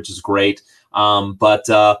 which is great. But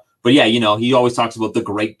yeah, he always talks about the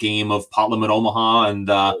great game of Pot Limit Omaha, and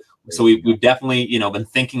so we've definitely been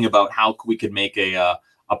thinking about how we could make a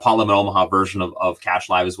Pot Limit Omaha version of Cash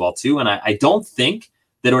Live as well too. And I don't think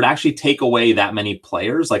that it would actually take away that many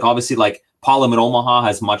players. Like obviously, like Pot Limit Omaha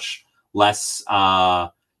has much less.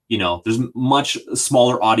 There's much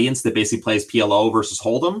smaller audience that basically plays PLO versus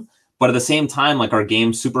Hold'em. But at the same time, like our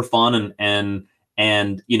game's super fun, and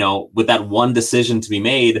with that one decision to be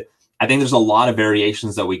made, I think there's a lot of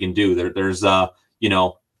variations that we can do. There's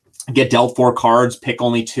get dealt 4 cards, pick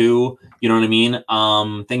only 2. You know what I mean?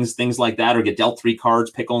 Things like that, or get dealt 3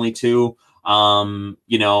 cards, pick only 2.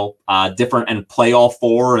 Different, and play all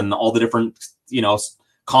 4, and all the different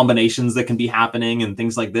combinations that can be happening and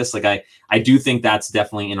things like this. Like I do think that's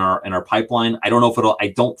definitely in our pipeline. I don't know if I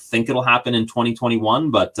don't think it'll happen in 2021,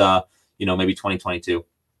 but maybe 2022.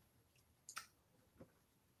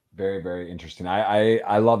 Very, very interesting.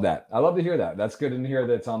 I love that. I love to hear that. That's good to hear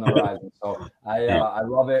that it's on the horizon. So I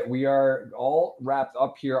love it. We are all wrapped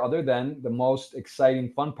up here, other than the most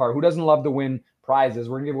exciting, fun part. Who doesn't love to win prizes?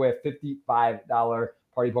 We're gonna give away a $55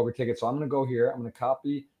 party poker ticket. So I'm gonna go here. I'm gonna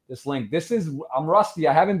copy this link. I'm rusty.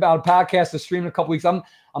 I haven't been on podcast to stream in a couple weeks. I'm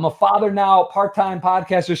a father now, part-time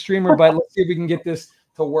podcaster streamer, but let's see if we can get this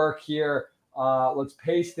to work here. Let's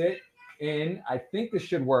paste it in. I think this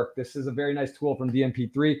should work. This is a very nice tool from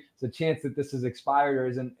DNP3. It's a chance that this is expired or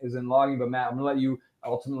isn't logging, but Matt, I'm gonna let you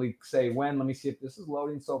ultimately say when. Let me see if this is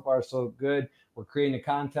loading. So far so good. We're creating a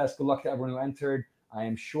contest. Good luck to everyone who entered. I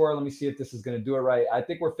am sure. Let me see if this is going to do it right. I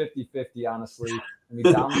think we're 50-50, honestly.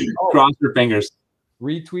 Cross your fingers.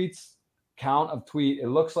 Retweets, count of tweet. It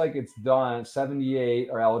looks like it's done. 78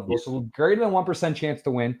 are eligible. So greater than 1% chance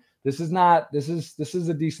to win. This is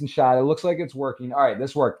a decent shot. It looks like it's working. All right,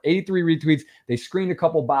 this worked. 83 retweets. They screened a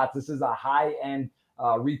couple bots. This is a high-end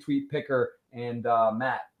retweet picker. And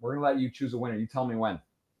Matt, we're going to let you choose a winner. You tell me when.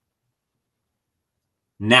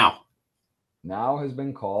 Now has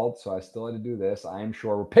been called, so I still had to do this. I am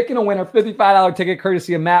sure we're picking a winner. $55 ticket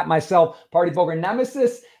courtesy of Matt, myself, Party Poker.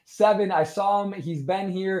 Nemesis 7. I saw him. He's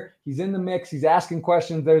been here. He's in the mix. He's asking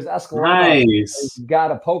questions. There's Escalante. Nice. He's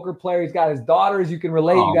got a poker player. He's got his daughters. You can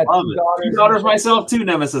relate. You got 2 daughters. 2 daughters myself too,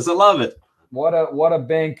 Nemesis. I love it. What a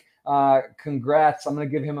bank. Congrats. I'm going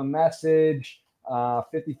to give him a message.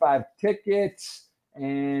 55 tickets.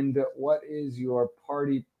 And what is your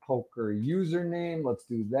Party Poker username? Let's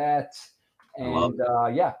do that. And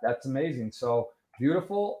yeah, that's amazing. So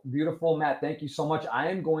beautiful, beautiful, Matt. Thank you so much. I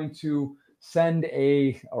am going to send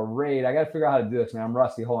a raid. I got to figure out how to do this, man. I'm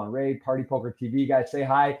rusty. Hold on. Raid, Party Poker TV. Guys, say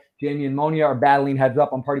hi. Jamie and Monia are battling heads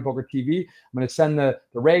up on Party Poker TV. I'm going to send the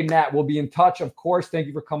raid. Matt, we'll be in touch, of course. Thank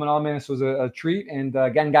you for coming on, man. This was a treat. And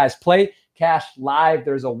again, guys, play Cash Live.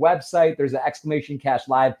 There's a website. There's an exclamation Cash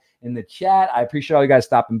Live in the chat. I appreciate all you guys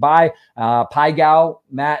stopping by. Pai Gao,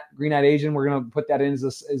 Matt, Green Eyed Asian. We're going to put that in as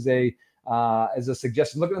a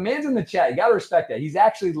suggestion. Look, the man's in the chat. You got to respect that. He's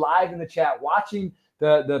actually live in the chat watching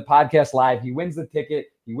the podcast live. He wins the ticket.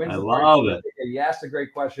 He wins. I love it. He asked a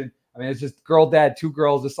great question. I mean, it's just girl dad, 2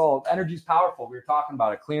 girls. It's all energy's powerful. We were talking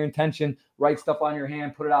about it. Clear intention, write stuff on your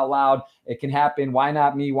hand, put it out loud. It can happen. Why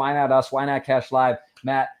not me? Why not us? Why not Cash Live?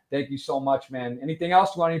 Matt, thank you so much, man. Anything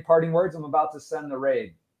else? You want any parting words? I'm about to send the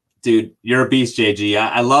raid. Dude, you're a beast, JG.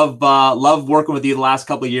 I love working with you the last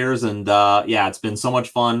couple of years, and yeah, it's been so much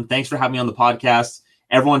fun. Thanks for having me on the podcast.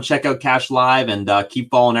 Everyone, check out Cash Live and keep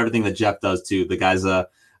following everything that Jeff does too. The guy's a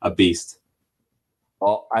beast.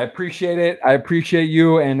 Well, I appreciate it. I appreciate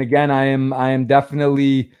you, and again, I'm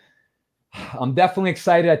definitely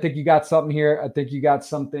excited. I think you got something here. I think you got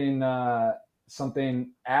something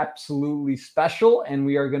absolutely special, and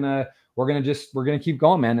we're gonna keep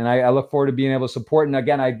going, man. And I look forward to being able to support. And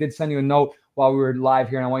again, I did send you a note while we were live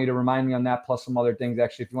here, and I want you to remind me on that, plus some other things.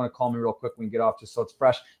 Actually, if you want to call me real quick when you get off, just so it's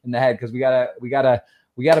fresh in the head, because we gotta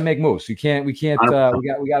make moves. We gotta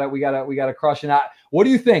crush it out. What do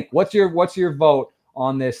you think? What's your vote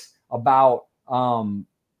on this about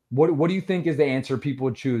what do you think is the answer people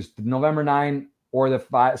would choose? The November 9 or the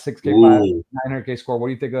 6K 900K score? What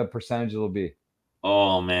do you think the percentage will be?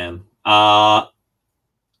 Oh man.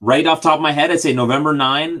 Right off the top of my head, I'd say November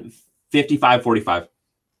 9, 55-45.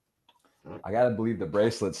 I gotta believe the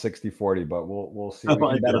bracelet 60-40, but we'll see. We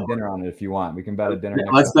can bet a dinner on it if you want. We can bet a dinner.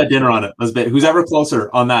 Let's bet dinner on it. Let's bet who's ever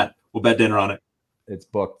closer on that. We'll bet dinner on it. It's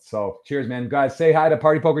booked. So cheers, man. Guys, say hi to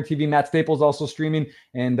Party Poker TV. Matt Staples also streaming,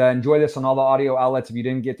 and enjoy this on all the audio outlets. If you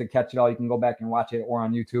didn't get to catch it all, you can go back and watch it or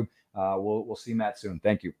on YouTube. We'll see Matt soon.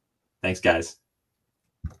 Thank you. Thanks, guys.